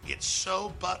get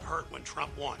so butthurt when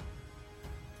Trump won.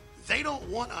 They don't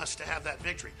want us to have that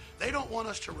victory. They don't want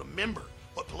us to remember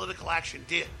what political action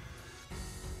did.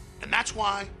 And that's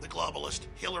why the globalist,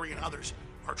 Hillary and others,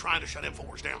 are trying to shut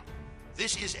InfoWars down.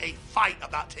 This is a fight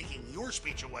about taking your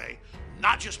speech away,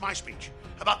 not just my speech,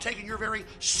 about taking your very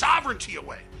sovereignty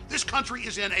away. This country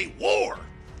is in a war.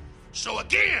 So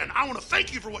again, I want to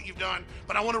thank you for what you've done,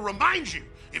 but I want to remind you,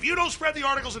 if you don't spread the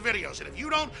articles and videos, and if you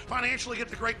don't financially get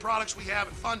the great products we have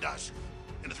and fund us,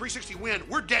 in the 360 win,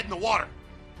 we're dead in the water.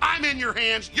 I'm in your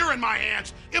hands. You're in my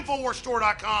hands.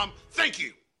 InfoWarsStore.com. Thank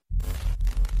you.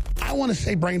 I want to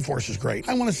say Brain Force is great.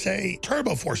 I want to say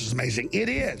Turbo Force is amazing. It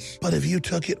is. But if you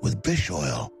took it with fish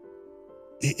oil,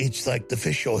 it's like the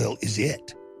fish oil is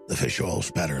it. The fish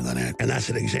oil's better than it. And that's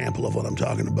an example of what I'm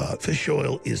talking about. Fish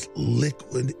oil is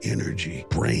liquid energy.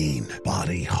 Brain,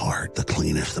 body, heart. The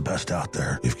cleanest, the best out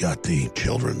there. You've got the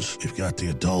children's. You've got the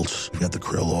adults. You've got the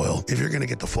krill oil. If you're going to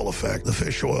get the full effect, the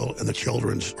fish oil and the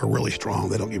children's are really strong.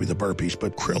 They don't give you the burpees,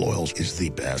 but krill oils is the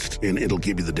best. And it'll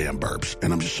give you the damn burps.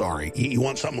 And I'm just sorry. You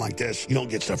want something like this, you don't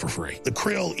get stuff for free. The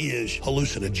krill is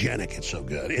hallucinogenic. It's so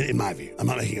good, in my view. I'm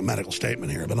not making a medical statement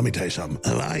here, but let me tell you something.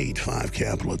 If I eat 5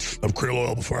 caplets of krill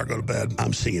oil before I go to bed,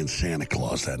 I'm seeing Santa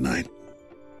Claus that night.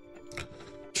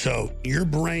 So your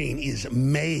brain is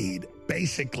made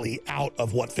basically out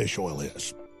of what fish oil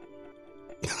is.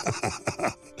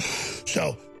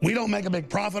 So we don't make a big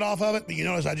profit off of it, but you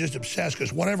notice I just obsess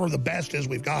because whatever the best is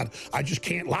we've got, I just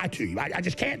can't lie to you. I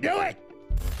just can't do it.